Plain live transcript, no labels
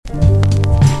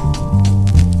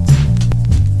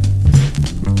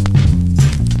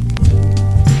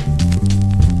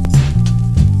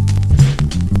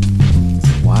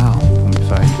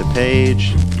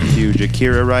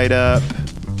Akira write-up.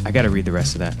 I got to read the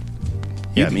rest of that.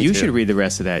 Yeah, me You too. should read the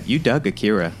rest of that. You dug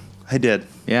Akira. I did.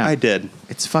 Yeah. I did.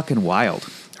 It's fucking wild.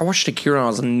 I watched Akira when I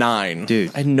was 9.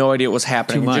 Dude. I had no idea what was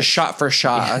happening. Too much. Just shot for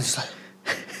shot. I was like,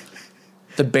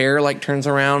 the bear like turns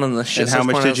around and the shit. And how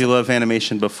much did you love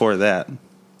animation before that?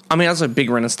 I mean, I was a big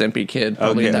Ren and Stimpy kid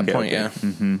probably at that Okay, point,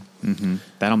 okay. yeah.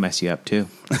 That'll mess you up too.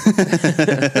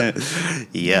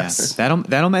 Yes.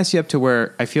 That'll mess you up to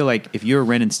where I feel like if you're a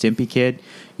Ren and Stimpy kid,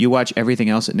 you watch everything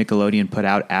else that Nickelodeon put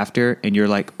out after, and you're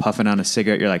like puffing on a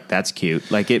cigarette. You're like, that's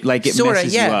cute. Like it Sorta,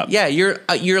 messes yeah, you up. yeah.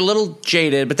 You're a little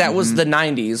jaded, but that was the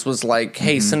 '90s. Was like,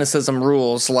 hey, cynicism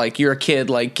rules. Like you're a kid,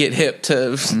 like get hip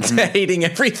to, to hating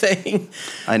everything.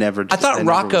 I thought was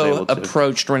Rocco able to.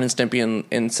 approached Ren and Stimpy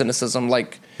in cynicism.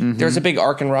 Like there's a big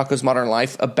arc in Rocco's Modern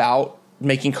Life about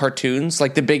making cartoons,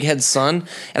 like the Big Head Son.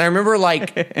 And I remember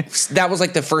like that was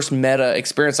like the first meta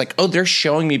experience. Like, oh, they're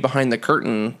showing me behind the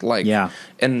curtain. Like, Yeah.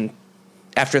 And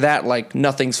after that, like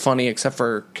nothing's funny except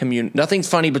for nothing's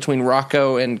funny between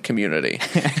Rocco and Community.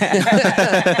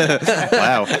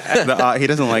 Wow. He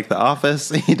doesn't like The Office.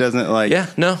 He doesn't like. Yeah,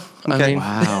 no. I Okay. mean,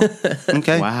 Wow.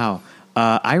 Okay. Wow.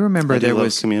 I remember I do there love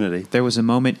was Community. There was a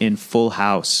moment in Full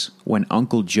House when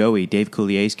Uncle Joey, Dave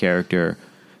Coulier's character,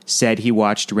 said he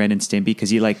watched Ren and Stimpy because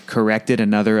he like corrected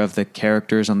another of the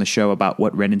characters on the show about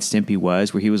what Ren and Stimpy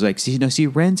was, where he was like, see,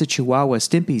 Ren's a Chihuahua,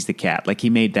 Stimpy's the cat. Like he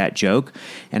made that joke.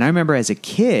 And I remember as a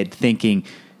kid thinking,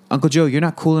 Uncle Joe, you're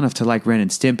not cool enough to like Ren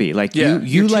and Stimpy. Like Yeah, you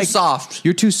you're too like soft.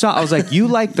 You're too soft. I was like, you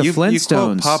like the You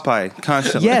Flintstones. quote Popeye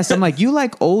constantly. Yes, I'm like, you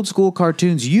like old school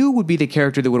cartoons. You would be the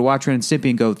character that would watch Ren and Stimpy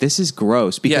and go, this is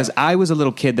gross. Because Yeah. I was a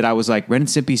little kid that I was like, Ren and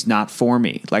Stimpy's not for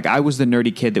me. Like, I was the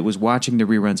nerdy kid that was watching the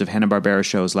reruns of Hanna-Barbera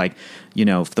shows like, you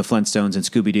know, the Flintstones and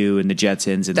Scooby-Doo and the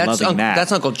Jetsons and loving that.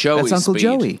 That's Uncle Joey's That's Uncle speed.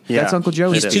 Joey. Yeah. That's Uncle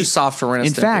Joey. He's too soft for Ren and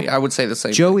In Stimpy. fact, I would say the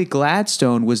same. Joey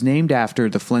Gladstone was named after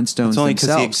the Flintstones It's only because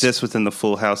themselves. he exists within the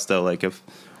Full House, though. Like if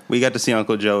we got to see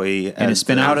Uncle Joey a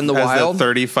spin out in the as wild? the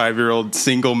 35-year-old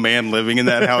single man living in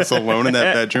that house alone in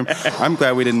that bedroom. I'm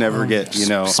glad we didn't ever get, you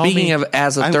know. Speaking of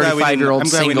as a I'm glad we didn't- 35-year-old I'm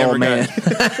glad we single never man,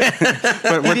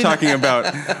 But we're talking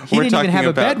about. He didn't even have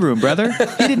a bedroom, brother.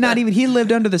 He did not even. He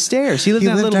lived under the stairs. He lived He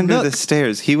in that lived little under nook. the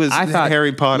stairs. He was I thought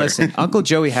Harry Potter. Listen, Uncle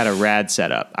Joey had a rad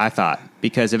setup. I thought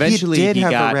because eventually he did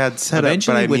have got a rad setup,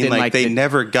 eventually but I mean, within like they the,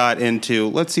 never got into.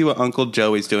 Let's see what Uncle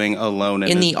Joey's doing alone in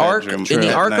in his the arc bedroom in the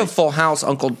at arc night. of Full House,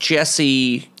 Uncle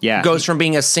Jesse Yeah. goes from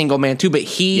being a single man too, but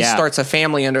he Yeah. starts a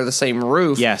family under the same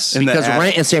roof. Yes. In the because attic.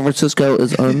 rent in San Francisco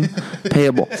is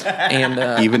unpayable,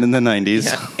 and even in the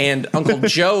 90s. and Uncle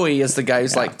Joey is the guy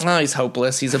who's like, oh, he's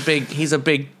hopeless. He's a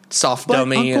big soft But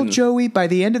dummy. Uncle and Joey, by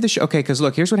the end of the show, okay, because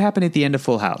look, here's what happened at the end of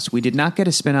Full House. We did not get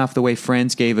a spinoff the way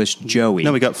Friends gave us Joey.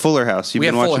 No, we got Fuller House. You've We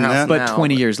been have Fuller watching House that? but now,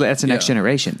 20 but- years later, that's the next yeah.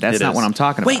 generation. That's It not is. what I'm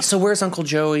talking about. wait, so where's Uncle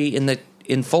Joey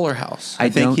in Fuller House? I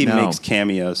think don't he know. makes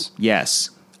cameos. Yes.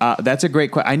 That's a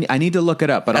great question. I need to look it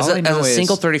up, but As all I a know is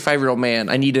single 35-year-old man,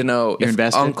 I need to know You're if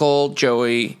invested? Uncle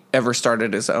Joey ever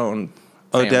started his own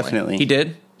family. definitely. He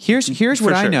did? here's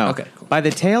what For I sure. know. Okay, cool. By the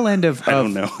tail end of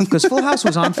don't know. because Full House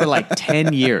was on for like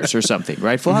 10 years or something,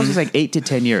 right? Full House was like 8 to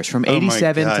 10 years, from Oh my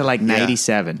 87 to God, like yeah.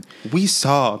 97. We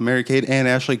saw Mary-Kate and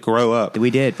Ashley grow up. We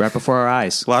did right before our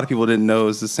eyes. A lot of people didn't know it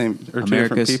was the same or two different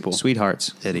America's people.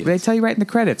 sweethearts. Idiots. They tell you right in the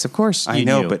credits, of course. I you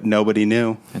know, knew. but nobody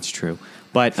knew. That's true.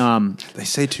 But They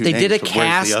say two They names, did a but cast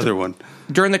where's the other one?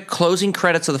 during the closing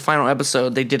credits of the final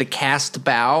episode. They did a cast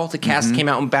bow. The cast came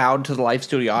out and bowed to the live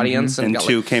studio audience, And got,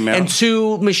 two came out. and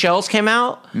two Michelles came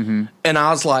out, and I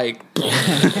was like,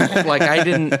 like I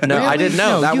didn't know. I didn't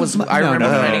know No, that you was. mu- I no,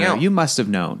 remember no, finding out. You must have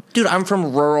known. Dude, I'm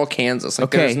from rural Kansas. Like,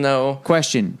 Okay. there's no.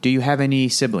 Question: do you have any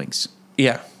siblings?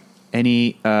 Yeah.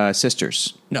 Any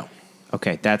sisters? No.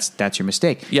 Okay, that's your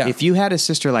mistake. Yeah. If you had a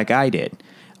sister like I did,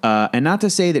 and not to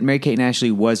say that Mary-Kate and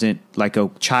Ashley wasn't like a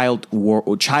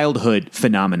childhood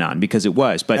phenomenon, because it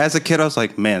was, but As a kid, I was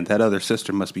like, man, that other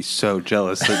sister must be so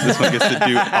jealous that this one gets to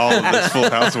do all of this Full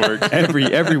House work.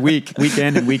 every week,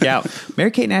 weekend and week out,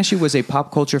 Mary-Kate and Ashley was a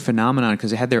pop culture phenomenon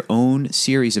because they had their own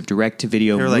series of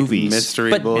direct-to-video They were like movies.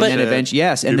 mystery But- bullshit. And then eventually,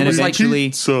 yes, and It then was like eventually,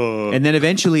 pizza. and then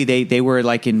eventually, they were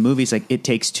like in movies like It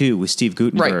Takes Two with Steve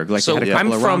Guttenberg. Like so they had a couple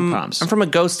I'm of from rom-coms. I'm from a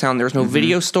ghost town. There's no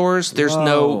video stores. There's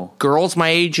no Whoa. girls my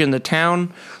age in the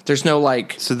town. There's no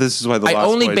like. So this is why the I Lost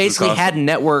only Boys was basically awesome. had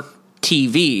network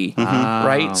TV,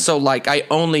 right? So like I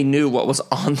only knew what was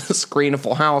on the screen of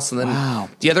Full House, and then Wow.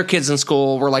 the other kids in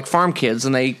school were like farm kids,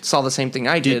 and they saw the same thing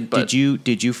I did. But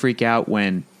Did you freak out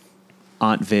when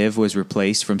Aunt Viv was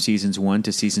replaced from seasons 1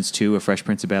 to seasons 2 of Fresh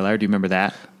Prince of Bel-Air? Do you remember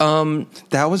that?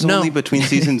 That was No. only between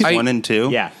seasons 1 and 2?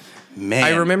 Yeah. Man,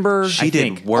 I remember she I did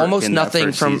think work almost in that nothing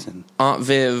first from season. Aunt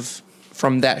Viv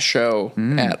from that show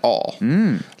at all.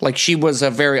 Like she was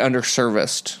a very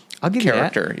underserviced I'll give you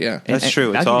that. character. Yeah. That's true.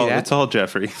 I'll It's give you all that. it's all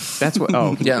Jeffrey. That's what.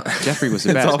 Oh, Yeah. Jeffrey was the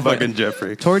It's best. all but fucking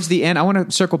Jeffrey. towards the end, I want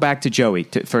to circle back to Joey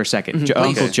for a second.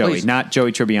 Uncle Please, Joey, please. not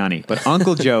Joey Tribbiani, but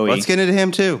Uncle Joey. Let's get into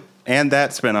him too, and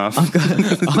that spinoff.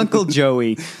 Uncle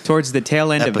Joey, towards the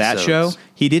tail end of that show, Episodes.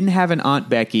 he didn't have an Aunt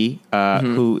Becky,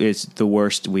 who is the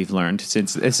worst we've learned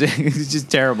since it's just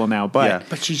terrible now. But Yeah.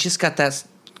 But she's just got that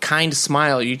kind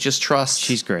smile you just trust.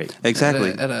 she's great.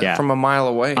 Exactly. Yeah. From a mile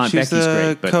away. Aunt She's Becky's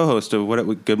the great,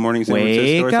 but- Good Morning San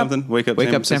Francisco or something. Wake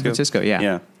up San Francisco. Yeah.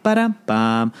 Yeah.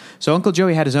 Ba-dum-bum. So Uncle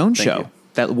Joey had his own show, you.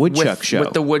 that woodchuck show.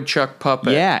 With the woodchuck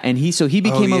puppet. Yeah, and he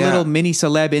became a yeah. little mini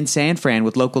celeb in San Fran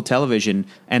with local television,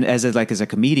 and as a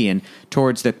comedian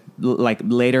towards the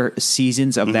later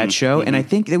seasons of that show. And I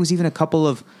think there was even a couple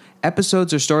of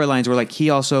episodes or storylines where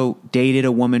he also dated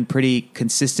a woman pretty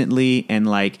consistently, and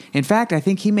in fact I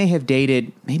think he may have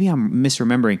dated, maybe I'm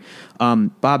misremembering,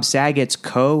 Bob Saget's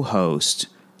co-host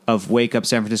of Wake Up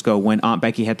San Francisco when Aunt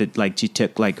Becky had to she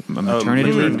took a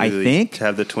maternity leave, I think. To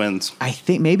have the twins. I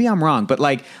think maybe I'm wrong, but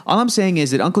all I'm saying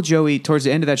is that Uncle Joey, towards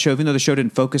the end of that show, even though the show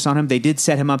didn't focus on him, they did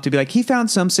set him up to be he found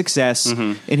some success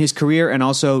in his career and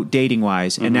also dating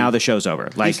wise, and now the show's over.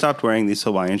 He stopped wearing these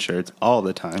Hawaiian shirts all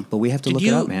the time. But we have to look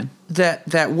it up, man.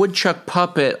 That woodchuck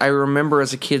puppet, I remember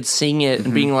as a kid seeing it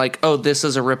and being like, oh, this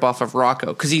is a ripoff of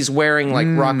Rocco. Because he's wearing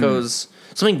Rocco's,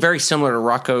 something very similar to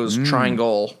Rocco's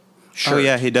triangle shirt. Oh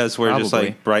yeah, he does wear just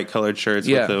Probably. bright colored shirts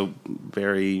Yeah. with a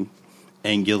very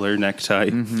angular necktie.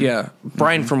 Yeah.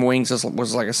 Brian from Wings was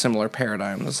a similar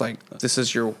paradigm. It's this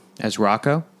is your, As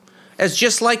Rocco? as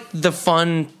just the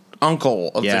fun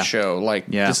uncle of Yeah. the show.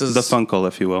 Yeah. This is The Funkle,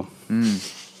 if you will.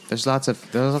 There's lots of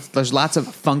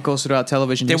Funkos throughout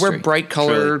television They history. wear bright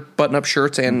colored button up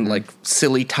shirts and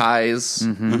silly ties.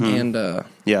 And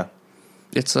Yeah.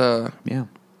 it's Yeah.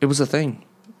 it was a thing.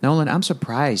 Nolan, I'm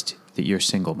surprised that you're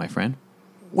single, my friend.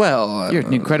 Well, You're an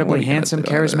what incredibly are you gonna handsome,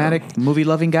 do? charismatic,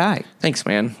 movie-loving guy. Thanks,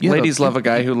 man. You have Ladies love a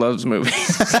guy who loves movies.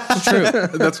 It's true.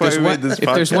 That's why we made this If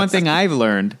there's one podcast. thing I've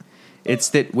learned, it's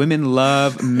that women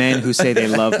love men who say they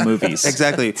love movies.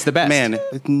 Exactly. It's the best. Man,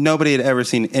 nobody had ever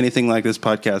seen anything like this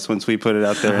podcast once we put it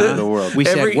out there into the world. We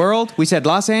said world, we said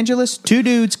Los Angeles, two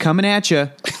dudes coming at you,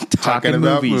 talking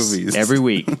about movies, movies. every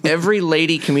week. Every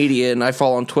lady comedian I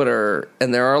follow on Twitter,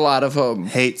 and there are a lot of them,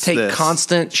 Hates take this.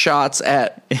 constant shots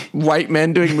at white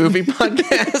men doing movie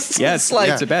podcasts. Yes, It's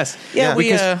it's the best. Yeah, we,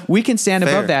 because we can stand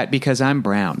fair. above that because I'm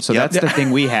brown. So Yep. that's the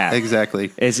thing we have. Exactly.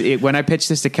 When I pitched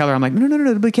this to Keller, I'm like, no,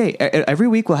 it'll be okay. Every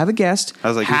week we'll have a guest. I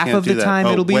was like, you half can't of the do that. time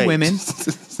Oh, it'll be wait. women.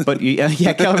 But yeah,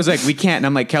 Keller was like, we can't. And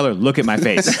I'm like, Keller, look at my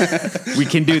face. We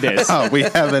can do this. Oh, we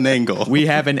have an angle. We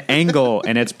have an angle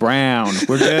and it's brown.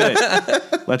 We're good.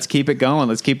 Let's keep it going.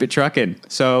 Let's keep it trucking.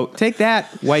 So take that,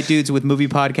 white dudes with movie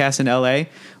podcasts in LA.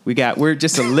 We're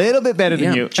just a little bit better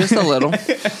than Yeah, you. just a little.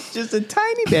 Just a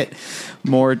tiny bit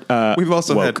more. We've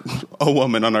also woke. had a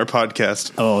woman on our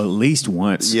podcast. Oh, at least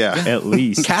once. Yeah. At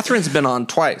least. Catherine's been on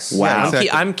twice. Wow. I'm,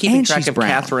 Exactly. I'm keeping And track she's of brown.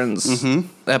 Catherine's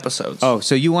episodes. Oh,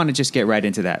 so you want to just get right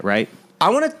into that, right? I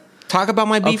want to talk about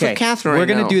my beef with Catherine. We're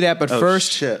going to do that, but Oh,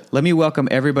 first, shit. let me welcome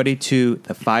everybody to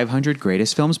the 500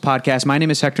 Greatest Films podcast. My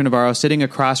name is Hector Navarro. Sitting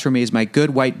across from me is my good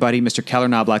white buddy, Mr. Keller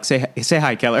Knobloch. Say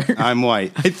hi, Keller. I'm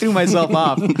white. I threw myself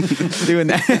off doing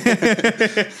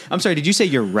that. I'm sorry, did you say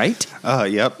you're right?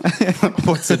 Yep.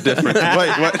 What's the difference?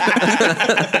 Wait,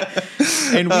 what?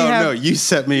 And we No, you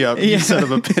set me up. Yeah. You son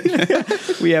of a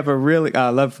bitch. we have a really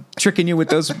love tricking you with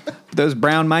those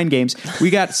brown mind games. We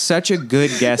got such a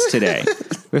good guest today.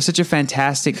 We have such a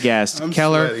fantastic guest, I'm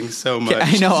Keller. sweating so much.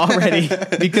 I know already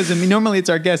because normally it's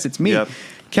our guest. It's me, Yep.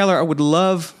 Keller. I would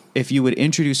love if you would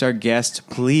introduce our guest,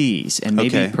 please, and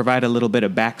maybe Okay. provide a little bit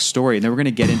of backstory, and then we're going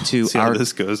to get into See how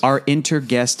this goes. our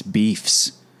inter-guest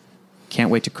beefs. Can't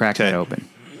wait to crack that Okay. open.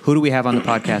 Who do we have on the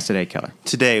podcast today, Keller?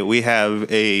 Today we have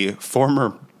a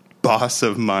former boss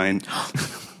of mine.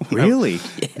 Really?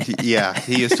 Yeah,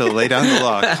 he used to lay down the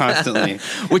law constantly.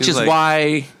 Which He's is like,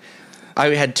 why I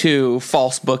had 2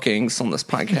 false bookings on this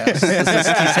podcast.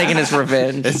 He's taking his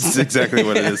revenge. It's exactly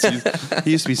what it is.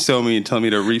 He used to be so mean, telling me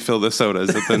to refill the sodas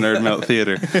at the Nerd Melt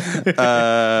Theater.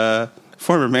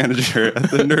 Former manager at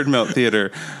the Nerd Melt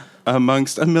Theater,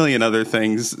 amongst a million other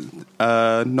things.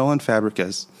 Nolan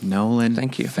Fabricas, Nolan.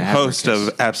 Thank you. host of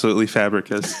Absolutely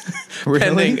Fabricas.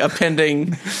 Really?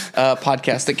 pending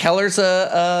podcast. That Keller's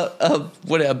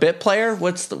a bit player.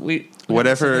 What's the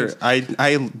Whatever,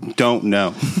 I don't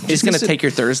know. He's going this to a- take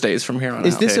your Thursdays from here on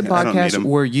Is out. this a Okay, I don't need podcast 'em.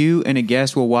 where you and a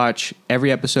guest will watch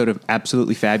every episode of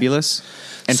Absolutely Fabulous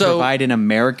and So- provide an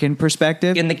American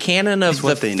perspective? in the canon of It's the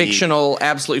what they need. fictional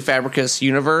Absolute Fabricus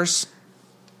universe?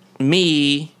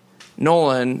 Me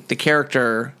Nolan, the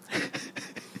character,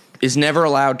 is never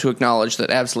allowed to acknowledge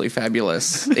that Absolutely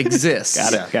Fabulous exists.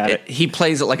 Got it. He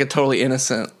plays it like a totally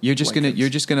innocent. You're just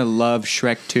gonna love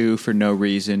Shrek 2 for no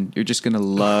reason. You're just gonna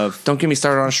love. Don't get me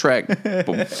started on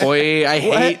Shrek. Boy, I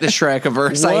hate the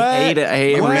Shrek-averse. I hate it. I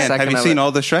hate every Man, second have you of seen it.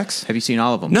 all the Shreks? Have you seen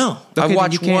all of them? No, Okay, I then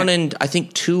watched you can't- one and I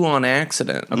think 2 on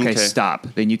accident. Okay, Okay. stop.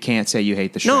 Then you can't say you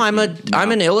hate the Shrek. No,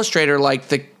 I'm an illustrator. Like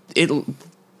the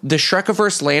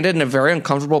Shrekiverse landed in a very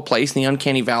uncomfortable place in the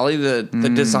Uncanny Valley. The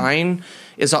design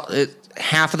is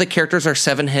half of the characters are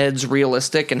 7 heads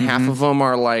realistic, and half of them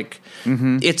are like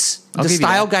it's the give you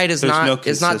style that. guide is There's no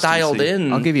not dialed consistency.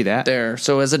 in. I'll give you that. there.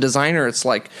 So as a designer, it's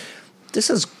like this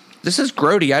is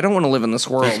grody. I don't want to live in this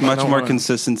world. There's I much don't more wanna-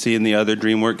 consistency in the other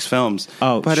DreamWorks films.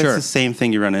 Oh, but sure. it's the same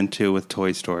thing you run into with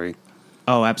Toy Story.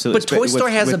 Oh, absolutely. But Toy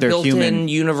Story has a their built-in human-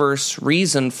 universe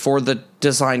reason for the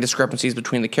design discrepancies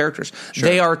between the characters.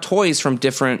 They are toys from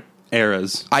different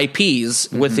Eras. IPs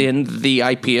within the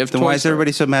IP of Then Toy why is Story.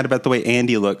 everybody so mad about the way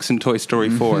Andy looks in Toy Story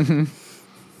 4?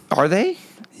 Are they?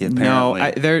 Yeah, No,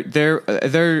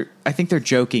 apparently. I think they're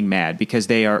joking mad because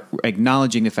they are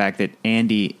acknowledging the fact that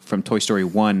Andy from Toy Story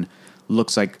 1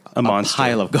 looks like a monster.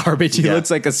 pile of garbage. He Yeah. looks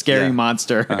like a scary Yeah.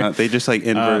 monster. They just like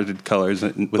inverted colors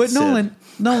with But Sid.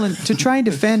 Nolan, to try and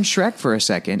defend Shrek for a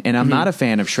second, and I'm not a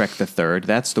fan of Shrek the Third.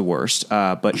 That's the worst.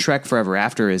 But Shrek Forever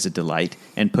After is a delight,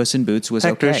 and Puss in Boots was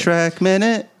Hector okay. Shrek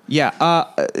Minute. Yeah.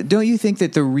 Don't you think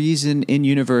that the reason in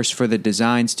universe for the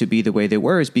designs to be the way they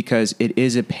were is because it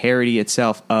is a parody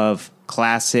itself of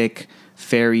classic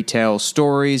fairy tale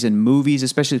stories and movies,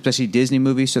 especially Disney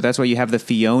movies. So that's why you have the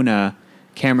Fiona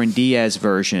Cameron Diaz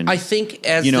version. I think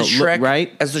as You know, the Shrek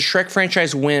right? as the Shrek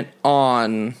franchise went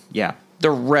on, Yeah.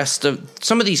 the rest of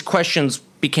some of these questions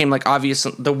became like obvious.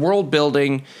 The world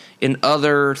building in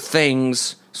other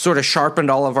things sort of sharpened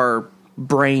all of our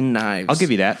brain knives. I'll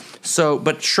give you that. So,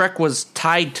 but Shrek was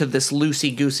tied to this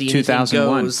loosey-goosey anything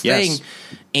 2001, goes yes. thing,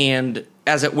 and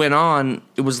as it went on,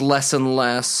 it was less and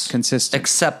less Consistent.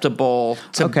 acceptable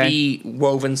to Okay. be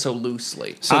woven so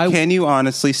loosely. So can you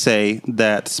honestly say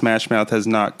that Smash Mouth has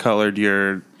not colored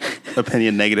your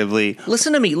opinion negatively?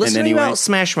 Listen to me. Listen to any me way? about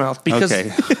Smash Mouth because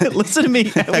Okay. Listen to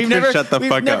me. We've never, shut the we've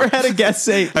fuck never up. had a guest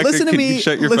say, Hector, listen to can me. you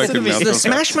shut your listen to fucking me. mouth? the Okay.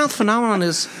 Smash Mouth phenomenon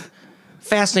is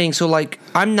fascinating. So, like,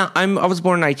 I was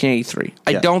born in 1983.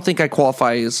 I Yeah. don't think I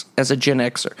qualify as a Gen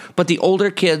Xer, but the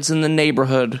older kids in the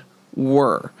neighborhood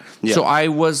were. Yeah. So I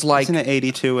was like, Isn't it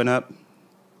 82 and up?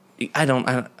 I don't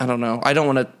know. I don't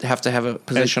want to have a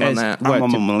position on As- that. What,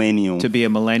 I'm to- a millennial. To be a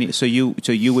millennial, so you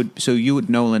would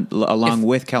Nolan, along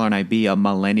with Keller and I, be a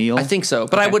millennial. I think so,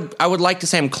 but I would like to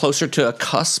say I'm closer to a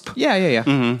cusp. Yeah.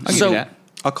 I'll give So- you that.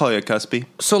 I'll call you a cuspy.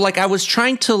 So like I was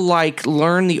trying to like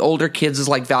learn the older kids'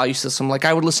 like value system. Like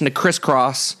I would listen to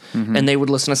Crisscross and they would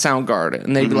listen to Soundgarden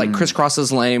and they'd be like Crisscross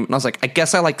is lame. And I was like, I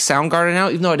guess I like Soundgarden now,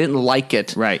 even though I didn't like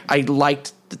it. Right.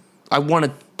 I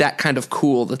wanted that kind of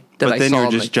cool that But I then saw you're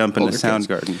in just the jumping to older kids.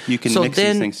 Soundgarden. You can So mix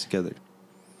then- these things together.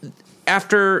 At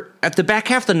the back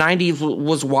half of the 90s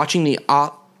was watching the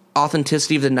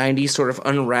authenticity of the 90s sort of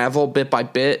unravel bit by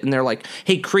bit, and they're like,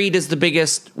 hey, Creed is the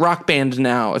biggest rock band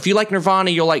now. If you like Nirvana,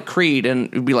 you'll like Creed. And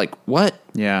it'd be like, what?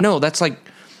 Yeah. No, that's like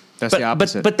That's the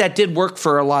opposite. But that did work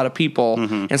for a lot of people,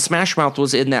 and Smash Mouth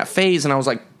was in that phase, and I was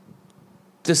like,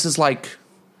 this is like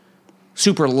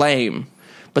super lame.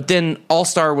 But then All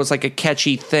Star was like a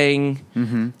catchy thing,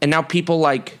 and now people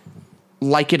like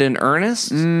it in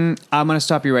earnest. I'm going to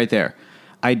stop you right there.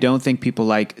 I don't think people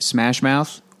like Smash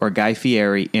Mouth or Guy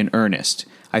Fieri in earnest.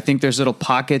 I think there's little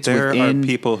pockets There within. are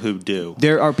people who do.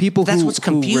 There are people That's who what's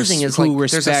confusing who is like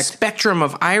there's a respect. spectrum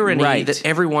of irony Right. that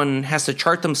everyone has to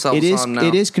chart themselves It is. on now.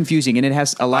 It is confusing, and it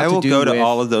has a lot I will to do go to with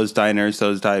all of those diners,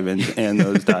 those dive-ins, and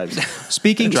those dives.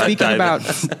 speaking Dive-ins. about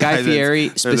Guy Dive-ins. Fieri Or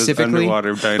those specifically.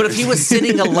 underwater diners. But if he was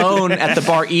sitting alone at the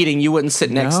bar eating, you wouldn't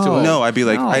sit next to No. him. No, I'd be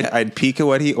like, No. I'd peek at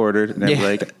what he ordered, and I'd be Yeah.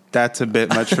 like, that's a bit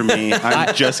much for me.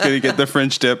 I'm just going to get the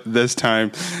French dip this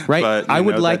time. Right. But, I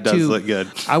would like that to does look good.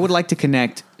 I would like to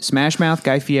connect Smash Mouth,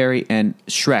 Guy Fieri, and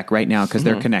Shrek right now because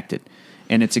they're connected.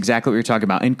 And it's exactly what you're talking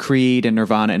about. And Creed and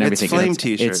Nirvana and It's everything. And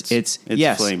flame t-shirts. It's It's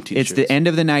yes. flame It's t-shirts. the end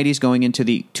of the 90s going into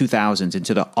the 2000s,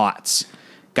 into the aughts.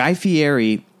 Guy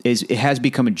Fieri it has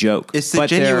become a joke. It's the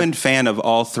genuine fan of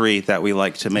all three that we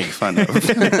like to make fun of.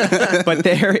 But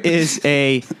there is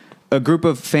a group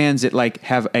of fans that like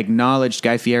have acknowledged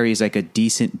Guy Fieri as like a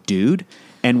decent dude.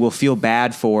 and will feel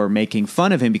bad for making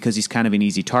fun of him because he's kind of an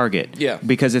easy target. Yeah.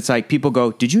 Because it's like people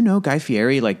go, did you know Guy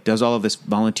Fieri like does all of this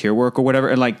volunteer work or whatever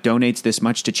and like donates this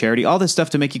much to charity, all this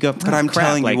stuff to make you go, But I'm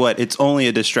telling you what, it's only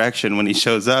a distraction when he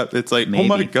shows up. It's like, oh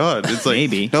my Maybe. God. It's like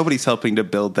Maybe. nobody's helping to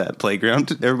build that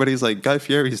playground. Everybody's like, Guy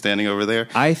Fieri's standing over there.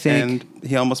 I think- And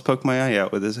he almost poked my eye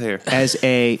out with his hair.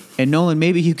 and Nolan,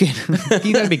 maybe you can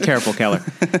you got to be careful, Keller.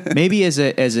 Maybe as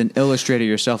an illustrator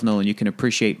yourself, Nolan, you can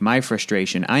appreciate my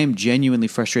frustration. I am genuinely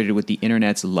frustrated with the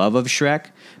internet's love of Shrek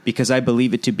because I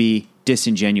believe it to be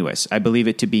disingenuous. I believe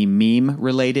it to be meme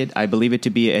related. I believe it to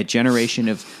be a generation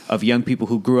of young people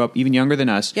who grew up even younger than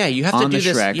us. Yeah, you have to on do the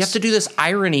this. Shreks. You have to do this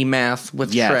irony math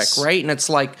with Yes. Shrek, right? And it's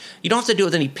like you don't have to do it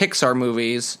with any Pixar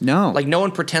movies. No. like no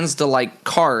one pretends to like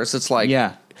Cars. It's like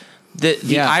Yeah. the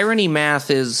Yeah. irony math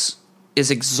is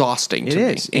exhausting. It to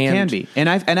is. me. It can be. And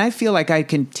I feel like I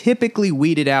can typically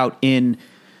weed it out in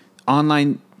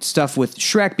online stuff with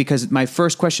Shrek because my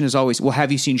first question is always, well,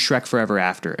 have you seen Shrek Forever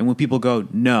After? And when people go,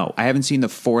 no, I haven't seen the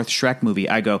fourth Shrek movie,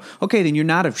 I go, okay, then you're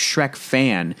not a Shrek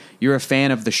fan. You're a fan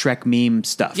of the Shrek meme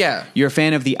stuff. Yeah. You're a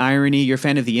fan of the irony. You're a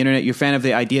fan of the internet. You're a fan of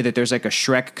the idea that there's like a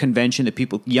Shrek convention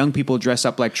that young people dress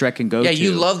up like Shrek and go to. Yeah,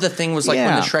 you love the thing was like when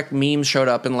Yeah. the Shrek memes showed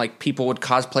up and like people would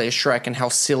cosplay as Shrek and how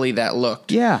silly that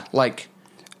looked. Yeah. like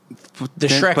the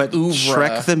Shrek But oeuvre.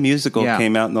 Shrek the musical Yeah.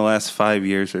 came out in the last 5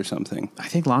 years or something. I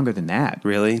think longer than that.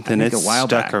 Really? Then think it's a while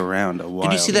stuck back. around a while.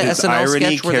 Did you see that Is SNL irony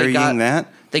sketch where they carrying got that?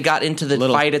 they got into the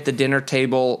Little. fight at the dinner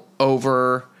table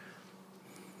over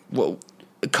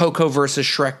Coco versus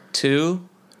Shrek 2?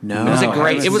 No. It was a I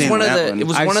great. haven't It was seen one of that the. one. It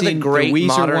was I've one of the seen great Weezer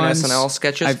modern ones. SNL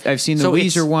sketches. I've seen the So Weezer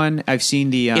it's- one. I've seen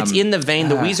the. It's in the vein.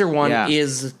 The Weezer one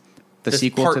is the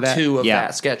sequel part to that? 2 of Yeah.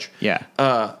 that sketch. Yeah.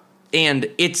 And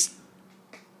it's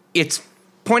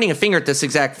pointing a finger at this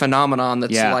exact phenomenon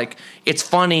that's Yeah. like it's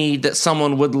funny that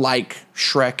someone would like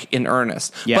Shrek in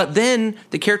earnest, Yeah. but then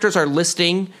the characters are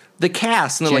listing the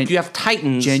cast and they're like you have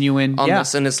Titans genuine- on yeah.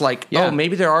 this, and it's like Yeah. oh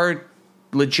maybe there are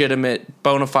legitimate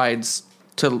bona fides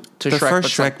to The Shrek. first but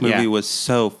it's like- Shrek movie Yeah. was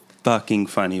so fucking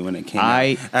funny when it came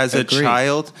I out. As agree. a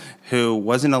child who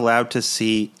wasn't allowed to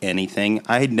see anything,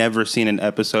 I had never seen an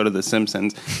episode of The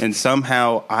Simpsons, and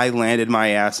somehow I landed my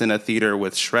ass in a theater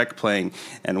with Shrek playing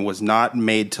and was not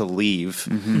made to leave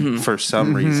for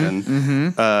some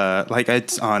reason. Like,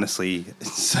 it's honestly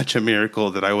such a miracle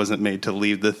that I wasn't made to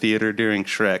leave the theater during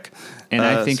Shrek. And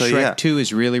I think so, Shrek yeah. 2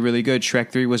 is really, really good.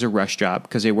 Shrek 3 was a rush job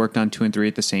because they worked on 2 and 3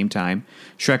 at the same time.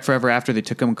 Shrek Forever After, they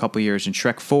took them a couple years. And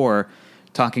Shrek 4,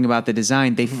 talking about the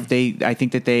design, I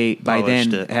think that they, by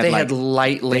Polished then, it. had they like, had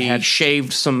lightly they had-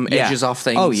 shaved some Yeah. edges off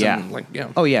things. Oh yeah.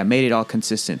 and, Oh yeah, made it all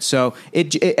consistent. So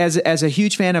as a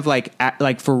huge fan of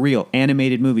like for real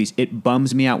animated movies, it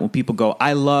bums me out when people go,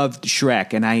 "I loved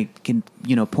Shrek," and I can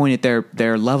point at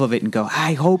their love of it and go,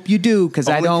 "I hope you do," because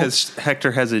I Only don't. because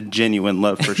Hector has a genuine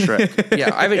love for Shrek.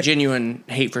 yeah, I have a genuine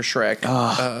hate for Shrek.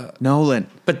 Nolan.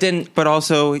 But then But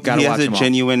also, Gotta he watch has a them all.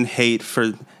 genuine hate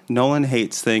for... Nolan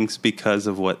hates things because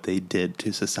of what they did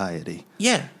to society.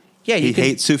 yeah, you He can-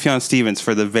 hates Sufjan Stevens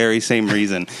for the very same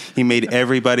reason. He made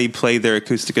everybody play their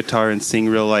acoustic guitar and sing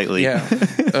real lightly. Yeah,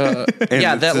 And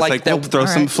yeah, it's that just like that. we'll throw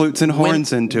some flutes and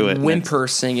horns into it. Whimper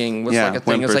singing was Yeah, like a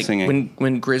thing. It was whimper like singing.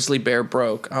 when Grizzly Bear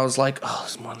broke, I was like, oh,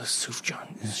 it's more of the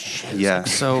Sufjan shit. It's Yeah, like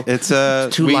so it's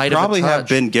too we light of a probably have touch.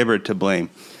 Ben Gibbard to blame.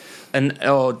 and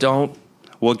don't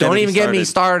We'll don't even get me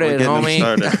started, We'll get him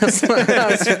homie. started. I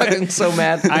was fucking so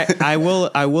mad. I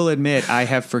will admit I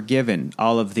have forgiven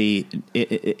all of the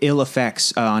ill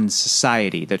effects on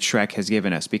society that Shrek has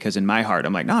given us because in my heart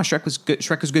I'm like, no, Shrek was good.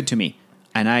 Shrek was good to me,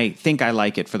 and I think I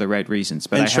like it for the right reasons.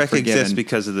 But And I have Shrek forgiven. exists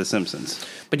because of The Simpsons.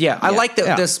 But yeah, I like that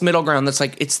Yeah. this middle ground. That's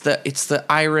like it's the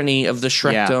irony of the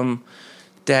Shrekdom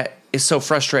that is so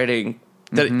frustrating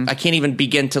that I can't even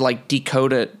begin to like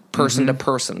decode it person to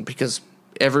person because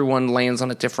everyone lands on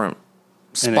a different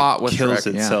And spot it with kills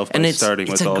Shrek. itself And by it's starting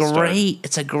it's with a All-Star.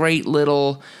 it's a great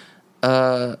little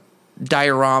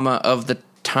diorama of the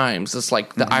times. It's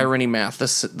like the irony math, the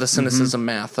cynicism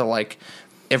math, the like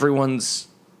everyone's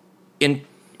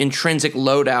intrinsic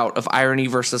loadout of irony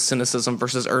versus cynicism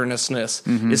versus earnestness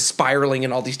is spiraling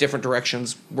in all these different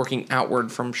directions, working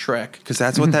outward from Shrek. Because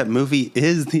that's what that movie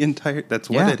is. That's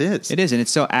what it is. It is, and it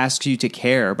still asks you to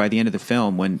care by the end of the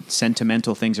film when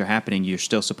sentimental things are happening. You're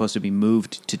still supposed to be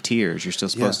moved to tears. You're still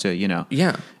supposed to,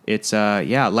 Yeah. It's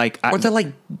like Or the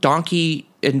like donkey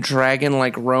and dragon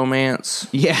like romance.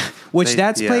 Yeah, which They-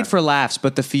 that's yeah. played for laughs,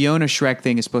 but the Fiona Shrek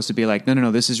thing is supposed to be like,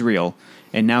 no, this is real.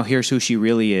 And now here's who she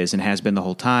really is and has been the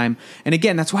whole time. And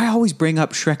again, that's why I always bring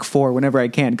up Shrek 4 whenever I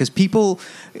can, because people,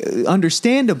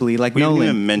 understandably, like We didn't Nolan.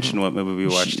 even mention what movie we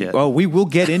watched yet. Oh, we will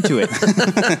get into it.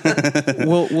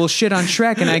 we'll shit on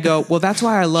Shrek, and I go, well, that's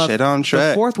why I love Shit on The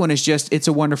Shrek. fourth one is just It's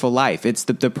a Wonderful Life. It's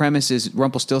the premise is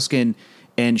Rumpelstiltskin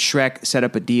and Shrek set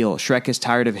up a deal. Shrek is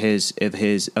tired of the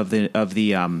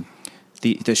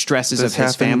stresses This of his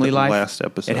happened family life. last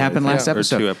episode, It happened I think. last Or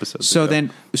episode. 2 episodes so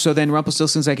ago. then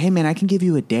Rumpelstiltskin's like, hey man, I can give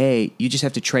you a day. You just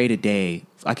have to trade a day.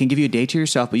 I can give you a day to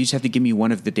yourself, but you just have to give me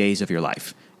one of the days of your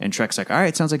life. And Shrek's like, all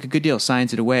right, sounds like a good deal.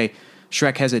 Signs it away.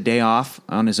 Shrek has a day off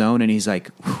on his own, and he's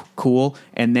like, cool.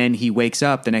 And then he wakes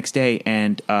up the next day,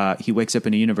 and he wakes up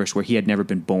in a universe where he had never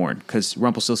been born because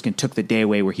Rumpelstiltskin took the day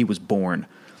away where he was born.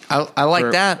 I like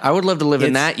For- that. I would love to live in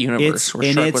It's- that universe where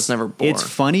and Shrek it's- was never born. It's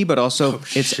funny, but also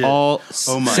it's shit. all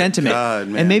Oh my sentiment. God,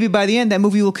 man. And maybe by the end, that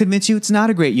movie will convince you it's not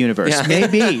a great universe. Yeah.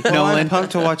 Maybe, Well, I'm Nolan.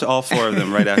 pumped to watch all 4 of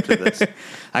them right after this.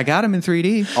 I got him in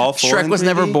 3D. All 4 Shrek in was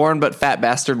never 3D? born, but Fat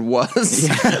Bastard was.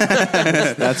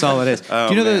 That's all it is. Oh,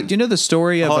 do you know man. do you know the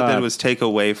story of All it did was take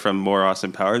away from more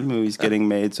Austin Powers movies getting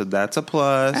made, so that's a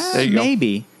plus. There you go.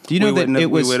 maybe? Do you know that it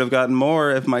was we would have gotten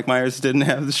more if Mike Myers didn't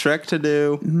have the Shrek to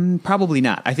do. probably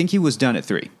not? I think he was done at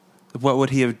 3. What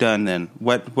would he have done then?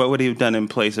 What would he have done in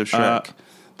place of Shrek?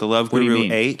 The Love what do you Guru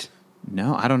mean? 8?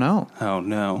 No, I don't know. Oh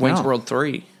no, Wayne's No. World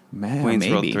 3. Man, Wayne's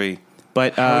maybe. World 3.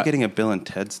 But How are we getting a Bill and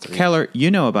Ted's 3? Keller,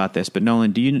 you know about this, but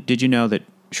Nolan, did you know that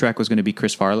Shrek was going to be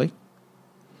Chris Farley?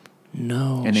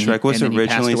 No. And then Shrek was and then he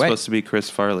passed originally away. supposed to be Chris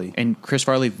Farley. And Chris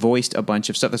Farley voiced a bunch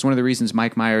of stuff. That's one of the reasons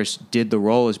Mike Myers did the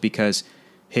role is because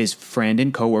his friend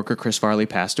and coworker Chris Farley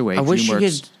passed away. I wish you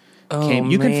DreamWorks could. Oh, came.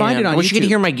 You can find it on I wish you YouTube. could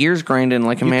hear my gears grinding,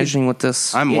 like imagining what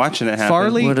this. I'm watching it happen.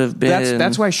 Farley Would have been-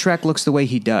 That's why Shrek looks the way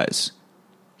he does.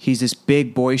 He's this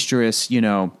big, boisterous,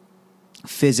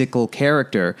 physical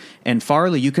character. And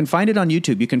Farley, you can find it on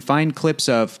YouTube. You can find clips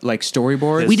of like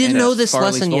storyboards. we didn't and know of this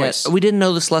Farley's lesson voice. yet. We didn't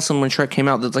know this lesson when Shrek came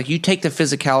out. That's like you take the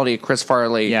physicality of Chris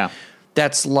Farley. Yeah.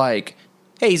 That's like,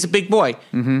 hey, he's a big boy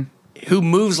who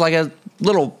moves like a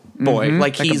little boy.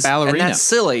 Like Like a he's ballerina. and that's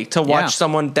silly to watch Yeah.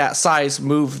 someone that size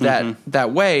move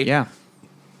that way. Yeah.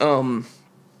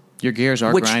 Your gears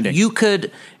are Which grinding. you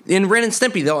could in Ren and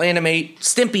Stimpy, they'll animate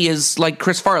Stimpy is like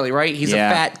Chris Farley, right? He's Yeah.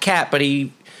 a fat cat, but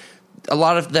a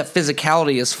lot of that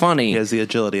physicality is funny. He has the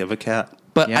agility of a cat.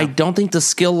 But Yeah. I don't think the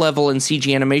skill level in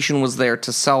CG animation was there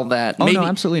to sell that. Oh, no,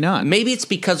 absolutely not. Maybe it's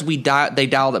because they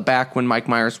dialed it back when Mike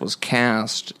Myers was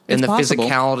cast, and It's the possible.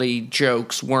 physicality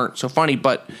jokes weren't so funny.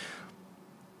 But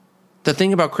the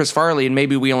thing about Chris Farley, and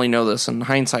maybe we only know this in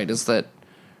hindsight, is that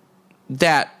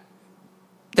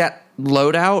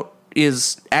loadout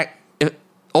is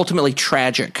ultimately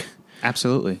tragic.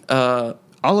 Absolutely.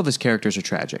 All of his characters are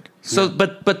tragic. So,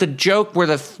 but the joke where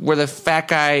the fat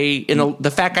guy in a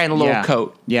little Yeah.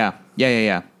 coat.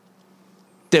 Yeah.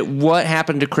 That what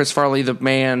happened to Chris Farley, the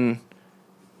man,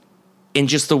 in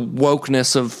just the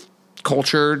wokeness of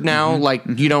culture now, like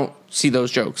you don't see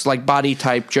those jokes. Like body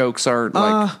type jokes are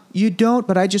like You don't,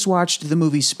 but I just watched the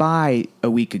movie Spy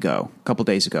a couple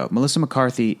days ago. Melissa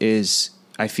McCarthy is,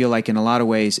 I feel like, in a lot of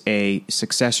ways, a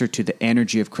successor to the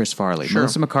energy of Chris Farley. Sure.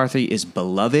 Melissa McCarthy is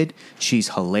beloved. She's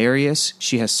hilarious.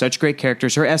 She has such great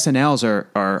characters. Her SNLs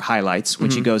are highlights when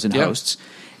she goes and Yep. hosts.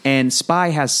 And Spy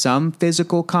has some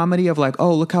physical comedy of like,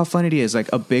 oh, look how funny it is. Like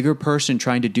a bigger person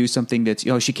trying to do something that's,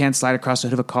 she can't slide across the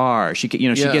hood of a car. She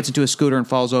Yeah. gets into a scooter and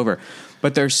falls over.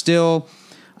 But they're still,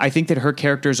 I think that her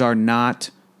characters are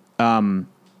not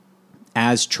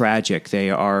as tragic.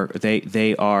 They're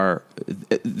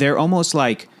almost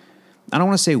like, I don't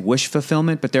want to say wish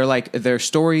fulfillment, but they're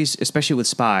stories, especially with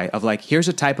Spy, of like, here's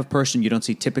a type of person you don't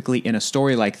see typically in a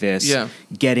story like this Yeah.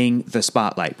 getting the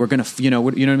spotlight. We're going to, you know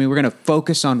what I mean? We're going to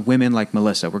focus on women like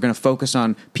Melissa. We're going to focus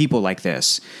on people like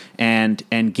this and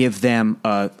give them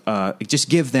just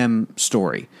give them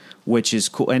story, which is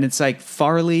cool. And it's like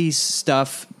Farley's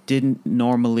stuff didn't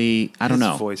normally, I don't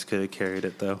know. His voice could have carried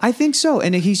it though. I think so,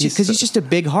 and he's just a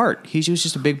big heart. He was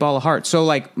just a big ball of heart. So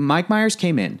like Mike Myers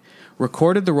came in,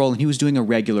 recorded the role, and he was doing a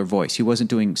regular voice. He wasn't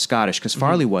doing Scottish because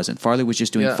Farley wasn't. Farley was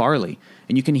just doing Yeah. Farley,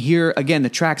 and you can hear again the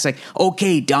tracks like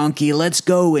 "Okay, donkey, let's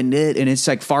go," and it's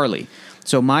like Farley.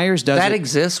 So Myers does that it.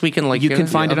 exists. We can like You can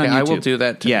find it on okay, I will YouTube. do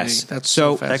that today. Yes. That's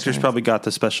So- so Hector's fascinating. probably got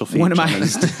the special feature. One of my, on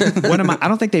his- I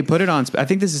don't think they put it on. I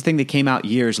think this is a thing that came out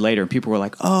years later, and people were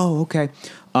like, "Oh, okay."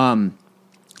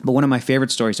 But one of my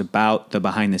favorite stories about the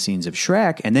behind the scenes of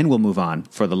Shrek, and then we'll move on.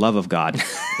 For the love of God,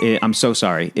 I'm so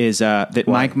sorry. Is that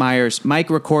Mike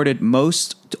recorded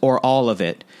most or all of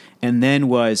it, and then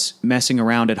was messing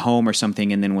around at home or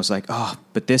something, and then was like, oh,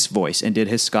 but this voice, and did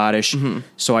his Scottish.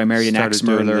 So I married an Started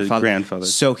doing ex-murderer the grandfather.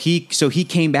 So he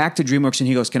came back to DreamWorks and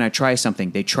he goes, can I try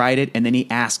something? They tried it, and then he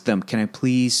asked them, can I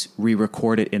please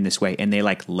re-record it in this way? And they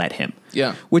like let him.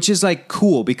 Yeah. Which is like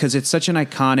cool because it's such an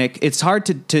iconic. It's hard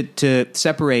to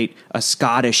separate a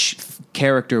Scottish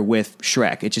character with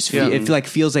Shrek. It just it like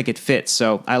feels like it fits.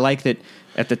 So I like that.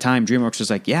 At the time, DreamWorks was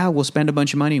like, "Yeah, we'll spend a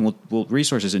bunch of money and we'll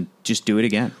resources and just do it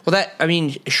again." Well,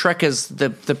 Shrek is the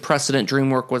precedent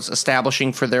DreamWorks was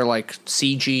establishing for their like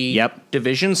CG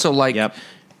division. So like,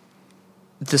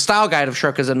 the style guide of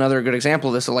Shrek is another good example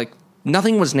of this. So like,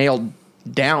 nothing was nailed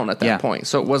down at that point.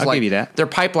 So it was I'll give you that. Their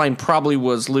pipeline probably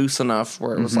was loose enough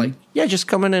where it was like, yeah, just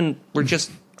come in and we're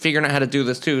just figuring out how to do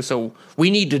this too. So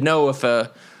we need to know if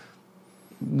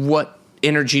what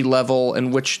energy level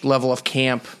and which level of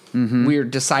camp we're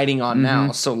deciding on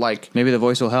now. So like Maybe the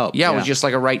voice will help. it was just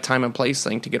like a right time and place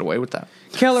thing to get away with that.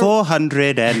 Keller.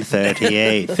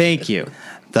 438. Thank you.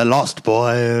 The Lost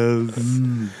Boys.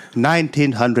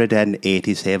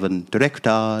 1987.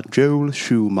 Director Joel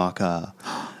Schumacher.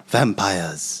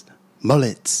 Vampires,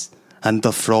 mullets, and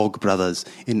the Frog Brothers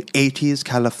in 80s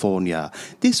California.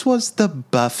 This was the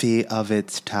Buffy of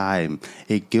its time.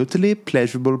 A guiltily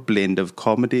pleasurable blend of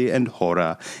comedy and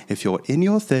horror. If you're in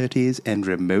your 30s and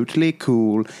remotely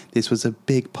cool, this was a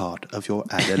big part of your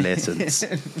adolescence.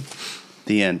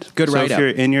 The end. Good so write-up. if you're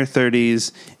in your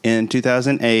 30s in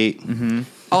 2008...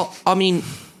 I mean,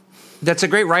 that's a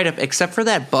great write-up, except for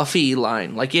that Buffy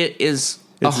line. Like, it is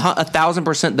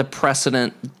 1,000% the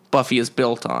precedent Buffy is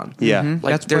built on. Yeah.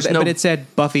 Like, But it said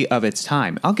Buffy of its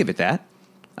time. I'll give it that.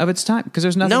 Of its time. Because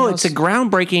there's nothing else. it's a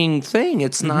groundbreaking thing.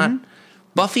 It's not...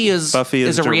 Buffy is a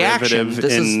reaction.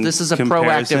 derivative This is a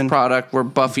comparison. proactive product where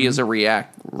Buffy is a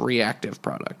reactive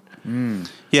product.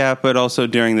 Yeah, but also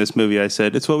during this movie, I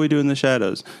said, it's what we do in the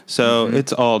shadows. So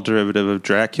it's all derivative of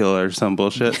Dracula or some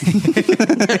bullshit.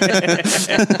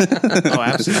 Oh,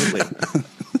 absolutely.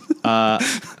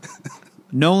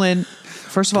 Nolan,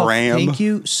 first of all, Bram. thank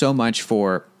you so much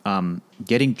for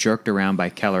getting jerked around by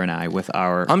Keller and I with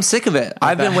our... I'm sick of it.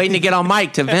 I've been waiting to get on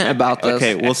mic to vent about this.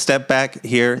 Okay, we'll step back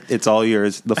here. It's all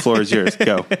yours. The floor is yours.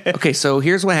 Go. Okay, so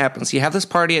here's what happens. You have this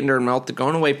party at Nerdmelt, the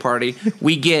going away party.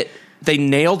 They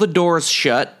nail the doors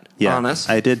shut on us.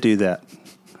 I did do that.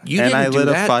 You and didn't I do lit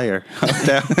that. a fire.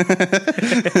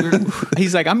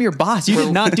 He's like, I'm your boss. You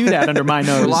did not do that under my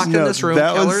nose. We're locked in this room.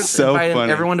 that was Keller's so invited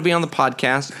funny. everyone to be on the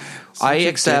podcast. I a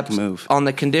accept dick move. on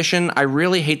the condition. I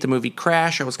really hate the movie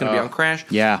Crash. I was going to be on Crash.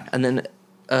 Yeah. And then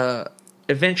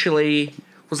eventually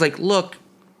was like, look,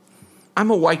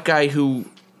 I'm a white guy who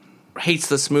hates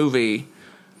this movie.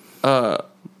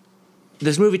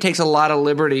 This movie takes a lot of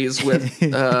liberties with...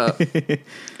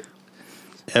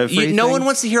 no one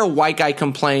wants to hear a white guy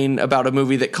complain about a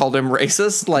movie that called him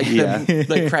racist. Like,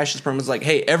 the Crash's prom was like,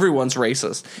 hey, everyone's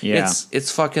racist. Yeah.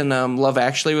 It's fucking Love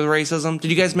Actually with racism. Did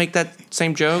you guys make that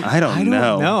same joke? I don't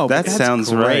know. but That that's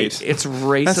sounds great. right. It's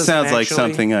racism. That sounds like actually.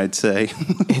 something I'd say.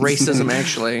 Racism,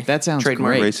 actually. That sounds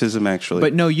Trademark. great. Racism, actually.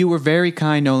 But no, you were very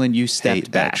kind, Nolan. You stepped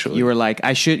Hate, back. actually. You were like,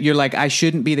 I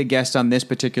shouldn't be the guest on this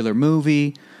particular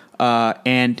movie.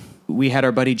 And we had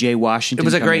our buddy Jay Washington. It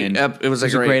was a come great. in. It was a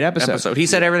great episode. He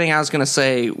said everything I was going to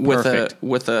say with Perfect.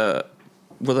 a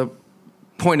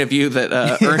point of view that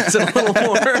earns it a little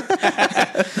more.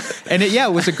 And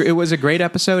it was a great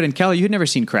episode. And Kelly, you had never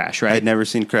seen Crash, right? I'd never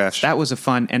seen Crash. That was a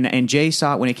fun, and Jay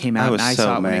saw it when it came out. I was and I so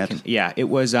saw it when mad. it came. Yeah, it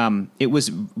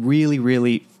was really,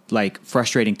 really like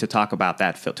frustrating to talk about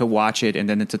that film, to watch it, and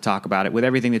then to talk about it with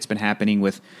everything that's been happening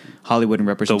with Hollywood and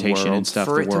representation world. and stuff.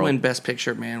 For the it to world. win Best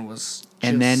Picture, man, was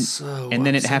and then so and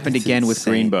then it upsetting. happened again with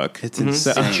insane. Green Book. It's It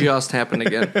insane. just happened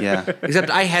again. Yeah. Except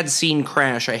I had seen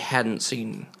Crash. I hadn't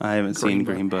seen. I haven't seen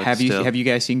Green Book. Have still. you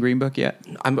guys seen Green Book yet?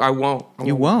 I won't.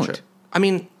 You watch won't? it. I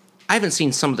mean, I haven't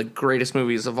seen some of the greatest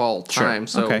movies of all time.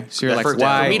 So, Okay. So you're like, for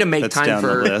why- me to make That's time down the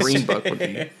for list. Green Book would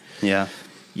be. Yeah.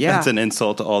 Yeah. That's an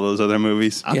insult to all those other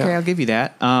movies. Okay, Yeah. I'll give you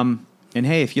that. And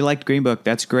hey, if you liked Green Book,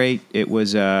 that's great. It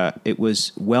was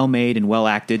well made and well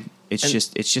acted. It's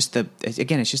just the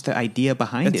idea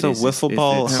behind It's it. a It's- wiffle it's-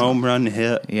 ball it's- home run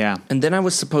hit. Yeah. And then I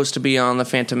was supposed to be on the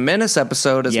Phantom Menace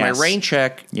episode as Yes. my rain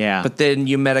check. Yeah. But then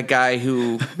you met a guy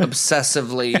who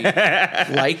obsessively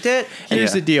liked it.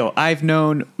 Here's Yeah. the deal. I've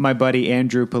known my buddy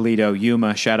Andrew Polito,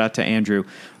 Yuma, shout out to Andrew,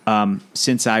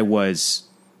 since I was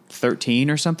 13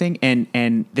 or something.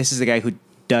 And this is the guy who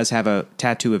does have a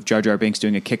tattoo of Jar Jar Binks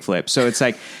doing a kickflip. So it's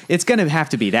like, it's going to have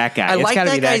to be that guy. I It's like gotta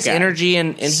that be guy's guy. energy,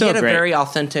 and So he had a great. very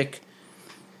authentic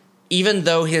even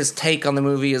though his take on the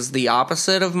movie is the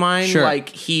opposite of mine, Sure.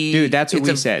 like Dude, that's what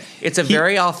we said. It's a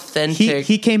very authentic.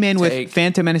 He came in take. with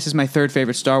Phantom Menace is my third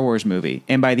favorite Star Wars movie,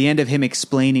 and by the end of him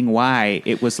explaining why,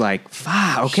 it was like,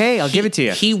 okay, I'll give it to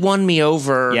you. He won me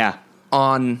over. Yeah.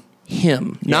 On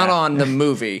him, not on the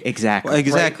movie. Exactly. Well,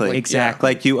 exactly. Right? Like, Exactly.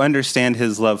 Like you understand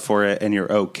his love for it, and you're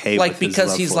okay. Like with his because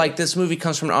love he's for like, it. this movie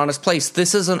comes from an honest place.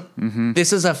 This is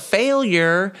a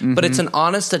failure, but it's an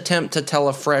honest attempt to tell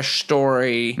a fresh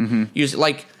story. Use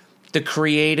like the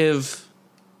creative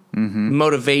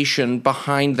motivation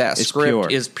behind that It's script pure.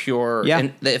 is pure, Yeah.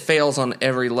 and it fails on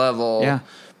every level. Yeah.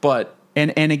 But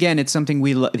And again, it's something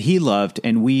he loved,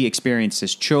 and we experienced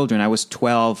as children. I was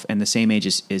 12 and the same age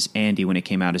as Andy when it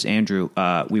came out as Andrew.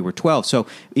 We were 12. So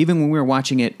even when we were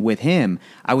watching it with him,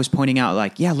 I was pointing out,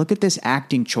 like, yeah, look at this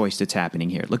acting choice that's happening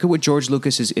here. Look at what George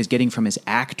Lucas is getting from his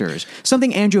actors.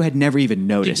 Something Andrew had never even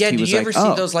noticed. yeah, He did was you like, ever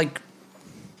see those like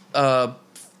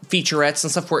featurettes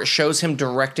and stuff where it shows him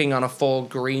directing on a full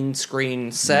green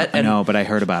screen set? No, but I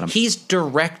heard about him. He's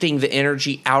directing the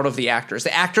energy out of the actors.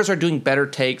 The actors are doing better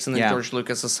takes, and then Yeah. George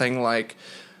Lucas is saying like,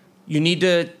 "You need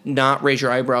to not raise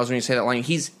your eyebrows when you say that line."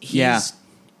 He's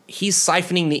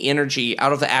siphoning the energy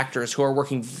out of the actors who are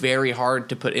working very hard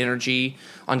to put energy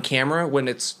on camera when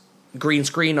it's green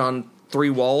screen on 3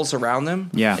 walls around them.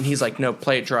 Yeah. And he's like, "No,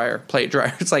 play it drier, play it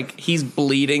drier." It's like he's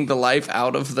bleeding the life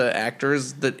out of the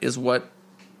actors. That is what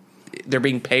they're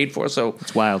being paid for. So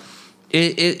It's wild.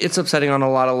 it's upsetting on a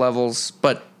lot of levels,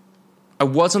 but I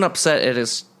wasn't upset at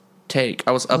his take.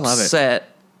 I was love it. upset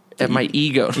at my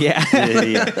ego. Yeah.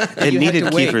 It You needed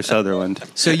had to wait. Kiefer Sutherland.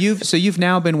 So you've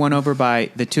now been won over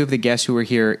by the two of the guests who were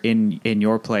here in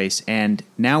your place, and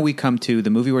now we come to the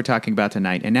movie we're talking about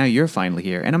tonight, and now you're finally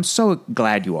here, and I'm so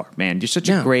glad you are, man. You're such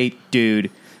a Yeah. great dude.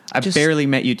 I Just- barely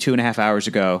met you 2.5 hours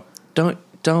ago. Don't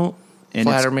And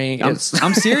flatter it's- me.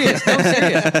 I'm serious. I'm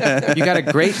serious. You got a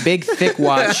great big thick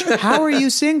watch. How are you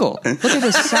single? Look at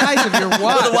the size of your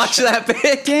watch. watch that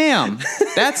big. Damn,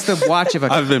 that's the watch of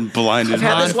a. I've been blinded. I've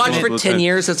had this watch for multiple 10 times.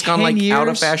 years. It's gone 10 like out of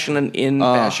years? fashion and in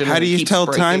fashion. How and do it you keeps tell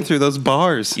breaking. time through those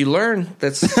bars? You learn.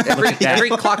 That's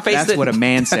every clock face. That's that, what a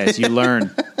man says. You learn.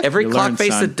 every You clock learn,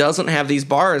 face son. that doesn't have these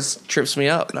bars trips me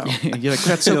up. No. You're like,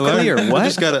 that's so You learn. clear. You What?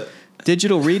 just gotta.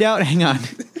 Digital readout? Hang on.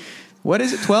 What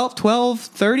is it? 12,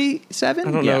 37?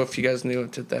 I don't know if you guys knew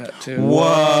it did that too.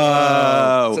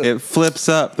 Whoa! It's a- It flips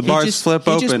up. The bars flip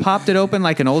he open. just popped it open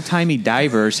like an old-timey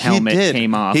diver's helmet He did.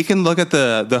 came off. He can look at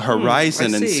the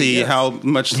horizon I and see, see yes. how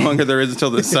much longer there is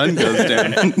until the sun goes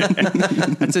down.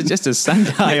 It's just a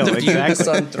sundial. View the Exactly.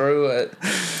 sun through it.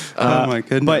 Oh my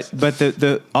goodness! But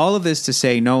the all of this to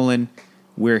say, Nolan,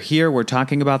 we're here. We're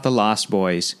talking about the Lost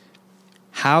Boys.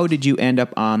 How did you end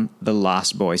up on the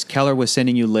Lost Boys? Keller was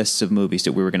sending you lists of movies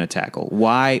that we were going to tackle.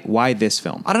 Why this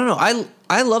film? I don't know.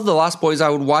 I love The Lost Boys. I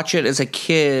would watch it as a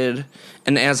kid,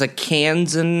 and as a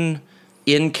Kansan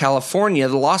in California,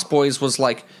 The Lost Boys was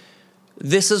like,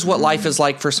 this is what life is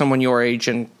like for someone your age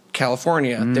in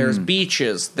California. There's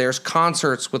beaches, there's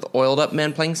concerts with oiled up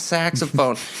men playing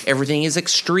saxophone. Everything is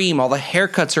extreme. All the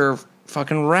haircuts are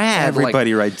fucking rad.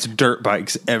 Everybody rides dirt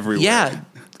bikes everywhere. Yeah.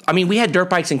 I mean, we had dirt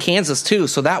bikes in Kansas too,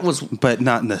 so that was but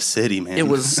not in the city, man. it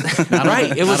was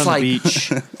right. It was on the like beach.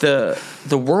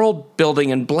 the world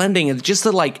building and blending, and just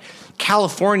the like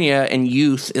California and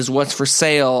youth is what's for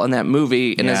sale in that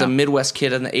movie. And as Yeah. a Midwest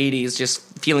kid in the '80s, just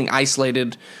feeling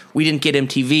isolated, we didn't get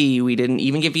MTV, we didn't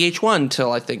even get VH1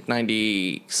 until I think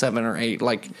 '97 or '8.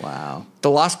 Like, Wow. The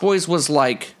Lost Boys was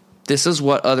like, this is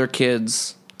what other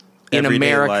kids in Everyday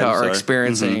America lives are are.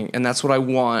 experiencing, and that's what I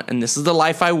want, and this is the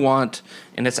life I want,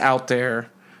 and it's out there,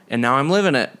 and now I'm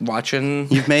living it, watching,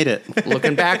 You've made it.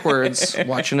 looking backwards,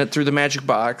 watching it through the magic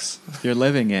box. You're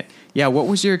living it. Yeah. What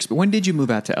was your? When did you move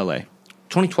out to LA?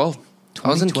 2012. I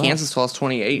was in 2012. Kansas till I was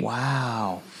 28.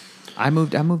 Wow. I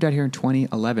moved out here in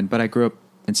 2011, but I grew up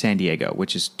in San Diego,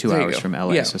 which is 2 There you hours go. from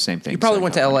LA, Yeah. so same thing. You probably Southern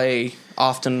went to California. LA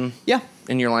often Yeah.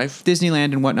 in your life.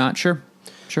 Disneyland and whatnot. Sure.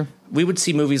 We would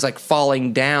see movies like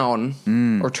Falling Down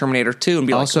or Terminator 2 and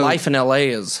be Also- like, life in LA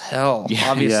is hell. Yeah.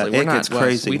 Obviously, Yeah, we're it not gets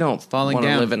crazy. We don't Falling want to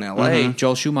Down. live in LA.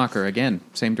 Joel Schumacher again,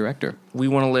 same director. We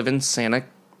want to live in Santa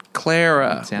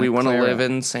Clara. Santa we want to Clara. live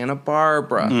in Santa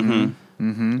Barbara.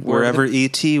 Wherever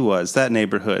ET was, that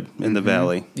neighborhood in the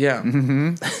valley. Yeah.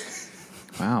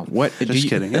 Wow. What? do Just you-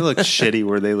 kidding. It looks shitty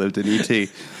where they lived in ET.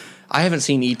 I haven't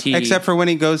seen E E.T. Except for when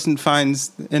he goes and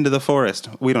finds into the forest.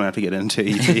 We don't have to get into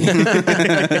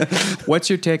ET. What's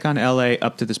your take on LA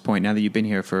up to this point? Now that you've been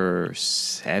here for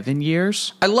 7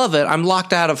 years. I love it. I'm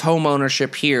locked out of home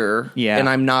ownership here, Yeah. and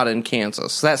I'm not in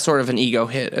Kansas. So that's sort of an ego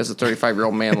hit as a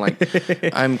 35-year-old man.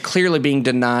 Like, I'm clearly being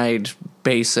denied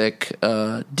basic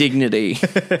dignity.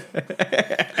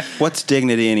 What's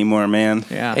dignity anymore, man?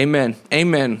 Yeah. Amen.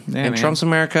 Amen. Yeah, In man. Trump's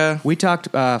America. We talked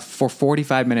for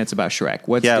 45 minutes about Shrek.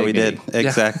 What's Yeah, we dignity? did.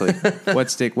 Exactly.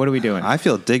 What are we doing? I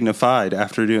feel dignified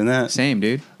after doing that. Same,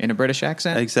 dude. In a British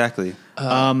accent? Exactly.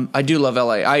 I do love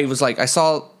LA. I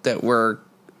saw that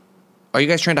are you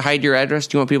guys trying to hide your address?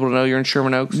 Do you want people to know you're in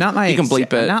Sherman Oaks? Not my You can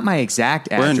bleep it. Not my exact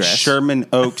We're in address. Sherman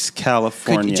Oaks, Could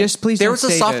California. you just please There don't was a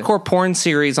say softcore porn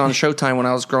series on Showtime when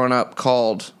I was growing up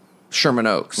called Sherman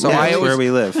Oaks. So yeah, I that's always, where we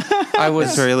live. I was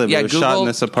That's where we live. Yeah, It was shot in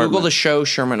this apartment. Google the show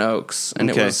Sherman Oaks, and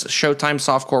Okay. it was Showtime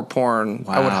softcore porn.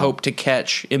 I would Wow. hope to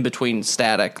catch in between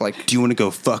static. Like, Do you want to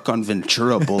go fuck on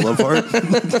Ventura Boulevard?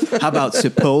 How about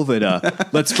Sepulveda?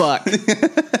 Let's fuck.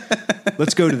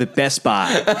 Let's go to the Best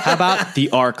Buy. How about the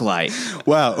Arclight?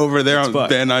 Wow, over there on fuck.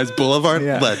 Van Nuys Boulevard?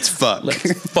 Yeah. Let's fuck.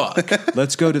 fuck.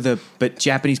 Let's go to the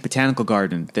Japanese botanical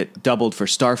garden that doubled for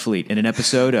Starfleet in an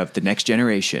episode of The Next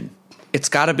Generation. It's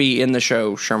got to be in the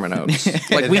show Sherman Oaks.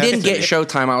 Like, we has didn't to get be.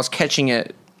 Showtime. I was catching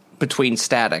it between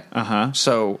static. Uh-huh.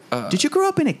 So, Did you grow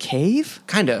up in a cave?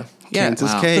 kind of. Yeah.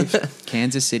 Kansas Wow. Cave.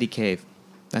 Kansas City cave.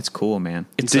 That's cool, man.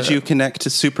 Did you connect to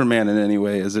Superman in any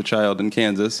way as a child in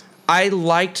Kansas? I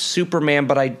liked Superman,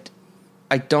 but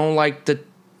I don't like the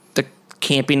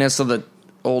campiness of the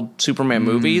old Superman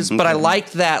movies. But I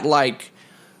liked that, like,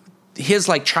 his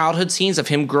like childhood scenes of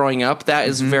him growing up. That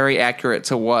is very accurate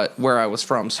to where I was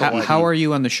from. So How are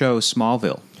you on the show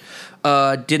Smallville?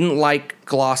 didn't like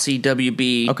glossy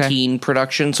WB Okay. teen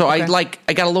production. So Okay.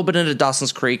 I got a little bit into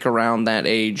Dawson's Creek around that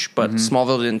age, but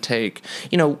Smallville didn't take.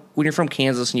 You know, when you're from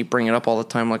Kansas and you bring it up all the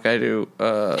time like I do,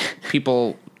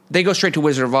 people they go straight to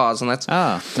Wizard of Oz, and that's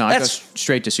Oh, no, I go That's-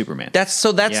 straight to Superman. that's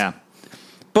yeah,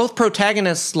 both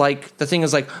protagonists. Like, the thing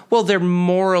is, like, well, they're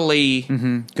morally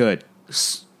good.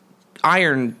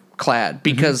 ironclad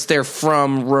because they're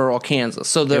from rural Kansas,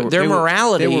 so their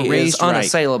morality is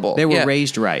unassailable. They were Yeah.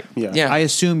 raised right. Yeah. I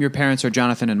assume your parents are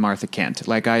Jonathan and Martha Kent.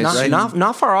 Like I assume.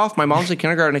 Not far off. My mom's a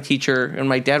kindergarten teacher, and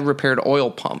my dad repaired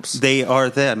oil pumps. They are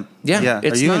them. Yeah, Are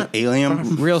it's you an not-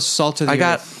 alien? Real salt to the I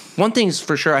got earth. one thing's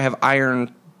for sure. I have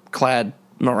ironclad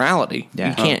morality.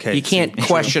 Yeah. Okay, you can't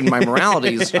question my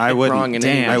moralities. I wouldn't. Wrong in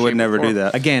any Damn. way, I would shape, or never do form.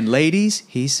 that. Again, ladies,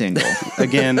 he's single.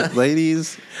 Again,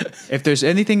 ladies. If there's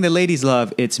anything the ladies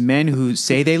love, it's men who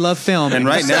say they love film. And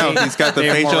right now, he's got the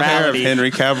Their facial hair of morality.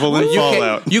 Henry Cavill in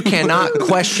Fallout. You cannot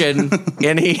question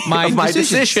any My of my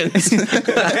decisions. decisions.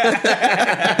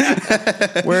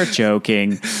 We're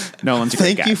joking. Nolan's a great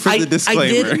Thank guy. you for the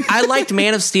disclaimer. I liked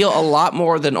Man of Steel a lot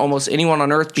more than almost anyone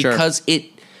on earth Sure. because it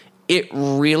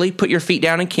really put your feet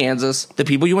down in Kansas. The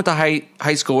people you went to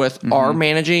high school with are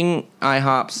managing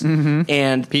IHOPs,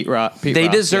 and Pete Ross, they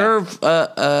deserve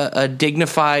a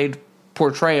dignified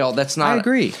portrayal. That's not. I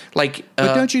agree. Like,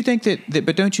 But don't you think that?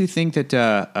 But don't you think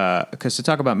that? Because to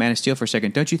talk about Man of Steel for a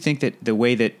second, don't you think that the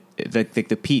way that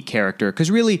the Pete character, because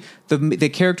really the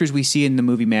characters we see in the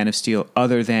movie Man of Steel,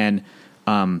 other than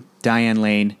Diane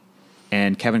Lane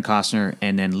and Kevin Costner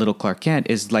and then Little Clark Kent,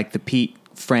 is like the Pete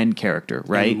friend character,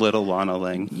 right? And little Lana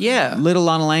Lang. yeah, Little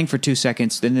Lana Lang for 2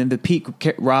 seconds, and then the Pete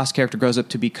Ross character grows up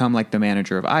to become like the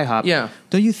manager of IHOP. Yeah.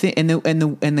 Don't you think? And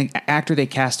the actor they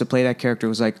cast to play that character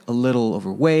was like a little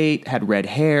overweight, had red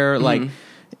hair. Like,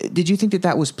 did you think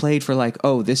that was played for like,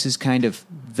 oh, this is kind of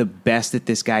the best that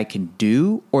this guy can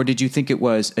do, or did you think it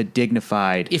was a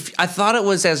dignified? if I thought it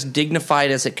was as dignified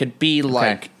as it could be,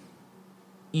 like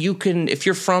you can, if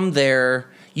you're from there,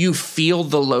 you feel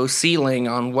the low ceiling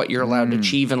on what you're allowed to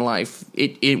achieve in life.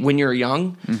 It when you're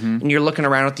young and you're looking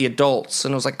around at the adults,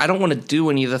 and I was like, I don't want to do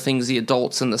any of the things the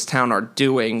adults in this town are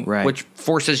doing, Right. which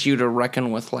forces you to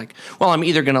reckon with like, well, I'm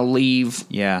either going to leave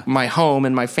my home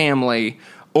and my family,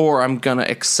 or I'm going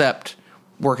to accept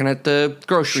working at the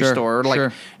grocery Sure, store, like,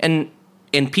 sure. and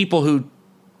people who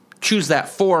choose that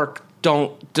fork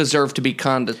don't deserve to be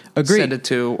condescended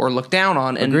to or looked down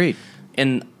on. And, Agreed.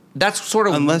 And that's sort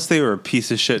of Unless they were a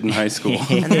piece of shit in high school.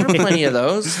 and there are plenty of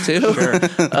those too.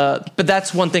 But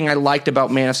that's one thing I liked about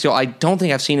Man of Steel. I don't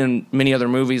think I've seen in many other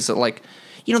movies that, like,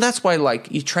 you know, that's why, like,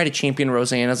 you try to champion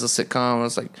Roseanne as a sitcom.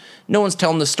 It's like no one's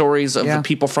telling the stories of the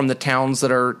people from the towns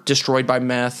that are destroyed by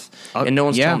meth, and no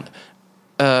one's telling.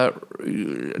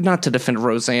 Not to defend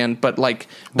Roseanne, but like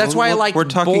that's why I like. We're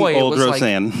talking Boy. old It was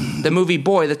Roseanne. Like, the movie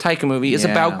Boy, the Taika movie, is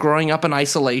Yeah. about growing up in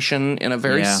isolation in a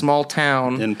very Yeah. small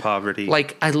town In poverty.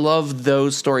 Like, I love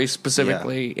those stories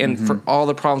specifically, and for all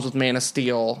the problems with Man of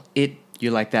Steel, You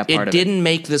like that part it of it? didn't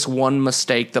make this one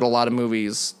mistake that a lot of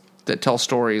movies that tell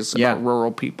stories Yeah. about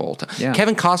rural people. Yeah.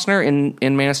 Kevin Costner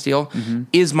in Man of Steel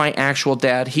is my actual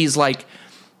dad. He's like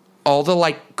all the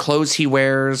like clothes he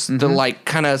wears, the like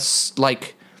kind of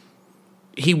like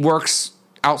he works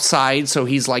outside, so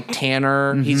he's like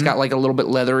tanner. Mm-hmm. He's got like a little bit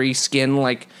leathery skin.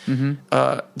 Like,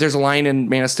 there's a line in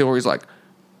Man of Steel where he's like,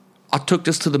 I took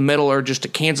this to the metallurgist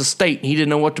at Kansas State, and he didn't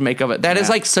know what to make of it. That is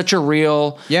like such a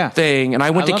real thing. And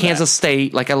I went to love Kansas that.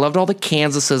 State. Like, I loved all the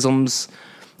Kansasisms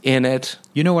in it.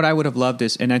 You know what I would have loved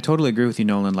is, and I totally agree with you,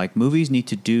 Nolan, like movies need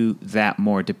to do that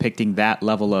more, depicting that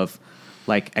level of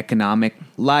like economic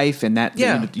life and that,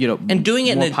 and doing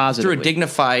it more through positively. a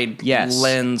dignified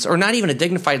lens, or not even a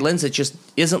dignified lens. It just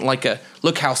isn't like a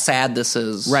look how sad this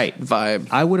is vibe.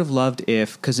 I would have loved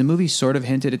if, because the movie sort of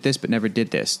hinted at this but never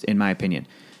did this, in my opinion.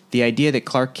 The idea that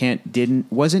Clark Kent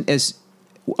wasn't as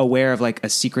aware of like a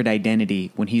secret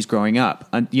identity when he's growing up,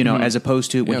 as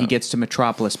opposed to when he gets to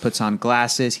Metropolis, puts on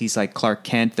glasses, he's like Clark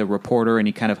Kent, the reporter, and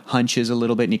he kind of hunches a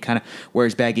little bit and he kind of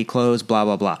wears baggy clothes, blah,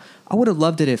 blah, blah. I would have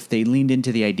loved it if they leaned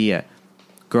into the idea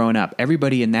growing up.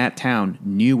 Everybody in that town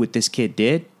knew what this kid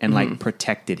did and like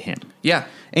protected him. Yeah.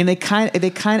 And they kind of again,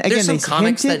 there's some they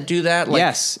comics hinted, that do that. Like,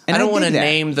 yes, and I don't want to dig that.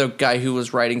 name the guy who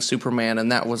was writing Superman,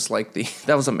 and that was like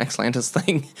that was a Max Landis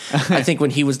thing. I think when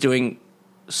he was doing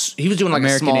like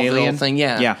American a Smallville Alien thing.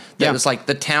 That was like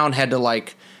the town had to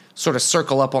like sort of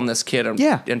circle up on this kid and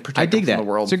protect I dig him that. from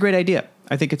the world. It's a great idea.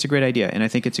 I think it's a great idea, and I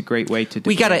think it's a great way to.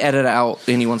 We got to edit out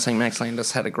anyone saying Max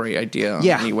Landis had a great idea in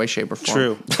any way, shape, or form.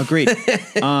 True. Agreed.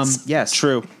 Yes.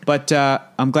 True. But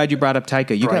I'm glad you brought up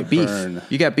Taika. You got beef. Brightburn.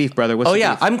 You got beef, brother. What's the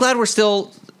beef? I'm glad we're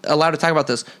still allowed to talk about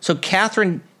this. So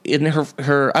Catherine, in her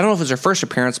I don't know if it was her first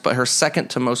appearance, but her second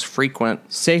to most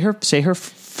frequent. Say her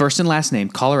first and last name.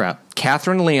 Call her out.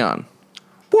 Catherine Leon.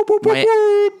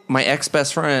 My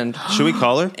ex-best friend. Should we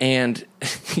call her? And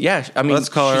yeah, I mean, Let's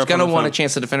call her she's up going to on the want a phone.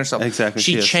 chance to defend herself. Exactly,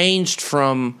 She she is. changed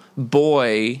from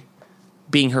Boy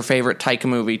being her favorite Taika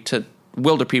movie to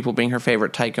Wilder People being her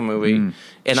favorite Taika movie.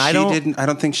 And I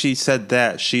don't think she said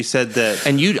that. She said that.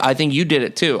 And I think you did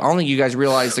it too. I don't think you guys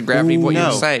realized the gravity of what you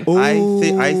were saying.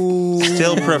 I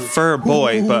still prefer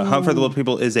Boy, but Hunt for the Wilder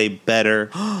People is a better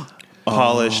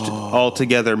polished,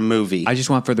 altogether movie. I just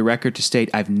want for the record to state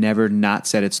I've never not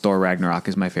said it's Thor Ragnarok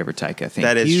is my favorite Taika. Thank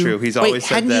that is you. true. He's always Wait,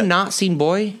 said hadn't that. you not seen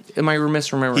Boy? Am I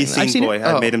misremembering He's that? seen seen Boy. it.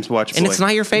 I made him watch Boy. And it's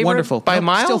not your favorite? Wonderful. By a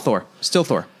mile? Still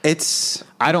Thor. It's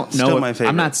I don't know. still my favorite.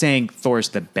 I'm not saying Thor's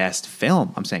the best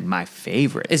film. I'm saying my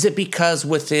favorite. Is it because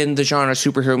within the genre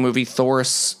superhero movie, Thor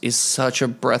is such a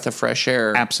breath of fresh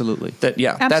air? Absolutely.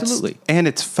 Absolutely. and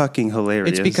it's fucking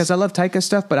hilarious. It's because I love Taika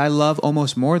stuff, but I love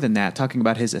almost more than that, talking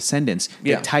about his ascendance,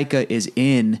 that Taika is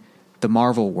in the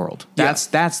Marvel world. That's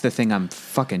the thing I'm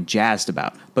fucking jazzed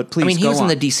about. But please, I mean, he go was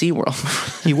on. in the DC world.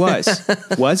 He was.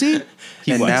 Was he?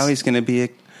 He and was. now he's going to be a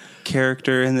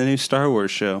character in the new Star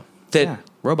Wars show. That Yeah,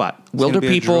 robot. Wilder gonna be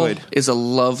a People droid. is a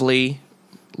lovely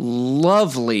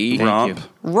Romp. you.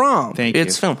 romp. Thank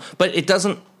It's you. film, but it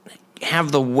doesn't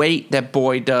have the weight that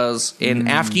Boy does. And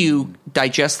after you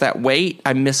digest that weight,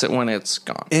 I miss it when it's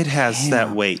gone. It has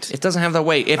that weight. It doesn't have the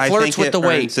weight. It I flirts think with it the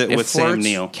weight. earns it with Sam flirts-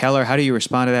 Neill. Keller, how do you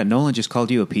respond to that? Nolan just called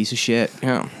you a piece of shit.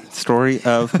 Yeah. Story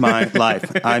of my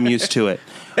life. I'm used to it.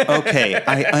 Okay,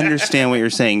 I understand what you're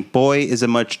saying. Boy is a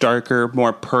much darker,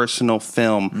 more personal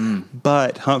film,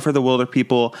 but Hunt for the Wilder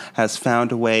People has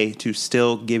found a way to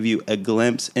still give you a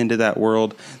glimpse into that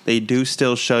world. They do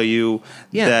still show you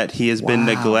that he has been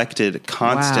Wow. neglected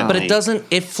constantly. But it doesn't.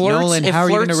 It flirts. Nolan, it how are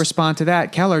you going to flirts- respond to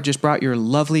that? Keller just brought your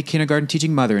lovely kindergarten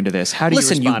teaching mother into this. How do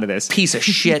Listen, you respond to this? piece of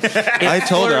shit. I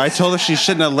told her she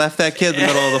shouldn't have left that kid in the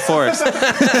middle of the forest.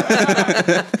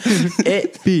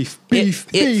 Beef.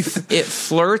 It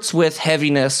flirts with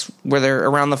heaviness where they're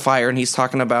around the fire and he's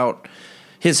talking about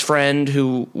his friend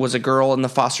who was a girl in the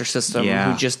foster system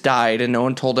who just died and no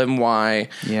one told him why.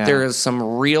 Yeah. There is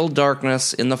some real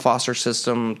darkness in the foster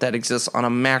system that exists on a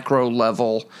macro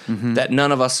level that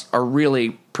none of us are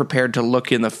really prepared to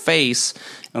look in the face.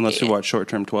 Unless you watch Short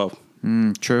Term 12.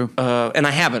 True. And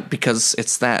I haven't because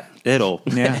it's that. It'll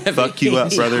fuck you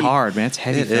up, brother. It's hard, man. It's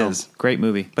heavy It film. is. Great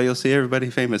movie. But you'll see everybody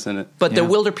famous in it. But the Yeah.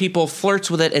 Wilder People flirts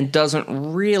with it and doesn't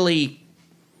really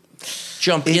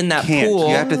jump It in that can't. pool.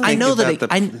 You have to I think know that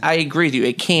about I agree with you.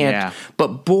 It can't. Yeah.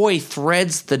 But Boy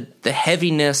threads the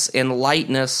heaviness and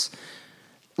lightness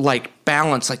like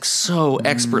balance like so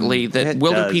expertly that it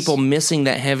Wilder does. People missing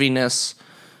that heaviness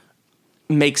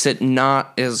makes it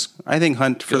not as I think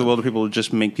Hunt for the Wilder People will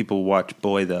just make people watch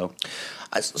Boy, though.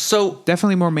 so.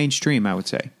 Definitely more mainstream, I would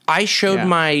say. I showed Yeah.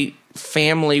 my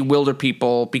family Wilder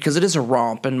People because it is a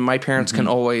romp, and my parents can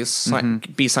always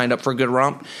be signed up for a good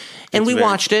romp. And It's we very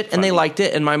watched it, and they funny. liked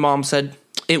it, and my mom said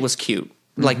it was cute,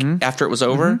 like after it was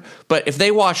over. But if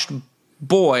they watched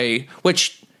Boy,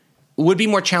 which would be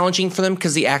more challenging for them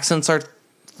because the accents are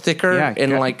thicker, Yeah,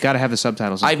 and like got to have the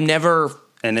subtitles. I've never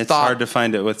And it's thought hard to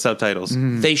find it with subtitles.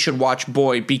 they should watch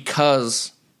Boy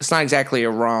because it's not exactly a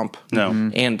romp.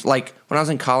 No. And like when I was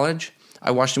in college,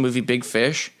 I watched the movie Big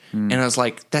Fish. And I was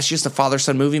like, that's just a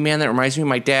father-son movie, man. That reminds me of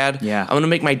my dad. Yeah. I'm going to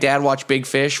make my dad watch Big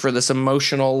Fish for this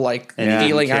emotional like And he didn't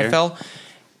feeling I care? felt.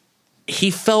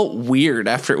 He felt weird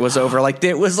after it was over. Like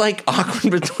it was like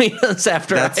awkward between us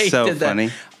after That's I so did that. funny.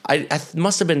 I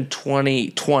must have been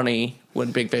 2020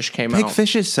 when Big Fish came Big out.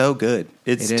 Fish is so good.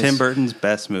 It's It is. Tim Burton's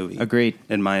best movie. Agreed.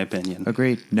 In my opinion.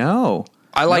 Agreed. No.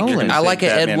 I like Nolan. I like a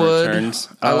Ed Batman Wood. Returns.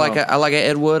 I like a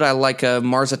Ed Wood. I like a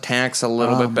Mars Attacks a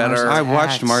little bit better. Mars I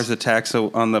watched Attacks. Mars Attacks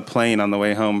on the plane on the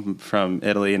way home from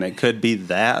Italy, and it could be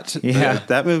that. Yeah.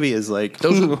 That movie is like...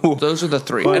 Those are the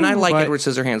three. And I like But Edward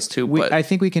Scissorhands too, but I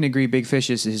think we can agree Big Fish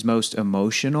is his most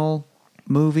emotional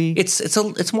movie. it's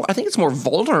more I think it's more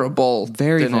vulnerable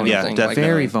Very than vulnerable. anything. Yeah, Like, definitely.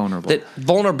 Very vulnerable. that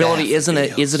vulnerability isn't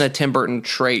feels. a Tim Burton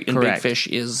trait and Correct. Big Fish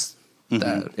is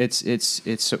that.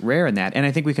 It's rare in that. And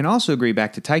I think we can also agree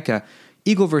back to Taika,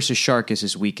 Eagle versus Shark is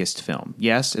his weakest film.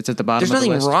 Yes, it's at the bottom There's of the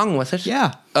nothing list. wrong with it.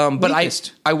 Yeah. But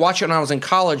Weakest. I watched it when I was in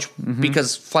college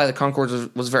because Fly the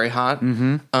Conchords was very hot.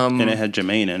 and it had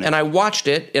Jermaine in it. And I watched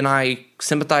it and I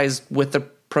sympathized with the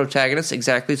protagonist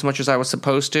exactly as much as I was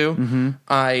supposed to.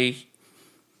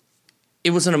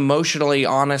 It was an emotionally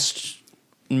honest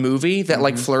movie that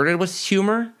like flirted with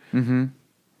humor.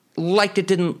 Liked it,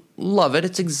 didn't love it.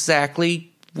 It's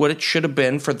exactly what it should have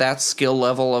been for that skill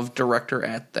level of director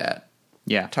at that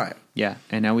Yeah. time. Yeah.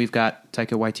 And now we've got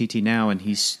Taika Waititi now, and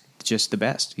he's just the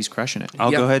best. He's crushing it.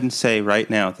 I'll Yeah. go ahead and say right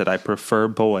now that I prefer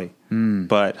Boy,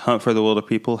 but Hunt for the Wilder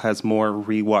People has more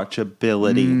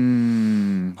rewatchability.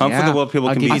 Hunt for Yeah. the Wilder People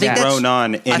I'll can give be you that. thrown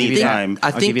on anytime. I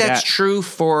I'll think give you that's that. true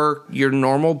for your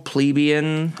normal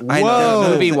plebeian know.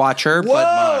 movie watcher, but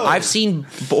Whoa. I've seen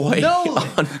Boy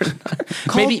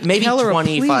maybe Keller a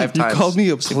 25 plebe. times. me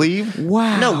a plebe?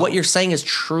 Wow. No, what you're saying is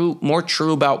more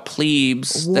true about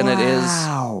plebes than it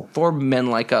Wow. is for men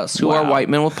like us who are Wow. white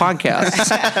men with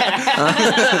podcasts.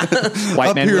 White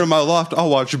Up men here with, in my loft, I'll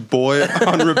watch Boy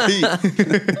on repeat.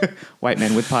 white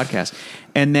men with podcasts.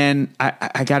 And then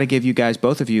I got to give you guys,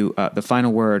 both of you, the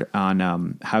final word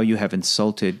on how you have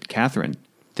insulted Catherine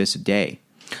this day.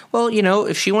 Well,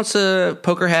 if she wants to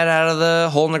poke her head out of the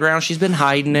hole in the ground she's been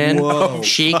hiding in, Whoa.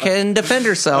 she can defend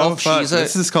herself.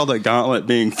 This is called a gauntlet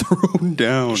being thrown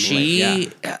down. She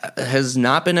has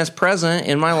not been as present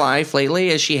in my life lately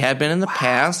as she had been in the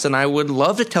past, and I would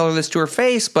love to tell her this to her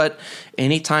face, but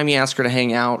anytime you ask her to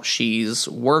hang out, she's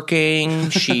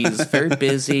working, she's very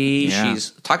busy, Yeah.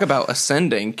 she's talk about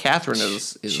ascending. Catherine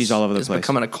is She's all over the is place.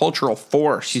 becoming a cultural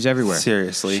force. She's everywhere.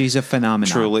 Seriously. She's a phenomenon.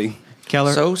 Truly.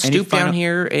 Keller, so any stoop final- down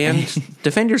here and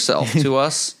defend yourself to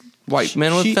us white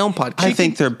men with film podcast. I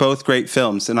think they're both great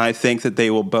films, and I think that they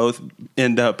will both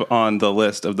end up on the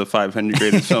list of the 500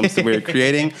 greatest films that we're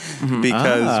creating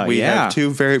because we yeah. have two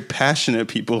very passionate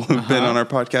people who've been on our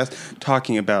podcast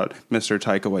talking about Mr.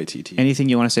 Taika Waititi. Anything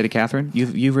you want to say to Catherine?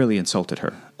 You've really insulted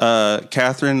her.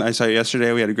 Catherine, I saw you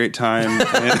yesterday. We had a great time.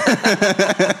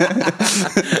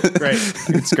 Great.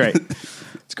 It's great.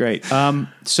 It's great.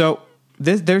 So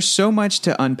there's so much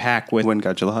to unpack with. When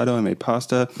got gelato, I made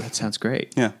pasta. That sounds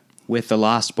great. Yeah. With The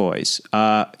Lost Boys.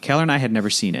 Keller and I had never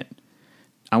seen it.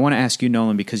 I want to ask you,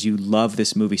 Nolan, because you love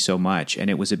this movie so much, and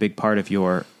it was a big part of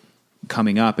your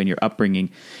coming up and your upbringing.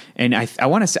 And I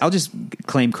want to say, I'll just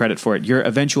claim credit for it. Your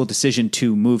eventual decision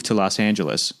to move to Los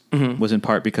Angeles was in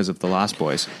part because of The Lost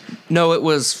Boys. No, it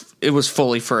was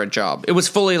fully for a job. It was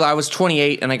fully. I was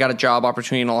 28 and I got a job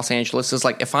opportunity in Los Angeles. It's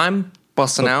like if I'm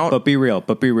busting out. But be real.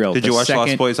 Did you watch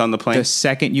Lost Boys on the plane? The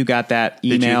second you got that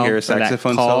you email, hear a or that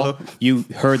saxophone call, solo? you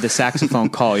heard the saxophone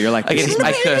call. You're like, this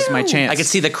is my chance. I could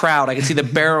see the crowd. I could see the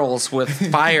barrels with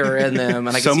fire in them,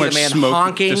 and I could So see the much man smoke-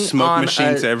 honking just smoke on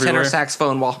machines a tenor everywhere.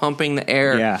 saxophone while humping the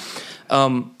air. Yeah.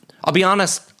 I'll be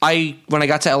honest. When I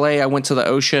got to LA, I went to the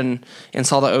ocean and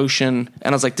saw the ocean,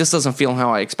 and I was like, "This doesn't feel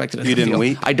how I expected it You to didn't feel."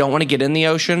 weep? I don't want to get in the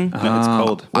ocean. No, it's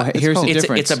cold. Well, It's here's cold. the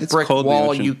difference. It's a It's brick cold in the wall.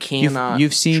 ocean. You cannot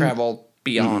you've seen- travel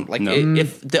beyond. Like No.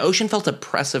 if the ocean felt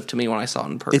oppressive to me when I saw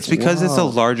it in person. It's because it's the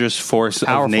largest force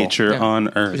Powerful. of nature Yeah. on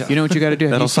Earth. You know what you got to do?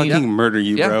 Have That'll you seen, fucking murder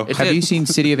you, Yeah, bro. it have did. you seen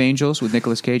City of Angels with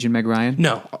Nicolas Cage and Meg Ryan?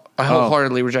 No, I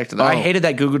wholeheartedly rejected that. I Oh. hated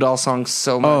that Goo Goo Doll song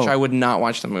so much. Oh. I would not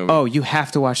watch the movie. Oh, you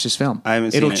have to watch this film. I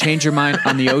haven't seen It'll it. change your mind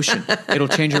on the ocean. It'll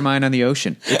change your mind on the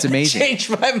ocean. It's amazing.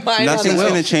 Change my mind. Nothing's on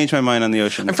going the to change my mind on the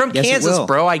ocean. I'm from Yes, it Kansas, will.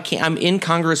 bro. I can't. I'm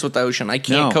incongruous with the ocean. I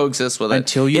can't No. coexist with it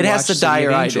Until you It watch has to City die of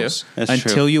or I do. Angels. That's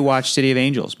Until true. you watch City of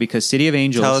Angels, because City of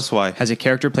Angels Tell us why. has a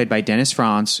character played by Dennis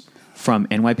Franz from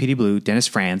NYPD Blue. Dennis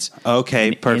Franz. Okay,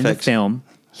 In the perfect. film,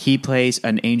 He plays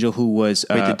an angel who was.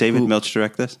 Wait, did David who- Milch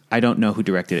direct this? I don't know who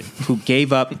directed it. Who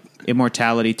gave up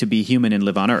immortality to be human and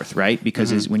live on Earth, right?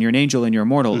 Because when you're an angel and you're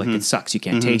immortal, like it sucks. You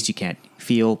can't taste, you can't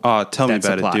feel. Oh, tell me That's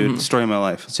the about it, plot. dude. Story of my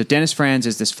life. So Dennis Franz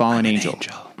is this fallen an angel,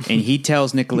 angel. and he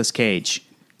tells Nicolas Cage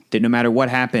that no matter what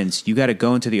happens, you got to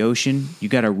go into the ocean, you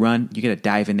got to run, you got to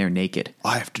dive in there naked,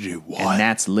 I have to do what? and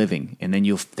that's living. And then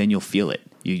you'll feel it.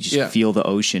 You just feel the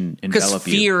ocean Because envelop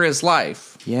you. fear is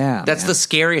life. Yeah, That's man. the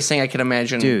scariest thing I can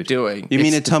imagine Dude. doing. You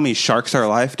mean It's to tell me sharks are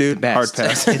life, dude? best. Hard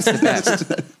pass. It's the best.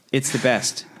 It's the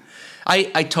best.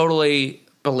 I totally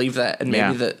believe that, and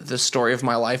maybe Yeah. the story of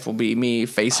my life will be me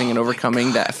facing and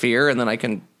overcoming that fear, and then I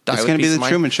can die. It's with gonna be peace the of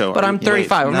mind. Truman Show. But I'm Wait,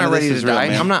 35. I'm none not of ready this to is real, die.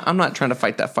 man. I'm not trying to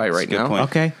fight that fight right a good now. point.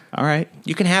 Okay, all right.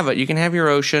 You can have it. You can have your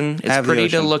ocean. It's Have the pretty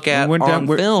to ocean. look at We're done. on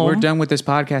We're, film. we're done with this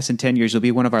podcast in 10 years. You'll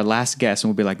be one of our last guests, and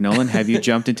we'll be like, Nolan, have you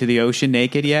jumped into the ocean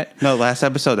naked yet? No, last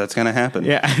episode. That's going to happen.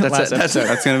 Yeah, last episode.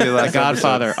 That's going to be the The last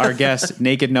Godfather, our guest,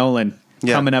 Naked Nolan,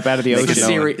 Yeah. coming up out of the Naked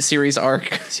ocean. Nolan. series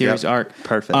arc. Series Yep. arc.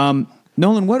 Perfect.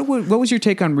 Nolan, what was your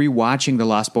take on rewatching The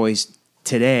Lost Boys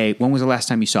today? When was the last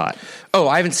time you saw it? Oh,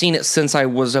 I haven't seen it since I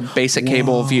was a basic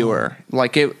cable viewer.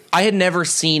 Like I had never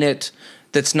seen it.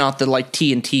 That's not the like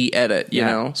TNT edit, you Yeah.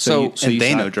 know. So and you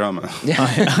they saw know it. drama. You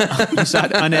saw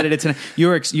it unedited tonight.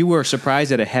 You were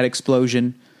surprised at a head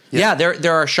explosion. Yeah,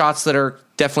 there are shots that are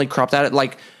definitely cropped out.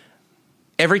 Like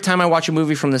every time I watch a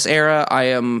movie from this era,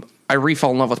 I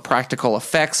re-fall in love with practical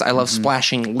effects. I love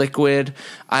splashing liquid.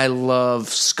 I love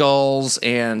skulls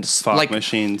and Fog like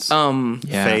machines.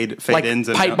 Yeah. Fade like ins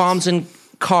and pipe outs. bombs in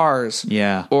cars.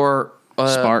 Yeah. Or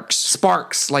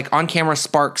Sparks. like on camera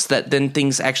sparks that then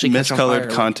things actually catch on Miscolored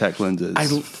fire. contact lenses.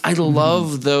 I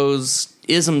love those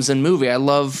isms in movie. I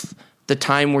love the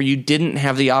time where you didn't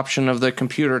have the option of the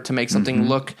computer to make something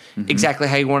look exactly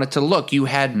how you want it to look. You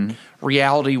had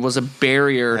reality was a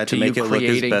barrier had to to make you it look as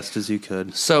creating. best as you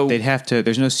could. So They'd have to.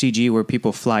 There's no CG where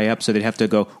people fly up, so they'd have to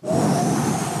go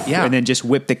yeah, and then just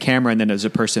whip the camera, and then there's a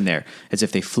person there, as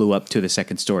if they flew up to the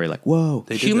second story. Like, whoa.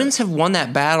 They did humans have won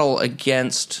that battle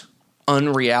against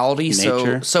unreality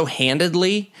Nature. so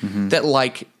handedly that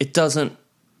like it doesn't.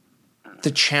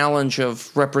 The challenge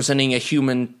of representing a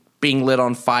human being lit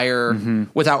on fire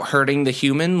without hurting the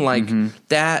human, like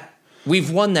that, we've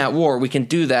won that war. We can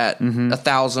do that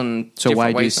 1,000. So why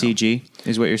different do ways now. CG?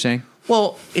 Is what you're saying?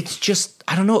 Well, it's just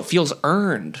I don't know. It feels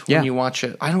earned when Yeah. you watch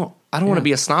it. I don't want to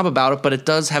be a snob about it, but it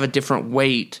does have a different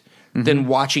weight than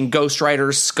watching Ghost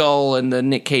Rider's skull and the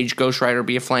Nick Cage Ghost Rider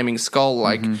be a flaming skull.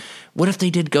 Like, what if they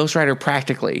did Ghost Rider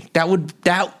practically? That'd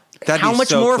How be much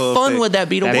so more cool if fun they- would that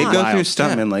be to That'd They'd watch? go wild. through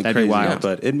stuntmen like That'd be crazy, wild.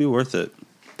 but it'd be worth it.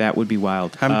 That would be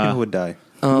wild. How many people would die?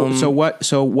 So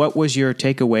what was your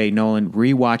takeaway, Nolan,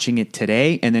 rewatching it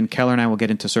today? And then Keller and I will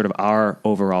get into sort of our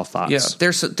overall thoughts. Yeah,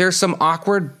 there's some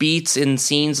awkward beats in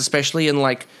scenes, especially in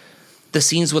like the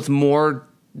scenes with more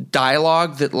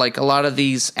dialogue that like a lot of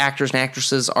these actors and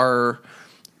actresses are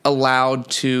allowed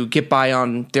to get by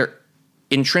on their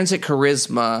intrinsic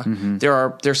charisma.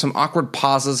 There's some awkward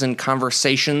pauses in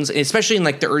conversations, especially in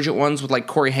like the urgent ones with like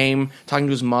Corey Haim talking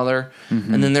to his mother,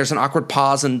 and then there's an awkward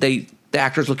pause and the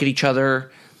actors look at each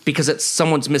other because it's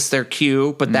someone's missed their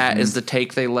cue, but that is the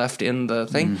take they left in the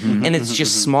thing, and it's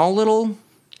just small little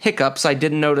hiccups I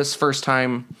didn't notice first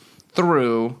time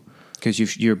through.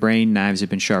 Because your brain knives have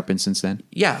been sharpened since then.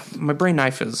 Yeah, my brain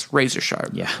knife is razor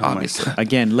sharp. Yeah. obviously.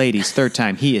 Again, ladies, third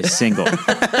time, he is single.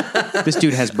 This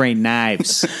dude has brain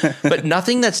knives. But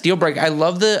nothing that's deal breaker. I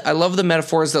love the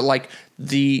metaphors that like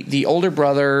the older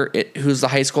brother, who's the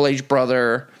high school age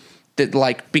brother, that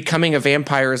like becoming a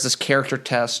vampire is this character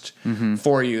test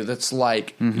for you. That's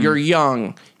like you're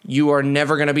young. You are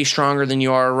never going to be stronger than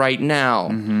you are right now.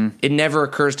 It never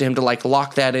occurs to him to like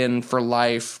lock that in for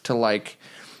life. To like,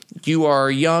 you are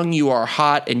young, you are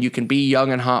hot, and you can be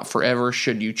young and hot forever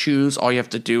should you choose. All you have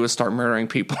to do is start murdering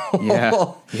people.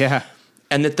 Yeah. Yeah.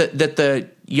 And that the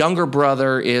younger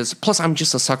brother is. Plus, I'm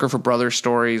just a sucker for brother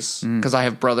stories because I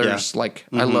have brothers. Yeah. Like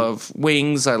I love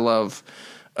Wings. I love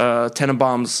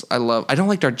Tenenbaums. I don't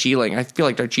like Darjeeling. I feel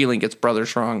like Darjeeling gets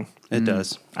brothers wrong. It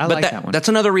does. I But like that one. That's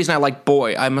another reason I like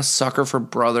Boy. I'm a sucker for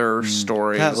brother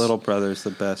stories. That little brother's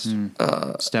the best.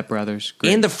 Step Brothers.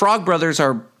 Great. And the Frog Brothers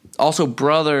are also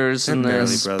brothers in Barely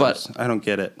this, brothers. but I don't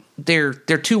get it. they're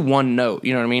too one note.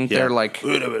 You know what I mean? Yeah. They're like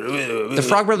the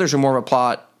Frog Brothers are more of a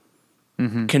plot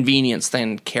convenience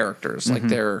than characters. Like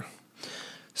they're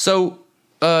so.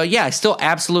 Yeah, I still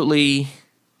absolutely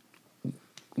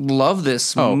love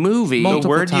this movie. The multiple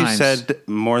word times. you said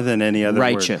more than any other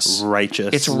Righteous. word.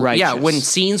 Righteous. It's righteous. yeah. When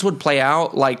scenes would play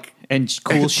out, like and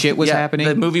cool shit was yeah, happening.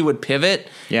 the movie would pivot.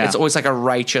 Yeah. It's always like a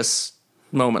righteous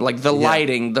moment, like the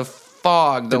lighting, the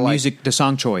fog, the like, music, the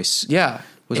song choice. Yeah,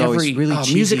 was always really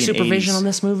cheesy music and supervision 80s. on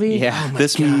this movie. Yeah. Oh my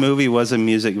This God. movie was a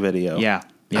music video. Yeah.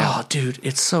 Yeah. Oh, dude,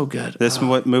 it's so good. This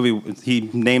movie, he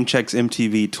name checks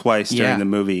MTV twice during Yeah. the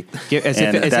movie. As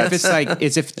And if that's- it's like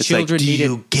as if like, children do needed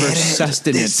you get for it?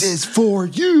 sustenance. This is for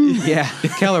you. Yeah.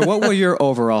 Keller, what were your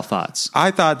overall thoughts?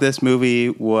 I thought this movie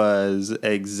was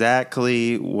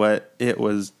exactly what it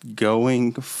was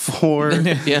going for.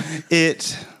 Yeah.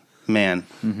 Man,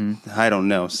 I don't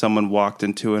know. Someone walked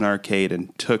into an arcade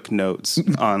and took notes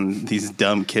on these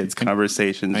dumb kids'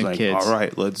 conversations. And Like, kids. all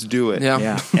right, let's do it. Yeah.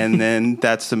 Yeah. And then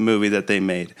that's the movie that they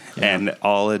made. And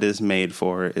all it is made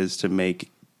for is to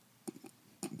make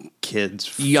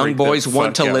kids, Young freak the boys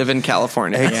want to fuck out. live in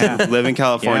California. Yeah. Live in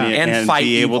California Yeah. And and, fight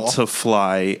be able evil. to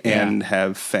fly and Yeah.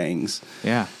 have fangs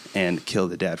Yeah. and kill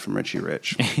the dad from Richie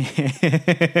Rich.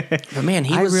 But man,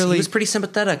 he I was really- he was pretty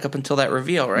sympathetic up until that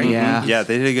reveal, right? Yeah. Yeah,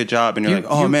 they did a good job. And you're You-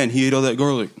 like, oh you- man, he ate all that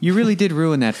garlic. You really did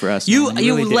ruin that for us. You man.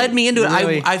 you really led did. me into it. You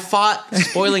really- I fought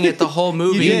spoiling it the whole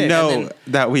movie. You You did. know and then-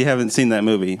 that we haven't seen that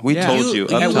movie. We Yeah. told You- you.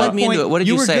 you up led top. me into it. What did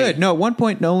you were say? good. No, at one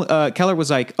point, Keller was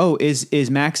like, "Oh, is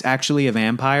Max actually a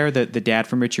vampire?" The dad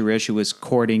from Richie Rich who was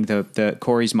courting the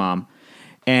Corey's mom,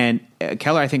 and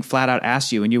Keller, I think, flat out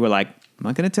asked you, and you were like, "I'm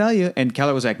not going to tell you." And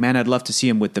Keller was like, "Man, I'd love to see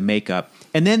him with the makeup."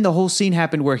 And then the whole scene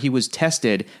happened where he was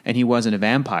tested and he wasn't a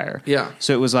vampire. Yeah.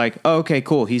 So it was like, "Oh, okay,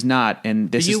 cool. He's not."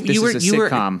 And this You- is you were- a you were-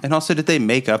 sitcom. And also, did they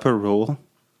make up a rule?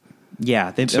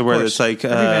 Yeah, they, So of where course, it's like,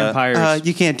 every vampire's-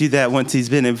 you can't do that once he's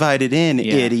been invited in,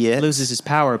 Yeah, idiot. loses his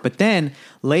power. But then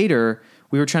later,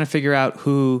 we were trying to figure out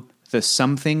who the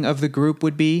something of the group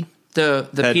would be. the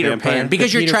That Peter vampire. Pan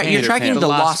because The you're Peter Pan. you're tracking The the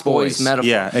Lost Lost Boys Boys. metaphor.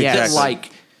 Yeah, Yes. exactly. Like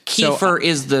So, Kiefer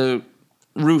is the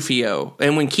Rufio,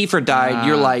 and when Kiefer died,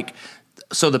 you're like,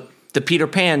 so the Peter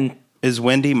Pan Is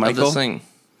Wendy of Michael? this thing.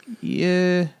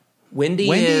 Yeah, Wendy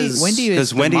Wendy is is Because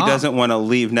the Wendy mom. doesn't want to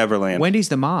leave Neverland. Wendy's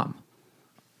the mom,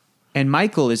 and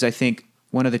Michael is, I think,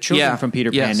 one of the children Yeah, from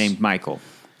Peter Pan yes. named Michael,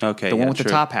 Okay, the yeah, one with true. the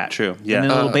top hat. True. Yeah. and then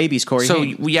the little babies, Corey. So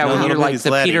Haim. yeah, No, when you're little like baby's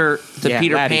the Laddie. Peter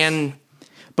Laddie. Pan.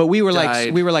 But we were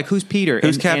died. like, who's Peter?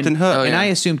 Who's Captain Hook? Oh, And yeah. I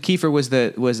assumed Kiefer was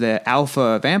the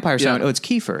alpha vampire. So I Yeah. went, oh, it's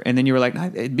Kiefer. And then you were like,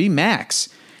 no, it'd be Max.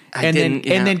 I And didn't-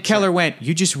 then yeah, Keller went,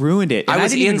 you just ruined it. And I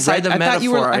was didn't even inside the I thought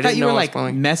you were, metaphor. I I thought didn't you know were I was like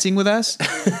following. messing with us.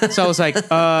 So I was like,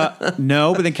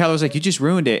 no. But then Keller was like, you just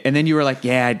ruined it. And then you were like,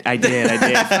 yeah, I did. And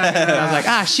I was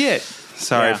like, shit.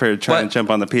 Sorry Yeah. for trying But- to jump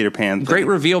on the Peter Pan thing. Great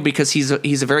reveal because he's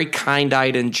a very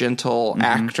kind-eyed and gentle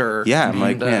actor. Yeah, I'm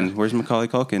like, And, man, where's Macaulay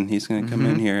Culkin? He's going to come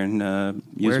in here and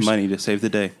use Where's- money to save the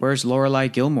day. Where's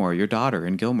Lorelai Gilmore, your daughter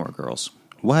in Gilmore Girls?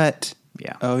 What?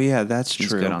 Yeah. Oh, yeah, that's He's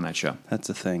true. good on that show. That's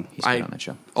a thing. He's I good on that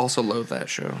show. also loathe that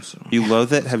show. So. You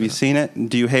loathe it? Have you seen it?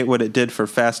 Do you hate what it did for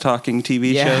fast-talking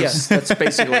TV Yeah. shows? Yes, that's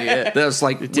basically it. That's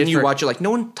like when you for- watch it, like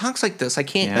no one talks like this. I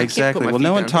can't. Yeah. I can't Exactly. Put my Well, feet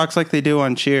no one down. talks like they do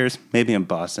on Cheers. Maybe in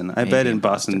Boston. I bet in in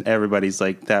Boston, everybody's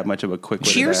like that much of a quick.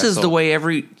 Cheers is the way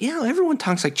everyone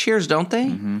talks like Cheers, don't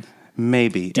they?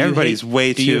 Maybe you everybody's hate-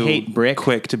 way do you too hate Brick?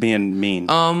 quick to being mean.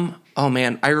 Oh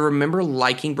man, I remember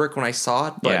liking Brick when I saw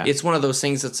it, but Yeah. it's one of those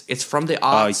things that's it's from the Oh,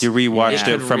 odds. you rewatched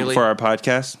Yeah. it from Really- for our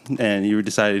podcast, and you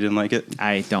decided you didn't like it.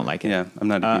 I don't like it. Yeah, I'm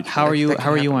not a huge How are you? that can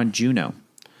How are you happen. on Juno?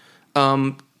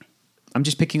 Um, I'm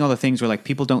just picking all the things where like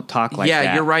people don't talk like yeah,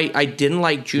 that. you're right. I didn't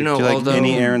like Juno, Do you like although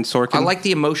any Aaron Sorkin? I like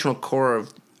the emotional core of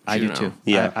Juno. I do too.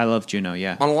 Yeah. I love Juno.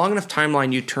 Yeah. On a long enough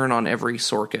timeline, you turn on every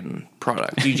Sorkin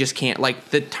product. You just can't like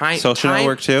the time. Social time,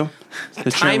 Network too.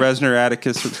 The time- Trent Reznor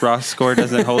Atticus Ross score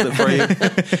doesn't hold it for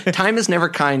you. Time is never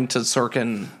kind to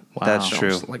Sorkin. That's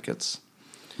films. true. Like it's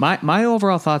My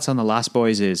overall thoughts on The Lost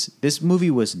Boys is this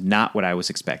movie was not what I was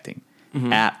expecting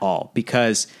at all,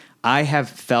 because I have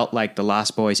felt like The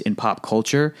Lost Boys in pop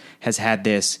culture has had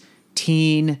this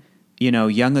teen,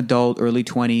 young adult, early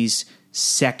 20s,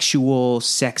 sexual,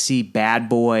 sexy, bad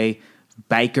boy,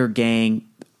 biker gang,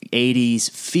 80s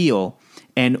feel.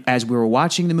 And as we were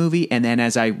watching the movie, and then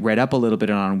as I read up a little bit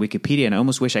on Wikipedia, and I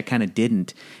almost wish I kind of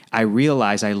didn't, I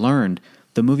learned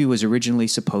the movie was originally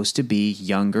supposed to be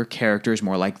younger characters,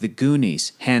 more like the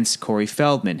Goonies, hence Corey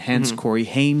Feldman, hence Corey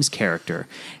Haim's character,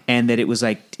 and that it was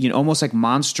like, almost like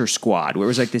Monster Squad, where it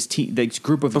was like this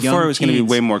group of young Before it was going to be teens.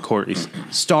 way more Corey's.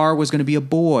 Star was going to be a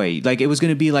boy. Like, it was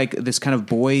going to be like this kind of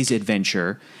boys'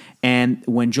 adventure. And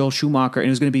when Joel Schumacher, and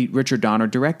it was going to be Richard Donner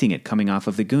directing it, coming off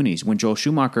of the Goonies. When Joel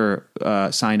Schumacher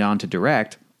signed on to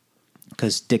direct,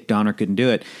 because Dick Donner couldn't do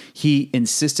it, he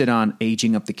insisted on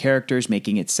aging up the characters,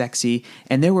 making it sexy.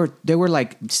 And there were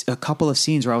like a couple of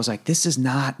scenes where I was like, this does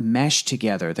not mesh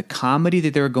together. The comedy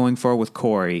that they were going for with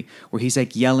Corey, where he's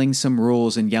like yelling some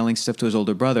rules and yelling stuff to his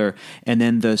older brother, and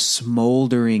then the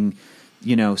smoldering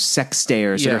sex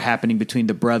stares that are happening between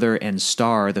the brother and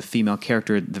Star, the female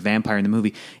character, the vampire in the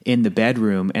movie, in the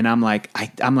bedroom. And I'm like,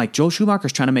 Joel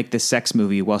Schumacher's trying to make this sex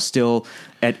movie while still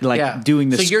doing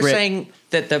the So script. you're saying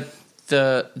that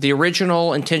the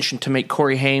original intention to make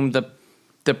Corey Haim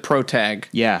the protag,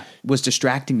 was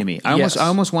distracting to me. Yes. I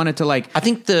almost wanted to I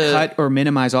think cut or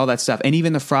minimize all that stuff. And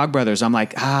even the Frog Brothers, I'm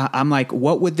like,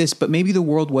 what would this? But maybe the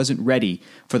world wasn't ready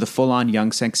for the full on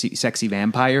young sexy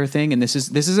vampire thing. And this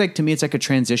is like, to me, it's like a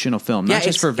transitional film, not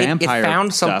just for vampire. It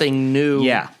found stuff. something new.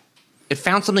 Yeah, it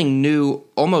found something new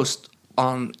almost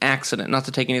on accident. Not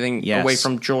to take anything away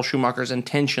from Joel Schumacher's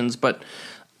intentions, but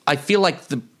I feel like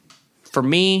for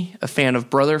me, a fan of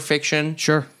brother fiction,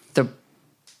 sure. The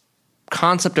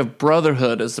concept of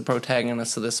brotherhood as the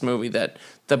protagonist of this movie, that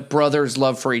the brothers'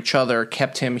 love for each other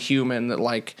kept him human,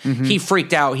 that he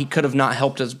freaked out, he could have not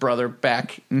helped his brother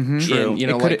back. True.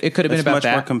 It could have been it's about much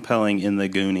that. more compelling in the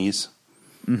Goonies.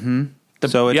 The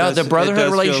does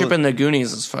brotherhood relationship feel- in the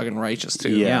Goonies is fucking righteous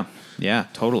too. Yeah,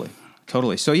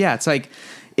 totally. So yeah, it's like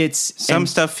some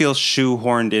stuff feels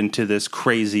shoehorned into this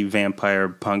crazy vampire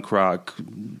punk rock,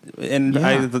 and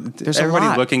there's a everybody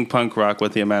lot. looking punk rock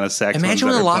with the amount of sex. Imagine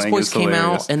when the Lost Boys came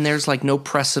hilarious. out and there's no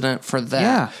precedent for that.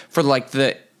 Yeah. For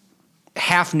the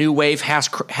half new wave,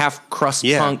 half crust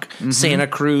punk, Santa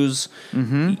Cruz,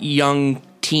 young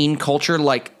teen culture.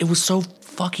 It was so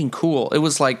fucking cool. It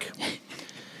was like,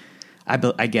 I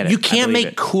get it. you can't I believe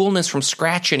make it. coolness from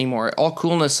scratch anymore. All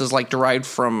coolness is derived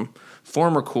from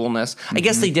former coolness. I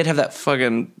guess they did have that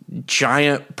fucking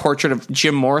giant portrait of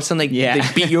Jim Morrison they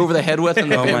beat you over the head with in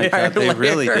the Oh my Vampire god, they Lair.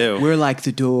 really do. We're like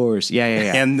the Doors. Yeah.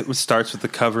 And it starts with the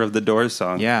cover of the Doors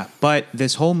song. Yeah, but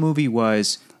this whole movie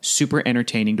was super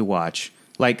entertaining to watch.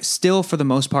 Still for the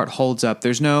most part holds up.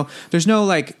 There's no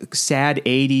sad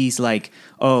 80s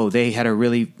they had a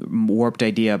really warped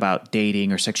idea about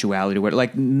dating or sexuality or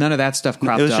what. None of that stuff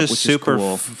cropped It was up, just which super is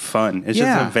cool. fun. It's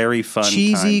just a very fun,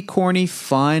 cheesy, time. corny,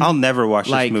 fun. I'll never watch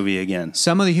this movie again.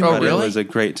 Some of the humor, But it was a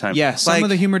great time. yeah, some of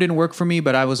the humor didn't work for me,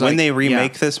 but I was when they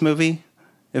remake this movie,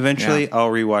 eventually, Yeah.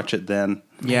 I'll rewatch it then.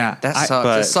 Yeah, That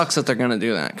sucks. It sucks that they're going to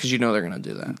do that because they're going to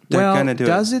do that. They're gonna do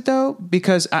does it though?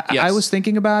 Because I was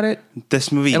thinking about it.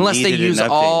 This movie, Unless they needed use an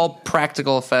update. all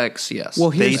practical effects, yes.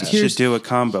 Well, They here's should do a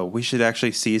combo. We should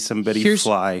actually see somebody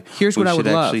fly. Here's what I would We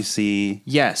should love. actually see.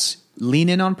 Yes, lean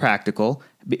in on practical.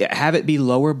 Have it be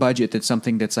lower budget than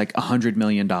something that's $100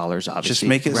 million. Obviously, Just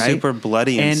make it right? super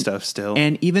bloody and stuff still.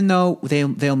 And even though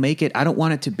they'll make it, I don't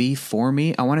want it to be for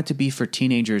me. I want it to be for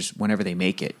teenagers whenever they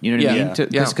make it. You know what I mean?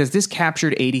 Yeah. Because this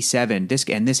captured '87.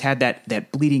 This had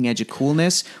that bleeding edge of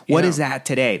coolness. What is that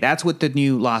today? That's what the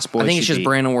new Lost Boys. I think it's should just be.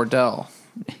 Brandon Wardell.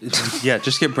 Yeah,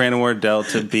 just get Brandon Wardell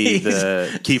to be the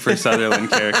Kiefer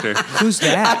Sutherland character. Who's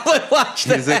that?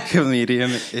 He's a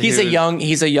comedian. He's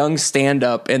a young stand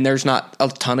up, and there's not a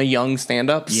ton of young stand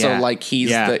ups. Yeah.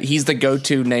 So he's the go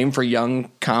to name for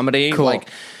young comedy. Cool.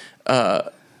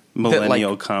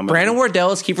 millennial comedy. Brandon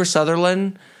Wardell as Kiefer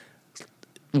Sutherland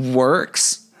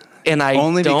works, and I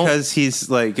Only don't because he's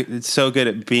so good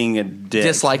at being a dick.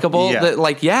 dislikable.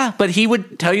 Yeah. But he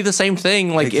would tell you the same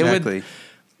thing. Exactly. It would.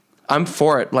 I'm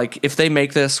for it. If they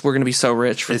make this, we're going to be so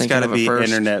rich for It's thinking got to of it be first.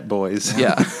 internet boys.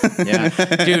 Yeah. Yeah.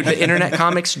 Dude, the internet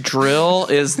comics drill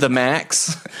is the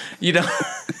max. And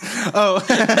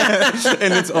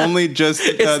it's only just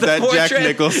It's the that Jack portrait,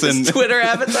 Nicholson. his Twitter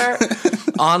avatar,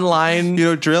 online,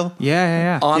 Drill?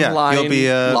 Yeah. online. he'll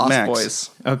be, Lost Max. Boys.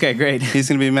 Okay, great. He's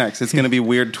going to be Max. It's going to be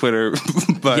weird Twitter.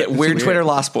 But Yeah, weird Twitter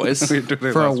Lost Boys. Weird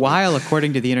Twitter For a Lost Boys. while,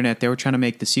 according to the internet, they were trying to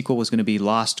make the sequel was going to be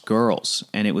Lost Girls,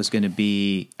 and it was going to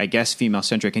be, I guess, female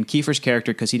centric. And Kiefer's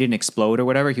character, because he didn't explode or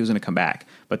whatever, he was going to come back.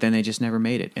 But then they just never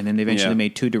made it. And then they eventually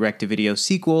made 2 direct-to-video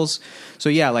sequels. So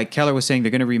yeah, like Keller was saying,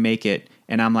 they're going to remake it.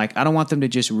 And I'm like, I don't want them to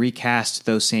just recast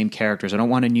those same characters. I don't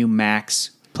want a new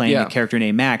Max playing a character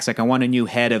named Max. I want a new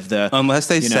head of the... Unless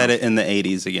they set it in the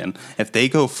 80s again. If they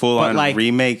go full on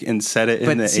remake and set it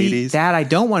in the 80s. That I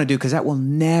don't want to do because that will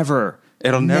never...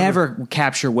 It'll never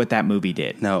capture what that movie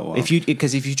did. No, it won't. If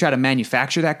you try to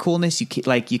manufacture that coolness,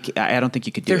 I don't think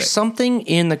you could do There's it. something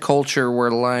in the culture where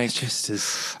just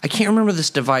as I can't remember this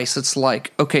device. It's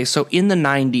okay, so in the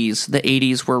 90s, the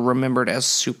 80s were remembered as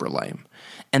super lame.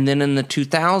 And then in the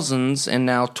 2000s and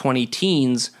now 20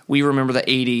 teens, we remember the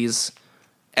 80s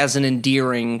as an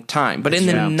endearing time. But in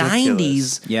the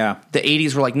 90s, the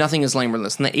 80s were nothing is lamer than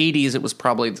this. In the 80s, it was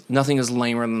probably nothing is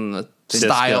lamer than the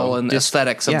style and the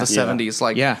aesthetics of the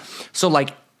 70s. So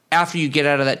after you get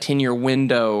out of that 10-year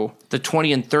window, the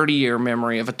 20 and 30-year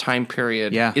memory of a time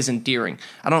period is endearing.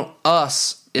 Has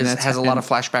a lot of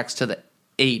flashbacks to the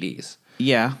 80s.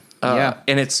 Yeah.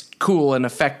 And it's cool and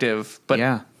effective, but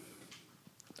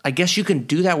I guess you can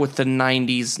do that with the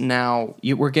 90s now.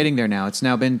 We're getting there now. It's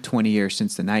now been 20 years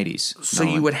since the 90s. So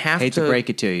you would have hate to to break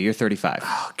it to you. You're 35.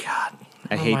 Oh God.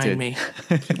 I hate to. Me.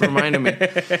 Reminding me.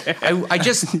 I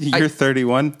just You're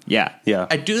 31? Yeah. Yeah.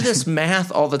 I do this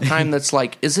math all the time that's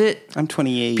like, is it I'm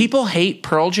 28. people hate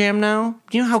Pearl Jam now?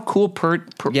 Do you know how cool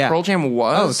Yeah. Pearl Jam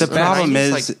was? Oh, the problem 90s?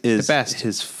 is, Like, is the best.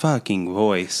 his fucking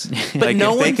voice. but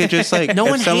no if one they could just like no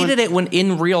if one someone- hated it when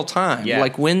in real time. Yeah.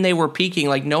 Like when they were peaking,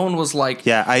 like no one was like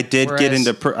Yeah, I did get Whereas-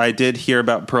 into. I did hear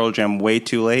about Pearl Jam way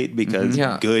too late because,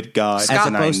 Yeah. good God, Scott,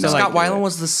 can I opposed to, not Scott do Weiland it?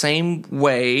 was the same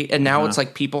way, and now it's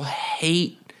like people hate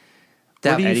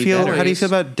that. What do you Eddie feel? Vedder How do you is- feel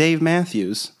about Dave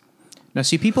Matthews? No,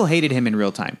 see, people hated him in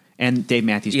real time, and Dave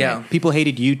Matthews. Yeah. Band. People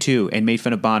hated U2 and made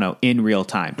fun of Bono in real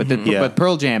time, but Yeah. but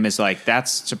Pearl Jam is like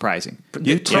that's surprising.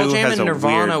 U2 Pearl Jam has and a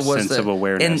Nirvana weird was sense the, of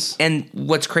awareness. And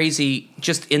what's crazy,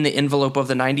 just in the envelope of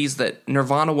the 90s, that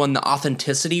Nirvana won the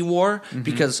authenticity war,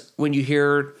 because when you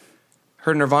hear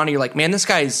Nirvana, you're like, man, this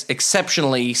guy's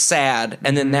exceptionally sad,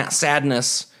 and then that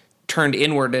sadness turned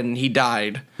inward and he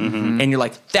died. And you're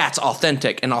like, that's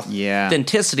authentic, and Yeah.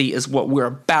 authenticity is what we're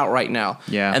about right now.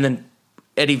 Yeah. And then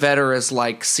Eddie Vedder is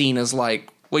like seen as like,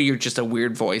 well, you're just a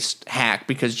weird voiced hack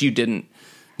because you didn't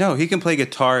No, he can play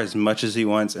guitar as much as he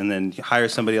wants, and then hire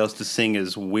somebody else to sing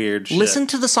his weird shit. listen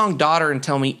to the song Daughter and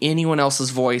tell me anyone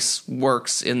else's voice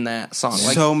works in that song.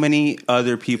 Like, So many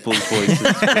other people's voices.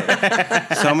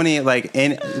 So many, like,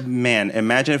 man,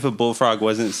 imagine if a bullfrog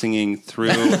wasn't singing through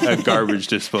a garbage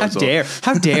How disposal. dare?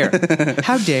 How dare?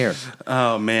 How dare?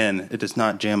 Oh man, it does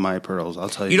not jam my pearls. I'll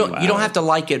tell you. you don't have to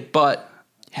like it, but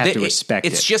Have to respect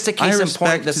It's it. just a I case in point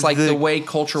respect that's like the way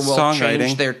culture will songwriting.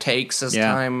 change their takes as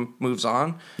Yeah. time moves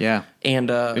on. Yeah, And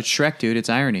it's Shrek, dude. It's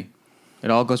irony.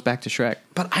 It all goes back to Shrek.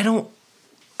 but I don't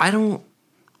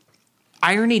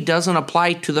irony doesn't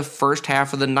apply to the first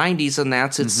half of the 90s, and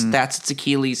that's its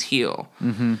Achilles heel.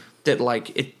 That like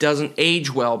it doesn't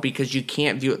age well because you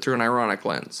can't view it through an ironic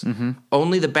lens.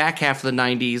 Only the back half of the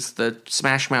 90s, the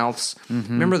Smash Mouths.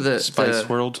 Remember the Spice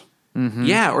World.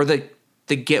 Yeah, or the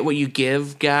Get What You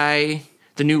Give guy,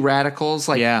 the New Radicals.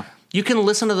 Like, Yeah. you can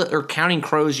listen to or Counting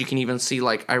Crows. You can even see,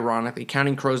 like, ironically,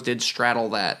 Counting Crows did straddle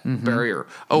that barrier.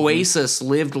 Oasis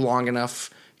lived long enough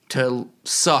to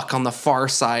suck on the far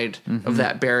side of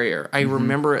that barrier. I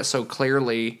remember it so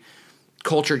clearly.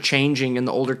 Culture changing and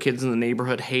the older kids in the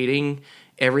neighborhood hating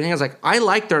everything. I was like, I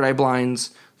like Third Eye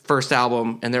Blind's first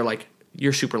album, and they're like,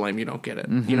 you're super lame. You don't get it.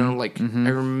 You know, like I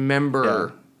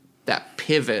remember that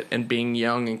pivot and being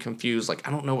young and confused. Like,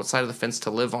 I don't know what side of the fence to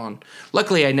live on.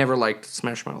 Luckily, I never liked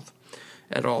Smash Mouth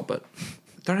at all, but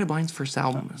Third Eye Blind's first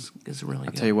album is really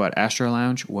good. Tell you what, Astro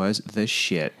Lounge was the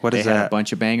shit. What they is had that? A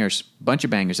bunch of bangers.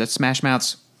 That's Smash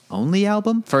Mouth's only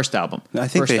album, first album. I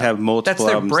think First they have album. multiple That's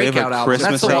their albums. They have a breakout album. That's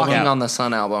Christmas the album. Walking Yeah. on the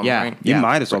Sun album, Yeah, right? You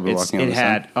might as well be It's- Walking on the Sun. It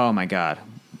had, oh my god,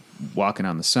 Walking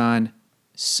on the Sun,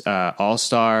 All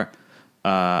Star,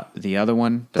 the other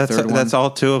one, the third one. That's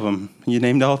all two of them. You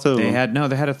named all two of They them.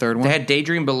 had a third one. They had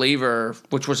Daydream Believer,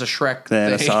 which was a Shrek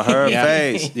Then I thing. saw her Yeah.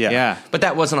 face. Yeah. yeah. But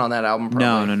that wasn't on that album,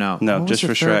 probably. No. No, What just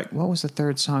was for the third- Shrek. What was the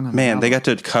third song on Man, the they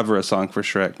album? got to cover a song for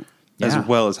Shrek as Yeah.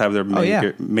 well as have their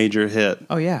yeah. major hit.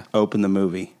 Oh, yeah. Open the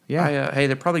movie. Yeah. Hey,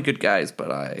 they're probably good guys,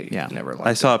 but I Yeah. never liked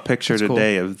I saw a it. picture That's cool.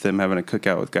 today of them having a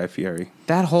cookout with Guy Fieri.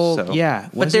 That whole, So- yeah.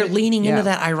 But was they're it? leaning into Yeah.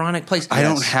 that ironic place. I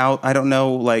don't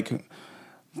know like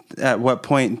at what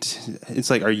point it's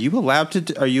like are you allowed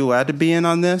to be in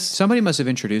on this? Somebody must have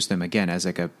introduced them again as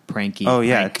like a pranky. Oh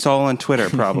yeah, prank. it's all on Twitter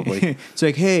probably. It's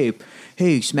like, hey,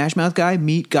 Smash Mouth guy,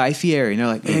 meet Guy Fieri. And they're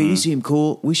like, hey, you seem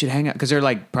cool. We should hang out. Because they're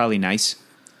like probably nice.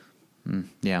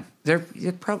 Yeah. They're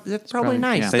probably probably-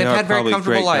 nice. yeah. They've They are had very probably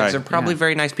comfortable great lives. guys. They're probably Yeah.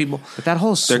 very nice people. But that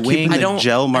whole They're swing keeping the don't-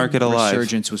 gel market alive.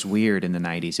 resurgence was weird in the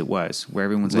 90s. It was. Where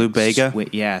everyone's Lou like, Bega?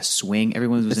 swing.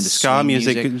 Everyone was into ska swing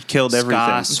music killed everything.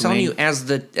 I'm Ska, I'm telling swing. you,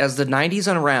 as the 90s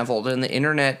unraveled and the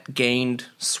internet gained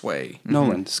sway,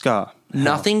 Nolan, ska.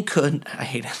 nothing could I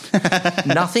hate it.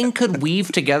 Nothing could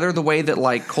weave together the way that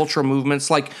like cultural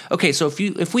movements like okay, so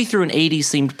if we threw an 80s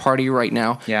themed party right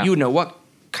now, Yeah. you would know what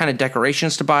kind of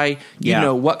decorations to buy, you Yeah.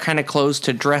 know what kind of clothes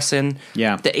to dress in.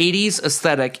 Yeah. The 80s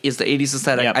aesthetic is the 80s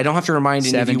aesthetic. Yep. I don't have to remind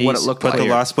any of you what it 70s, looked Put like. the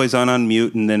Lost Boys on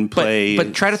mute and then play.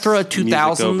 But try to throw a music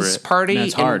over 2000s it. party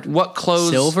That's and hard. what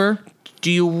clothes Silver? do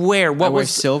you wear? What I wear was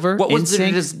silver, What was the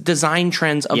NSYNC. design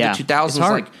trends of Yeah, the 2000s it's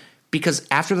hard. like? Because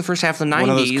after the first half of the 90s, One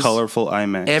of those colorful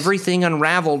IMAX. everything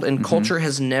unraveled and culture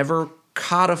has never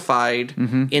codified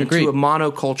into Agreed. a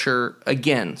monoculture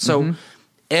again. So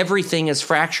everything is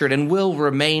fractured and will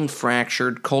remain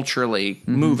fractured culturally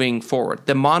moving forward.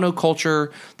 The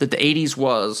monoculture that the 80s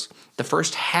was, the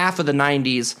first half of the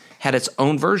 90s had its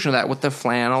own version of that with the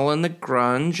flannel and the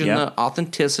grunge and the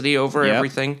authenticity over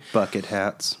everything. Bucket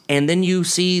hats. And then you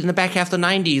see in the back half of the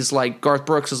 90s, like Garth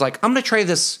Brooks is like, I'm going to try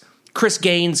this Chris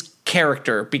Gaines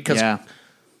character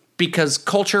because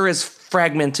culture is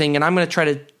fragmenting, and I'm going to try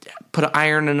to put an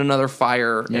iron in another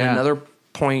fire and another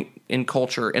point in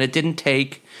culture. And it didn't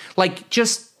take, like,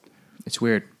 just... It's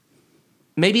weird.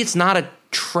 Maybe it's not a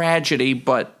tragedy,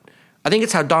 but I think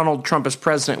it's how Donald Trump is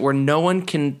president, where no one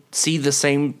can see the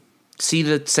same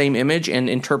image and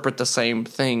interpret the same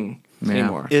thing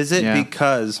anymore. Is it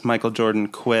because Michael Jordan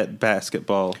quit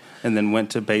basketball and then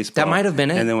went to baseball? That might have been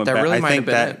it. And then went That back? really I might think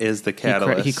have been that it. is the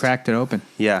catalyst. He cracked it open.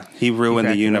 Yeah, he ruined the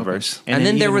cracked it universe. open. And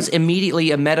then there even was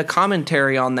immediately a meta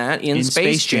commentary on that in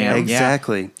Space Jam.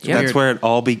 Exactly. Yeah. That's where it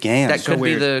all began. That could be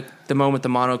weird. the moment the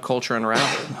monoculture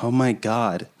unraveled. Oh my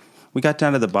God. We got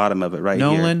down to the bottom of it right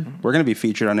Nolan, here. We're going to be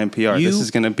featured on NPR. This is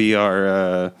going to be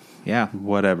our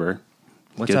whatever.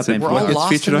 What's Gets up, it- We're NPR? all What gets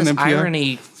lost featured in on this NPR?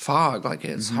 irony fog. Like,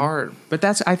 it's hard. But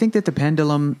I think that the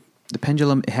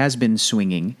pendulum has been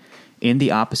swinging in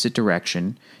the opposite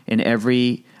direction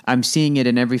I'm seeing it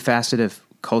in every facet of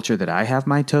culture that I have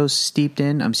my toes steeped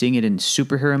in. I'm seeing it in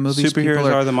superhero movies.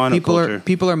 Superheroes are the monoculture.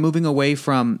 People are moving away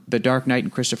from The Dark Knight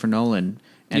and Christopher Nolan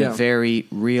and a very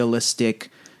realistic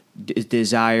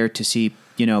desire to see,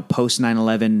 post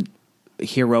 9/11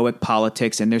 heroic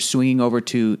politics, and they're swinging over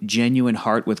to genuine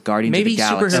heart with Guardians of the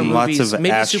Galaxy. And lots of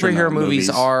astronaut superhero movies movies.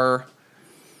 are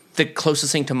the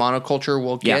closest thing to monoculture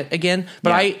we'll get again.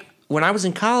 But when I was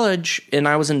in college and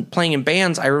I was playing in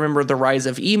bands, I remember the rise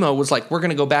of emo was like, we're going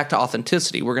to go back to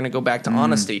authenticity. We're going to go back to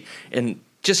honesty. And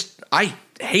I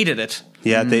hated it.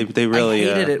 Yeah, they really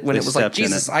I hated it when they it was like, stepped in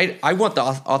Jesus, it. I want the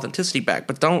authenticity back,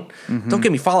 but don't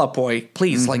give me Fall Out Boy,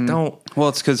 please. Like, don't. Well,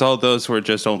 it's because all those were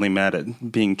just only mad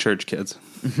at being church kids.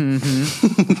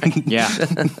 Yeah,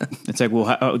 it's like,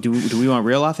 well, do we want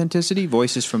real authenticity?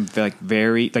 Voices from people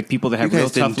that have You real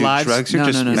guys didn't tough do lives. drugs. You're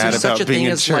just mad There's about such a being thing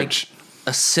in as church. like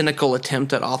a cynical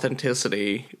attempt at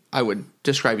authenticity. I would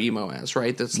describe emo as,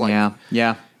 right. That's like,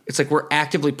 yeah. it's like we're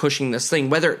actively pushing this thing,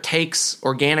 whether it takes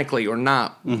organically or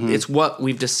not. It's what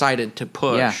we've decided to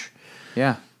push.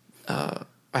 Yeah.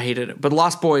 I hated it. But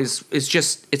Lost Boys is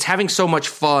just, it's having so much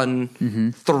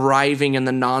fun thriving in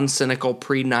the non-cynical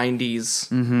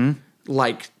pre-90s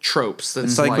like tropes. That's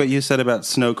It's like what you said about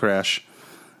Snow Crash.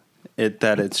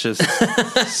 It's just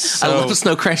I love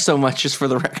Snow Crash so much, just for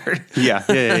the record. Yeah.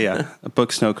 A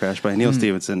book, Snow Crash by Neil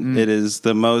Stephenson. It is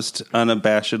the most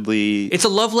unabashedly... It's a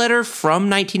love letter from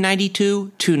 1992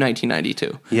 to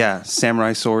 1992. Yeah,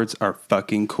 samurai swords are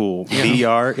fucking cool.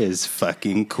 VR is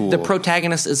fucking cool. The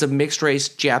protagonist is a mixed race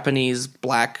Japanese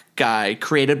black guy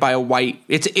created by a white.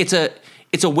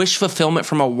 It's a wish fulfillment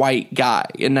from a white guy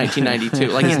in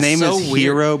 1992. Like, His name so is weird.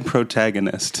 Hero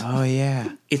Protagonist. Oh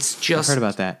yeah. It's just I've heard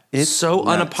about that. It's so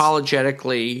nuts.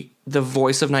 unapologetically the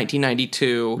voice of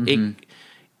 1992.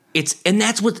 It's and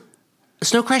that's what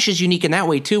Snow Crash is unique in that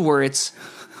way too, where it's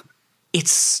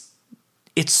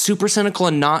super cynical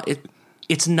and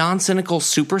it's non-cynical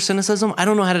super cynicism. I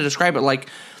don't know how to describe it. Like,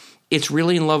 it's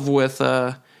really in love with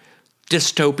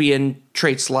dystopian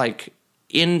traits. Like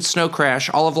in Snow Crash,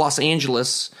 all of Los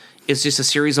Angeles is just a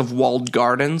series of walled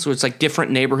gardens, where it's like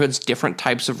different neighborhoods, different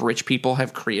types of rich people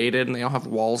have created, and they all have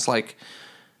walls. Like,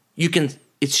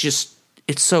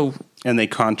 it's so And they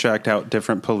contract out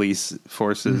different police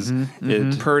forces.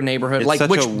 per neighborhood, It's like such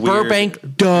which a weird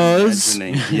Burbank does.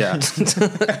 Yeah.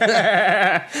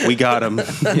 We got him.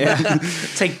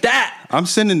 Take that. I'm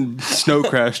sending Snow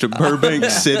Crash to Burbank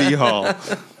City Hall.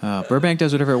 Burbank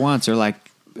does whatever it wants. They're like,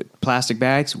 plastic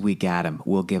bags, we got them.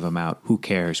 We'll give them out. Who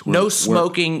cares? No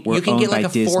smoking. we're You can owned get like by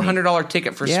a Disney. $400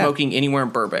 ticket for smoking anywhere in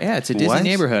Burbank. Yeah, it's a Disney What?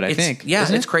 neighborhood, I It's- think. Yeah,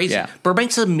 isn't it's it? crazy. Yeah.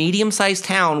 Burbank's a medium-sized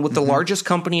town with the largest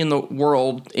company in the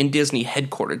world in Disney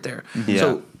headquartered there. Yeah.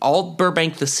 So all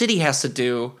Burbank, the city, has to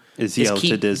do Is yell to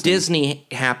keep Disney.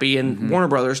 happy and Warner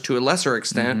Brothers to a lesser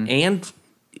extent, and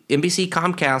NBC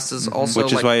Comcast is also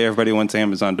Which is why everybody wants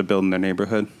Amazon to build in their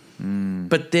neighborhood.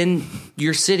 But then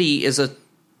your city is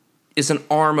an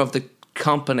arm of the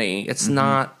company. It's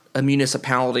not a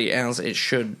municipality as it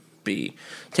should be.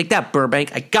 Take that,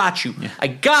 Burbank. I got you. I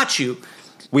got you.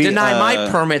 Deny my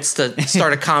permits to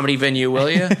start a comedy venue, will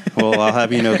you? Well, I'll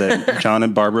have you know that John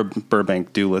and Barbara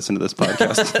Burbank do listen to this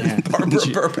podcast. Barbara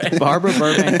Burbank. Barbara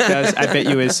Burbank does. I bet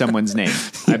you is someone's name.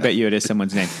 I bet you it is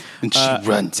someone's name. And she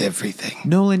runs everything.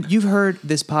 Nolan, you've heard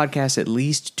this podcast at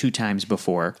least 2 times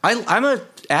before. I'm a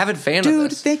avid fan of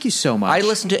Dude, this. thank you so much. I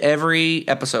listen to every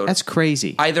episode. That's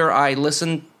crazy. Either I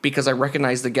listen because I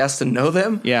recognize the guests and know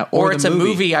them, Yeah, or or it's the a movie.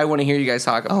 movie I want to hear you guys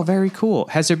talk about. Oh, very cool.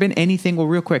 Has there been anything, well,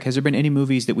 real quick, has there been any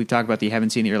movies that we've talked about that you haven't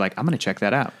seen that you're like, I'm going to check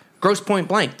that out? Gross Point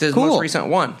Blank, the Cool. most recent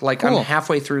one. Like, Cool. I'm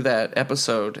halfway through that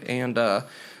episode, and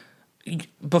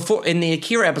before in the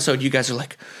Akira episode, you guys are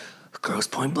like, Gross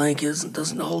Point Blank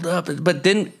doesn't hold up. But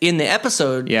then in the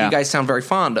episode, Yeah. you guys sound very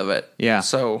fond of it. Yeah.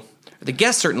 So the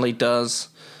guest certainly does.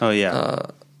 Oh yeah.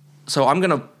 So I'm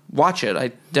gonna watch it.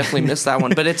 I definitely missed that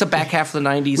one, but it's a back half of the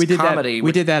 '90s We did comedy. that.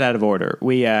 We did that out of order.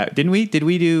 We didn't we? Did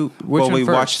we do? Which well, one we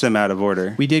first? watched them out of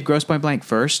order. We did Gross Point Blank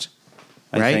first.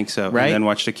 I right? think so. Right. And then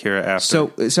watched Akira after.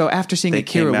 So after seeing They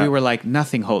Akira, came we out. were like,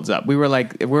 nothing holds up. We were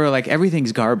like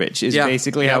everything's garbage. Is Yeah.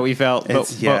 basically Yeah. how we felt.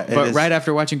 It's- But it is. right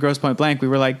after watching Gross Point Blank, we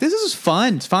were like, this is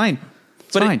fun. It's fine.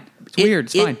 It's fine. It's weird.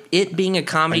 It's fine. It being a I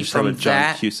comedy just have a from John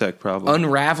that Cusack problem.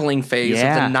 unraveling phase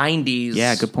Yeah. of the '90s.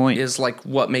 Yeah, good point. Is like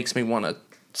what makes me want to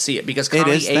see it because It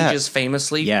comedy is that. ages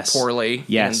famously Yes. poorly.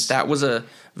 Yes. and that was a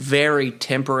very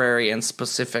temporary and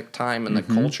specific time in the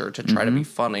Mm-hmm. culture to try to be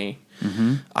funny.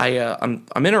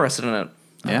 I'm interested in it.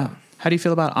 Yeah. How do you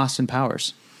feel about Austin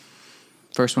Powers?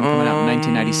 First one coming out in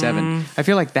 1997. I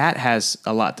feel like that has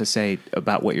a lot to say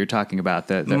about what you're talking about.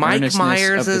 The Mike earnestness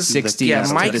Myers' of the 60s, yeah,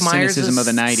 to Mike the Myers' cynicism of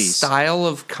the 90s. style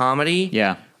of comedy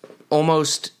Yeah.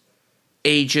 almost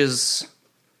ages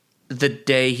the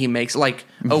day he makes like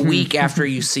a week after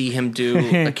you see him do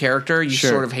a character, you Sure.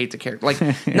 sort of hate the character. Like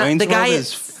Wayne's the guy World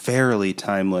is fairly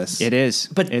timeless. It is.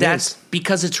 but It that's is.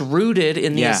 because it's rooted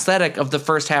in the Yeah. aesthetic of the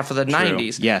first half of the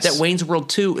 90s. Yes. That Wayne's World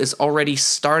 2 is already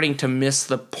starting to miss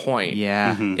the point.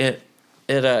 Yeah.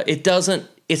 It doesn't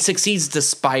it succeeds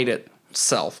despite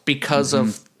itself because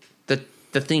of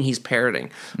the thing he's parroting.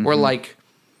 Or like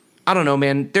I don't know,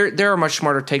 man. There are much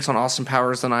smarter takes on Austin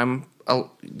Powers than I'm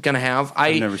gonna have.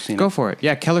 I've never seen Go it. for it.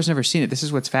 Yeah, Keller's never seen it. This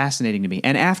is what's fascinating to me.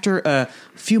 And after a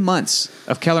few months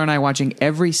of Keller and I watching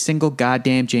every single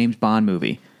goddamn James Bond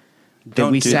movie,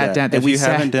 Don't we do sat that. down. That If we you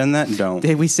sat, haven't done that, don't.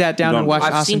 that we sat down and Don't. watched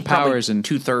I've Austin seen probably Powers and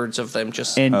 2/3 of them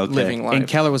just Okay. living life. and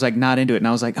Keller was like not into it, and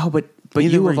I was like, oh, but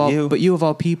Neither you were of all, you. but you of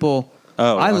all people,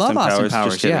 Oh, I love Austin Just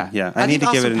Powers. kidding. Yeah, yeah. I need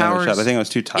think to give it Austin another Powers- shot. I think I was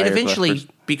too tired. It eventually last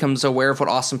first. becomes aware of what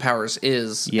Austin Powers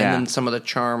is, Yeah. and then some of the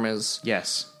charm is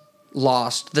yes,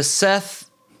 lost. The Seth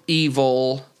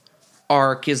evil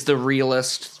arc is the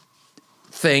realist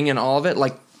thing in all of it.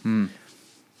 Like well,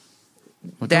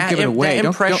 don't that, give it away. that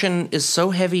Don't- impression is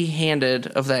so heavy-handed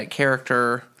of that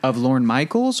character. of Lorne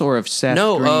Michaels or of Seth.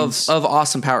 No, Green's of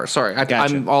Austin Powers. Sorry, Gotcha.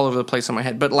 I'm all over the place in my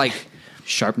head. But like,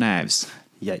 sharp knives.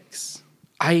 Yikes.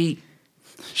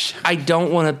 I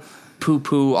don't want to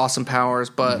poo-poo Austin Powers,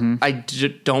 but I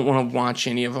don't want to watch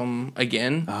any of them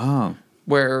again. Oh,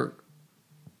 Where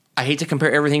I hate to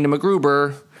compare everything to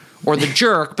MacGruber or The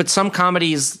Jerk, but some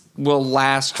comedies will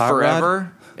last Hot Rod?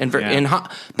 forever. Yeah.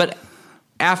 But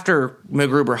after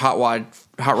MacGruber, Hot Rod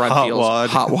feels Wad.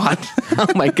 Hot Wad. Oh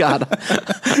my god,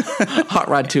 Hot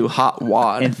Rod 2, Hot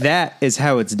Wad. and that is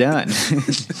how it's done.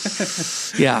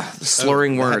 Yeah,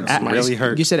 slurring words. that really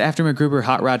hurt. You said after MacGruber,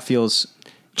 Hot Rod feels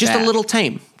Just bad. a little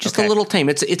tame. Just Okay. a little tame.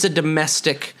 It's a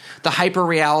domestic, the hyper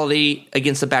reality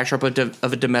against the backdrop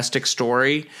of a domestic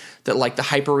story. That like the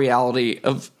hyper reality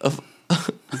of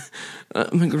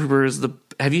MacGruber is the.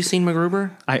 Have you seen MacGruber?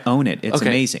 I own it. It's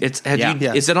amazing.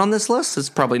 Yeah. Is it on this list? It's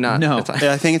probably not. No.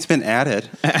 Yeah, I think it's been added.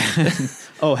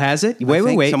 Oh, has it? I Wait.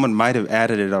 think someone might have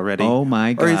added it already. Oh,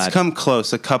 my Or it's God. come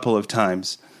close a couple of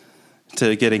times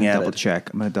to getting Double added. check.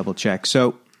 I'm going to double check.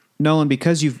 So, Nolan,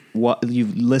 because you've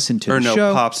listened to Or the no,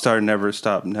 show, Popstar never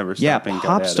stopped. yeah, Stopping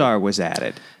got added. Popstar was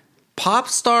added,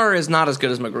 Popstar is not as good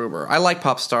as MacGruber. I like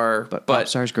Popstar, but but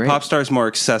Popstar's great. Popstar's more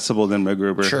accessible than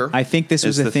MacGruber. Sure. I think this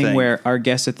was is the the thing, thing. where our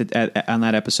guest on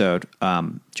that episode,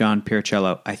 John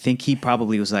Piercello, I think he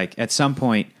probably was like, at some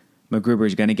point, MacGruber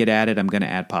is going to get added. I'm going to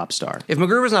add Popstar. if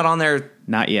MacGruber's not on there,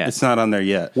 Not yet. It's not on there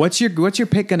yet. What's your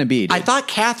pick going to be? Dude? I thought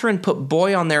Catherine put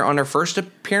Boy on there on her first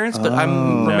appearance, but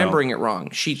I'm remembering it wrong.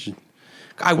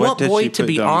 I want did Boy she to put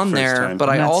be down on first there, time? but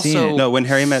I'm I not seeing also it. No, When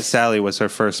Harry Met Sally was her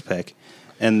first pick.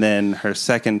 And then her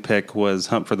second pick was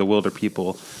Hunt for the Wilder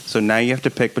People. So now you have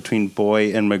to pick between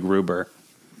Boy and MacGruber.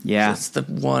 yeah. that's the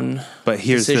one. But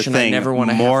here's the decision I thing: never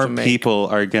wanna have more to make. people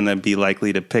are going to be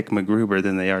likely to pick MacGruber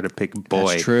than they are to pick Boy.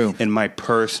 That's true. In my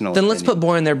personal, Then let's opinion. put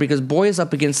Boy in there because Boy is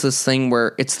up against this thing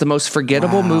where it's the most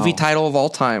forgettable Wow. movie title of all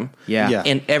time. Yeah. Yeah.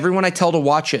 And everyone I tell to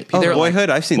watch it, they're like,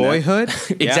 Boyhood. I've seen Boyhood.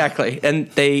 exactly, and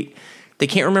they they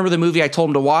can't remember the movie I told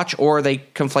them to watch, or they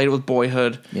conflate it with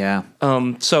Boyhood. Yeah.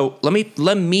 So let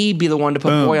me be the one to put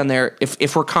Boom. Boy on there.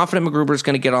 If we're confident MacGruber's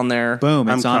going to get on there, Boom.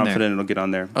 I'm It's on confident there. it'll get on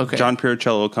there. Okay. John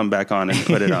Pirocello will come back on and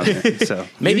put it on there. So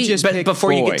maybe. You just But pick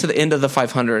before you Boy. get to the end of the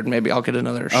 500, maybe I'll get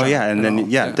another shot. Oh yeah, and then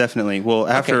I'll- definitely. Well,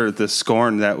 after the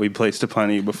scorn that we placed upon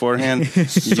you beforehand,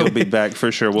 you'll be back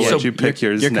for sure. We'll let you pick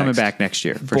yours. You're coming next. back next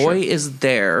year. For Boy sure. is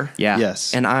there. Yeah.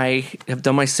 Yes. And I have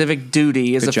done my civic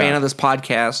duty as Good a fan job. of this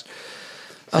podcast.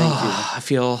 I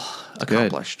feel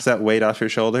accomplished. Is that weight off your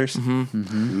shoulders?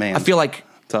 Mm-hmm. Man, I feel like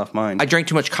it's off mine. I drank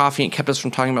too much coffee and kept us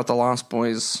from talking about the Lost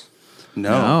Boys.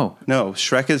 no.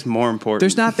 Shrek is more important.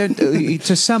 There's not there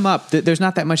to sum up. There's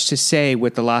not that much to say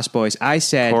with the Lost Boys. I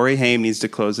said Corey Haim needs to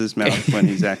close his mouth when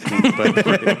he's acting.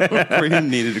 But Corey Haim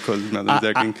needed to close his mouth when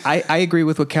he's acting. I agree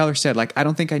with what Keller said. Like, I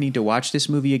don't think I need to watch this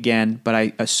movie again, but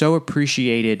I so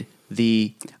appreciated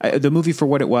the movie for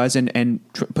what it was, and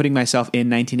putting myself in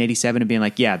 1987 and being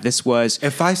like, yeah, this was.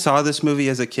 If I saw this movie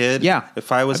as a kid, Yeah,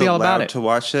 if I was I'd be all about allowed it. to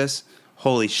watch this,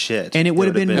 holy shit! And it would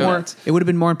have been more. nuts. It would have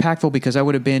been more impactful because I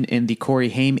would have been in the Corey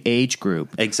Haim age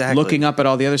group, Exactly. looking up at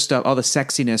all the other stuff, all the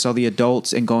sexiness, all the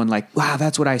adults, and going like, "Wow,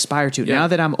 that's what I aspire to." Yeah. Now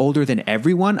that I'm older than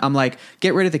everyone, I'm like,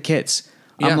 get rid of the kids.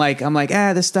 Yeah. I'm like,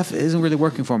 this stuff isn't really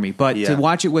working for me. But Yeah. to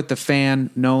watch it with the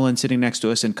fan Nolan sitting next to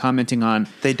us and commenting on,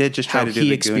 They did just try how to do he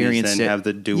the Goonies experienced and it. have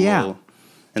the duel, Yeah.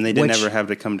 and they did Which- never have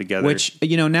to come together. which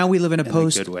now we live in a good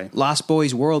post way. Lost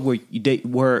Boys world where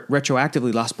where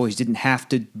retroactively Lost Boys didn't have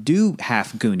to do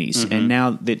half Goonies, Mm-hmm. and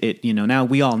now that now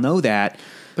we all know that.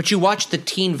 But you watch the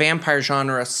teen vampire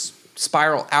genre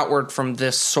spiral outward from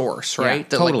this source, right? Yeah,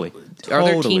 That, like, totally. Are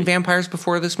there Totally. teen vampires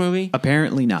before this movie?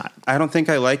 Apparently not. I don't think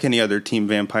I like any other teen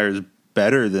vampires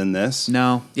better than this.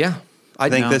 No, Yeah. I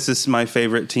think No. this is my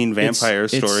favorite teen vampire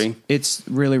story. It's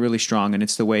really, really strong, and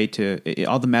it's the way to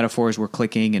all the metaphors were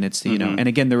clicking, and it's and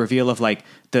again the reveal of like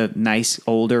the nice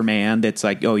older man that's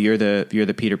like, oh, you're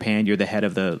the Peter Pan, you're the head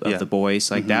of the Yeah. boys,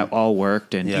 like that all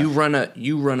worked, and Yeah. You run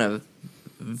a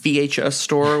VHS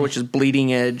store, which is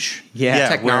bleeding edge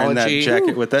Yeah, wearing that technology.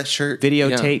 jacket with that shirt.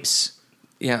 videotapes.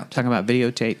 Yeah. Talking about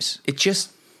videotapes. It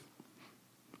just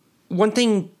one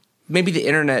thing maybe the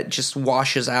internet just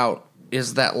washes out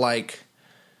is that like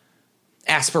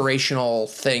aspirational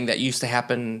thing that used to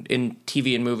happen in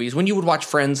TV and movies. When you would watch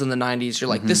Friends in the 90s, you're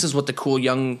like, this is what the cool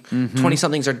young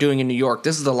 20-somethings are doing in New York.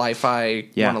 This is the life I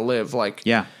Yeah. want to live. Like,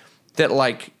 Yeah, that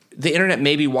like the internet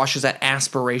maybe washes that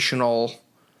aspirational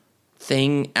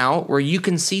thing out where you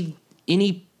can see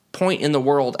any point in the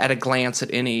world at a glance at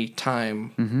any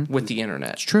time with the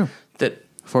internet. It's true. That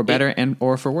for better and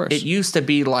or for worse. it used to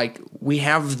be like we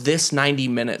have this 90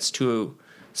 minutes to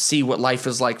see what life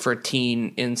is like for a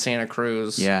teen in Santa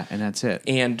Cruz. yeah, and that's it.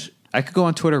 And I could go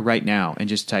on Twitter right now and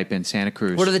just type in Santa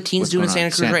Cruz. what are the teens What's doing in going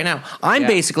Santa on? Cruz right now? I'm Yeah.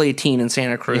 basically a teen in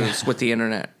Santa Cruz with the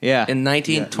internet. Yeah. In You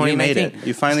 2019. made it.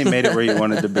 You finally made it where you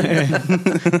wanted to be.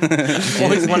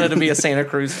 Always wanted to be a Santa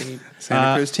Cruz teen.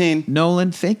 Santa Cruz teen.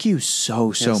 Nolan, thank you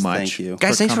so Yes, much. thank you.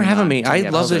 Guys, thanks for coming having on. me. I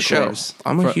Yeah, love of this show. course.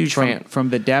 I'm a huge fan. From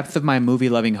the depth of my movie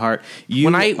loving heart,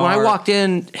 When I walked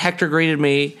in, Hector greeted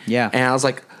me. Yeah. And I was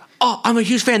like, oh, I'm a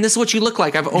huge fan. This is what you look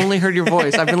like. I've only heard your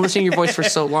voice. I've been listening to your voice for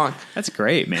so long. That's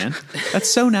great, man. That's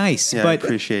so nice. Yeah, I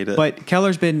appreciate it. But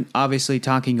Keller's been obviously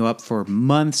talking you up for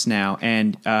months now,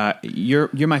 and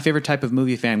you're my favorite type of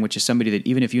movie fan, which is somebody that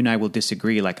even if you and I will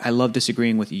disagree, like I love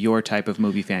disagreeing with your type of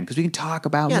movie fan because we can talk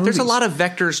about Yeah, movies. there's a lot of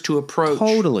vectors to approach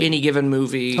Totally. any given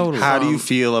movie. Totally. How do you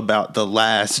feel about The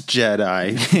Last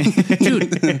Jedi?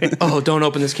 Dude, oh, don't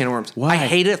open this can of worms. Why? I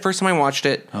hated it first time I watched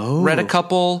it. Oh. Read a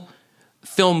couple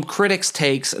film critics'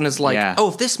 takes and is like, Yeah. oh,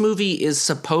 if this movie is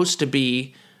supposed to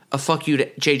be a fuck you to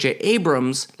J.J.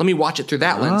 Abrams, let me watch it through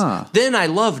that lens. Then I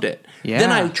loved it. Yeah.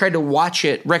 Then I tried to watch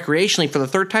it recreationally for the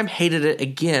third time, hated it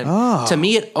again. To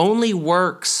me, it only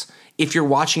works if you're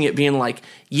watching it being like,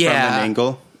 yeah. From an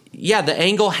angle? Yeah, the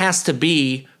angle has to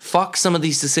be fuck some of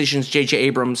these decisions J.J.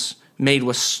 Abrams made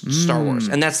with Star Wars.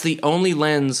 And that's the only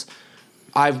lens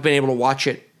I've been able to watch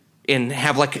it and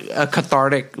have like a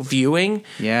cathartic viewing.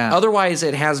 Yeah. Otherwise,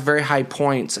 it has very high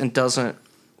points and doesn't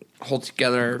hold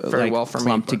together very like well for me.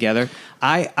 clumped but- together.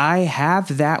 I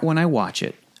have that when I watch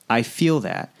it. I feel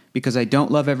that because I don't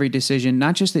love every decision,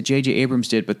 not just that J.J. Abrams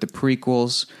did, but the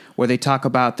prequels where they talk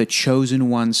about the Chosen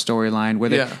One storyline,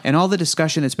 where Yeah. and all the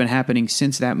discussion that's been happening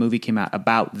since that movie came out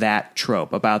about that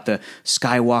trope, about the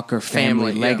Skywalker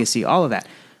family Family, yeah. legacy, all of that.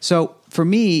 So for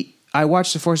me, I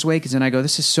watch The Force Awakens and I go,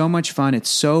 this is so much fun. It's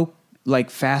so like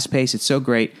fast paced. It's so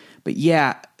great. But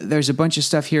yeah, there's a bunch of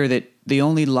stuff here that the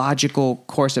only logical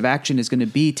course of action is going to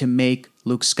be to make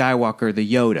Luke Skywalker the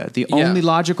Yoda. The Yeah. only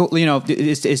logical,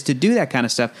 is to do that kind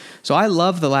of stuff. So I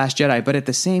love The Last Jedi, but at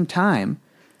the same time,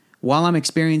 while I'm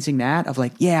experiencing that of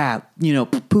like, yeah,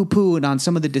 poo-pooing on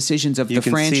some of the decisions of the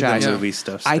can franchise. see the movie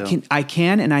stuff I still.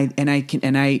 can, and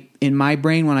I in my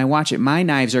brain when I watch it, my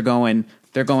knives are going.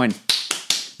 They're going.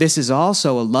 This is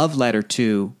also a love letter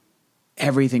to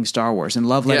everything Star Wars and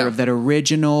love letter Yeah. of that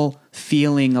original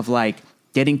feeling of like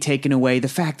getting taken away. The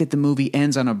fact that the movie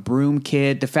ends on a broom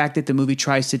kid. The fact that the movie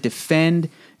tries to defend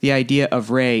the idea of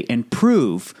Rey and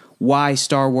prove why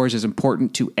Star Wars is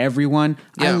important to everyone.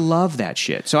 I Yeah. love that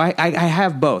shit. So I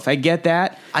have both. I get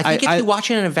that. I think if you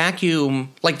watch it in a vacuum,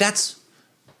 like that's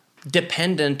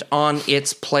dependent on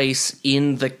its place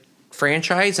in the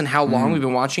franchise and how long we've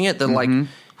been watching it. That like,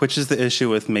 Which is the issue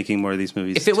with making more of these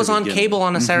movies. if it was to on begin cable with.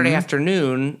 on a Saturday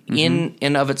afternoon, in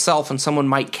and of itself, and someone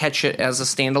might catch it as a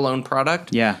standalone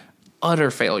product, Yeah.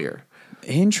 utter failure.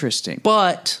 Interesting.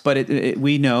 But But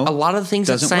we know a lot of the things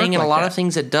it's doesn't saying work and a like lot that. of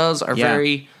things it does are Yeah.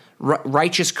 very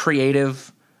righteous,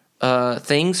 creative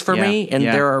things for Yeah. me. And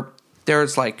Yeah. there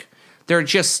are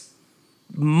just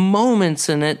moments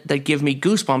in it that give me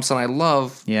goosebumps and I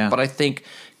love. Yeah. But I think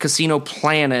Casino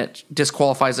Planet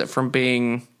disqualifies it from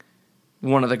being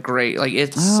one of the great. Like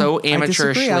it's so I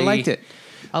amateurishly. disagree. I liked it.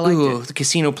 I liked Ooh, it. the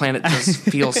Casino Planet just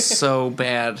feels so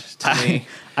bad to me.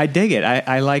 I dig it.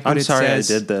 I like what I'm it sorry says.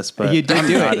 I did this, but you did I'm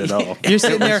do not it. at all. You're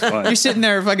sitting there. fun. You're sitting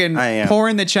there, fucking I am.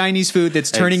 pouring the Chinese food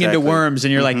that's turning into Exactly. worms,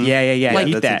 and you're like, yeah. Like-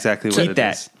 eat That's that. exactly Eat what it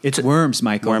that. is. It's worms,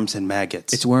 Michael. Worms and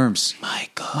maggots. It's worms.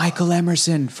 Michael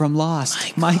Emerson from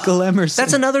Lost. Michael Emerson.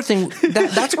 That's another thing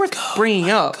that's worth bringing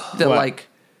up. That What? like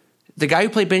the guy who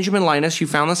played Benjamin Linus, you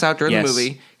found this out during Yes. the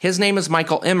movie. His name is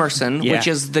Michael Emerson, Yeah. which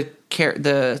is the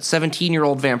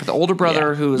 17-year-old vampire, the older brother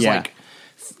Yeah. who is Yeah. like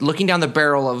looking down the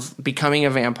barrel of becoming a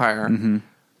vampire. Mm-hmm.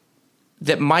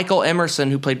 That Michael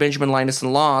Emerson, who played Benjamin Linus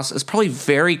in Lost, is probably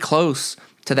very close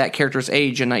to that character's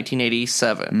age in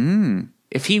 1987.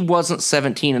 If he wasn't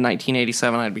 17 in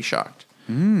 1987, I'd be shocked.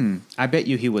 I bet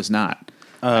you he was not.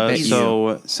 I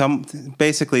bet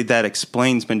basically that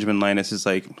explains Benjamin Linus is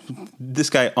like, this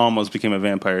guy almost became a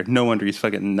vampire. No wonder he's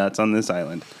fucking nuts on this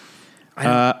island.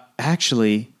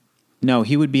 Actually, no,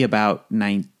 he would be about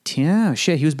 19. Oh,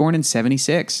 shit, he was born in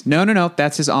 76. No,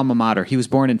 that's his alma mater. He was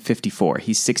born in 54.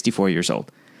 He's 64 years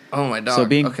old. Oh my dog. So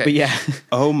okay. but yeah.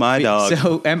 Oh my dog.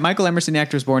 So Michael Emerson, the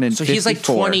actor, was born in So 54. he's like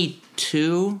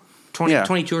 22, Yeah.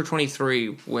 22 or 23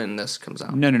 when this comes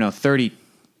out. No,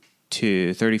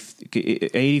 32,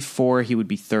 84, he would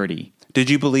be 30. Did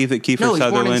you believe that Kiefer No, he's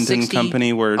born in Sutherland and 60.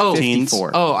 company were Oh, teens?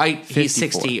 54. Oh, he's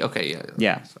 54. 60. Okay,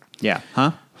 yeah. Yeah.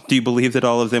 Huh? Do you believe that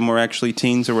all of them were actually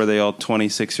teens, or were they all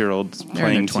 26-year-olds They're in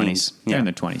playing their 20s. teens? They're Yeah. in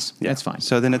their 20s. Yeah. That's fine.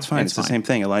 So then it's fine. That's It's the fine. same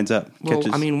thing. It lines up. Well,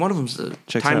 Catches- I mean, one of them's a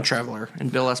Checks time out. traveler,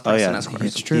 and Bill S. Oh, yeah. Preston Esquire.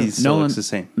 It's True. He still looks the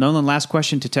same. Nolan, last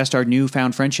question to test our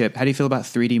newfound friendship. How do you feel about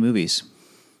 3D movies?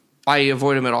 I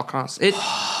avoid him at all costs.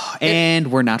 And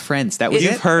we're not friends. That was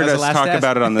You've it. heard That was us the last talk test.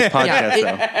 about it on this podcast,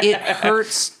 though. it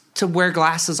hurts to wear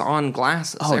glasses on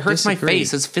glasses. Oh, it hurts my disagree.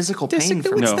 face. It's physical pain Disagree.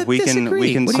 for me. What's No, the we can disagree? What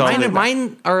do you solve mean? it.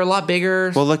 Mine are a lot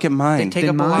bigger. Well, look at mine. They take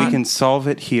up a Then lot. mine- We can solve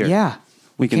it here. Yeah,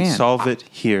 we can can. solve it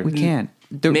here. We can.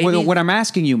 Maybe- What I'm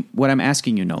asking you,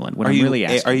 Nolan, what Are I'm you? really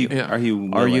asking Are you? Yeah. Are you?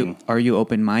 Willing? are you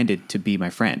open minded to be my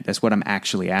friend? That's what I'm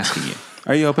actually asking you.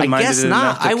 Are you open-minded guess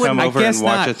enough not. I to wouldn't- come I over guess and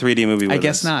watch not. a 3D movie with I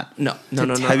guess us? not.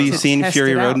 No. Have you seen test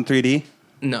Fury it Road out. in 3D?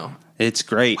 No. It's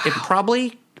great. It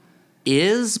probably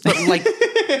is, but like,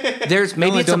 there's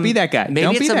maybe Nolan, it's don't be that guy. Maybe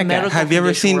Don't it's be a that guy. medical Have you ever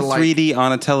condition seen where, like, 3D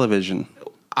on a television?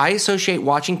 I associate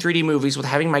watching 3D movies with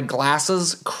having my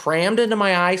glasses crammed into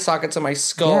my eye sockets of my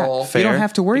skull. You don't Fair.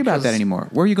 have to worry about that Because- anymore.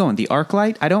 Where are you going? The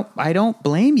ArcLight? I don't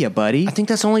blame you, buddy. I think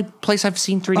that's the only place I've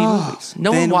seen 3D movies.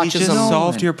 No then one watches we just them.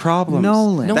 solved your problems.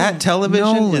 Nolan. No that one-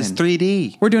 television Nolan. is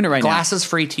 3D. We're doing it right now. Glasses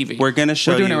free TV. We're gonna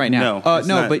show We're doing you. it right now. No, it's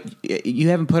No, not. but you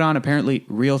haven't put on apparently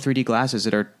real 3D glasses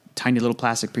that are tiny little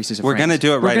plastic pieces of We're frames. gonna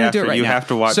do it We're right gonna after. do it right You now. have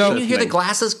to watch So, Can you hear the thing.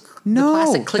 glasses? No, the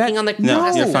plastic clicking that- on the No,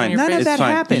 plastic you're on fine. your None of face? that it's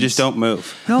fine. happens. You just don't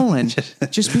move. Nolan,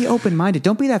 just be open minded.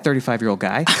 Don't be that 35-year-old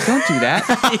guy. Don't do that.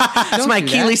 That's my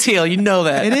Achilles heel. You know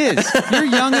that. It is. You're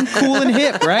young and cool and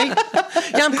hip, right?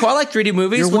 Yeah, I'm cool. I like 3D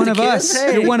movies. You're with one the of kids. us.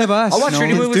 Hey, You're one of us. I'll watch 3D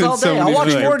Nolan's movies doing all so day. I'll many watch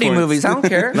good 4D points. movies. I don't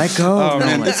care. Let go. Oh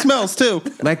man, Nolan. it smells too.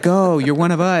 Let go. You're one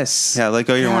of us. Yeah, let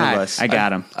go. You're one of God, us. I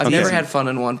got him. I've Okay. never had fun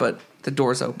in one, but the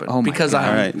door's open Oh my because God.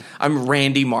 All right. I'm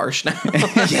Randy Marsh now.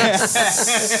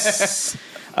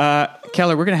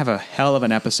 Keller, we're going to have a hell of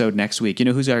an episode next week. You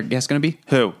know who's our guest going to be?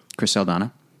 Who? Chris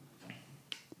Saldana.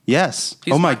 Yes.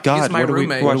 He's oh my my- God! he's my what are we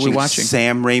roommate. What are we watching? watching?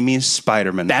 Sam Raimi's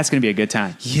Spider-Man. That's going to be a good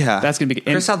time. Yeah. That's going to be.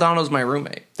 Chris Saldano's my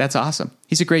roommate. That's awesome.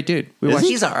 He's a great dude.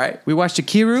 He's all right. We watched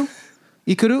Ikuru,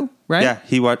 right? yeah.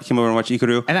 He came over and watched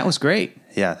Ikuru. And that was great.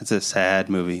 Yeah, it's a sad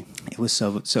movie. It was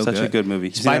so Such good. a good movie.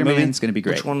 You seen that Spider-Man's going to be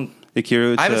great. Which one?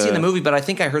 Ikiru, I haven't seen the movie, but I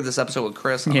think I heard this episode with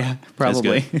Chris. On Yeah, it.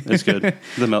 probably. It's good.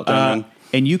 The Meltdown one.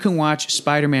 And you can watch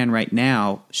Spider-Man right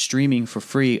now streaming for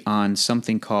free on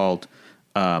something called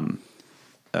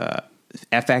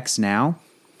FX Now.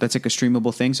 That's like a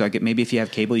streamable thing. So maybe if you have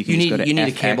cable, you can just go to You need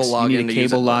a FX. cable login. You need a to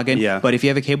use cable it. login. Yeah. But if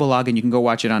you have a cable login, you can go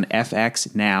watch it on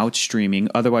FX Now. It's streaming.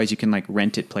 Otherwise, you can like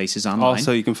rent it places online.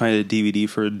 Also, you can find a DVD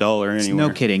for $1 anywhere.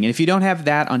 No kidding. And if you don't have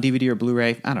that on DVD or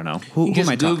Blu-ray, I don't know. Who am I Just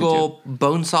talking Google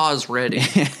Bonesaw is ready.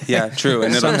 Yeah, true.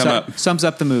 And to? it'll come up. Sums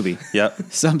up the movie. Yep.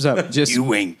 Sums up. Just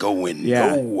You ain't going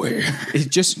Yeah. nowhere.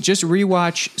 just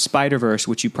rewatch Spider-Verse,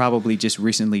 which you probably just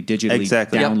recently digitally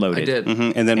Exactly. Yep, downloaded. I did.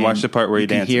 And then watch the part where he you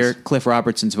can dances. hear Cliff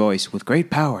Robertson's voice with great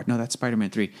power. No, that's Spider-Man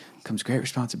 3. Comes great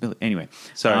responsibility. Anyway.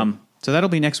 Sorry. So that'll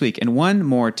be next week. And one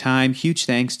more time, huge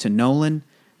thanks to Nolan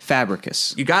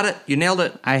Fabricus. You got it. You nailed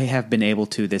it. I have been able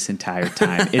to this entire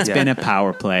time. It's been a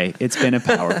power play. It's been a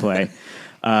power play.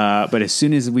 But as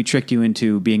soon as we tricked you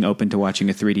into being open to watching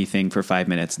a 3D thing for 5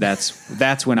 minutes,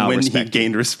 that's when I'll when he respect you.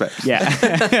 gained respect.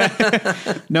 Yeah.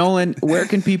 Nolan, where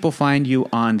can people find you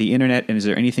on the internet? And is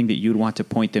there anything that you'd want to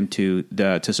point them to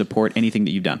support anything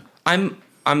that you've done? I'm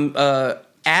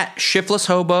at Shiftless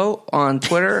Hobo on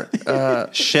Twitter.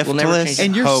 Shiftless never change it.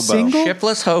 And you're Hobo. single?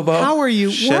 Shiftless Hobo. How are you?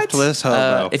 Shiftless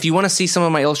hobo. If you want to see some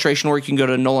of my illustration work, you can go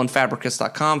to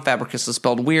nolanfabricus.com. Fabricus is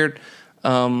spelled weird.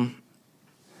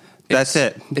 That's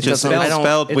it. It Just doesn't- I don't-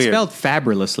 spelled It's weird. spelled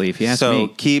fabulously, if you ask So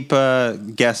me. keep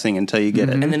guessing until you get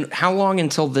it. And then how long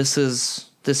until this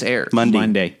airs?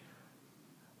 Monday.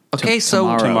 Okay,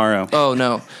 so Tomorrow. Oh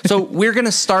no! So we're gonna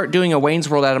start doing a Wayne's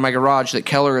World out of my garage that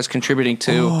Keller is contributing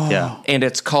to. Yeah. And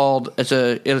it's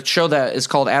a show that is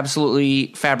called Absolutely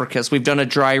Fabricus. We've done a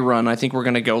dry run. I think we're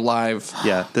gonna go live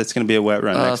Yeah, that's going to be a wet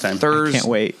run next time. Thursday. Can't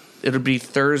wait. It'll be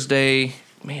Thursday.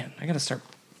 Man, I gotta start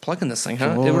plugging this thing,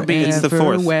 huh? It would be It's the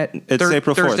Forever 4th. wet. It's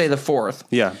April 4th. Thursday the 4th.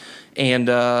 Yeah. And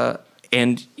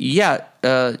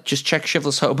just check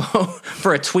Shiftless Hobo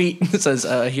for a tweet that says,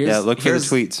 "Here's look for the here's-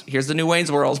 tweets. Here's the new Wayne's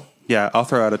World." Yeah, I'll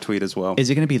throw out a tweet as well. Is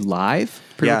it going to be live?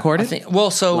 I Pre-recorded? think, well,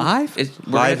 so Live?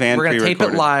 Live and we're gonna tape it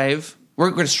pre-recorded. live. We're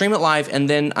going to stream it live, and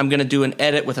then I'm going to do an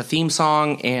edit with a theme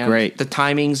song and Great. the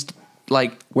timings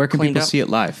like Where can cleaned people up. see it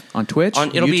live? On Twitch?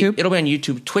 It'll YouTube? be on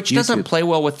YouTube. Twitch doesn't YouTube. play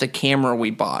well with the camera we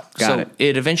bought, Got so it.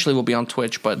 it eventually will be on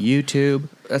Twitch. But YouTube.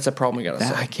 that's a problem we got to I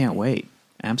solve. can't wait.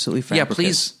 Absolutely Yeah,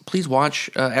 Fabricus. please watch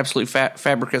Absolute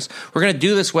Fabricus. We're going to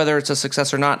do this whether it's a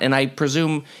success or not, and I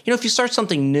presume if you start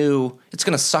something new, it's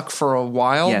going to suck for a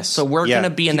while. Yes. So we're going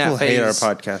to be in that people phase. hate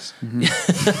our podcast.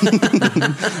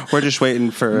 We're just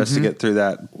waiting for us to get through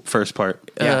that first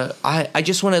part. I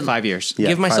just want to 5 years. Yeah,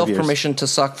 give 5 myself years. permission to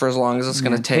suck for as long as it's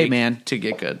going to Hey, take man. to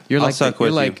get good. You're I'll like suck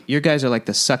with you. your guys are like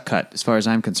the suck cut as far as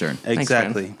I'm concerned. Thanks, man.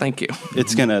 Exactly. Thank you.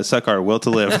 It's going to suck our will to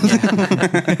live.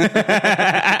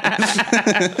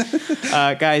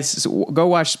 Guys, so go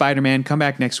watch Spider-Man. Come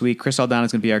back next week. Chris Aldana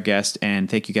is going to be our guest. And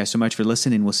thank you guys so much for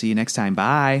listening. We'll see you next time.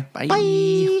 Bye. Bye.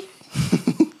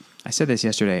 I said this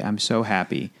yesterday. I'm so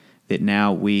happy that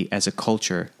now we as a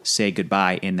culture say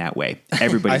goodbye in that way.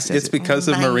 Everybody says It's it. because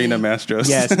of Marina Mastros.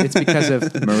 Yes, it's because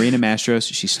of Marina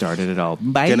Mastros. She started it all.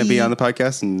 Bye. Going to be on the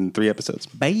podcast in 3 episodes.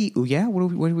 Bye. Oh, yeah? What are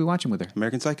we watching with her?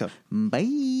 American Psycho. Bye.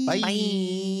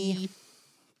 Bye.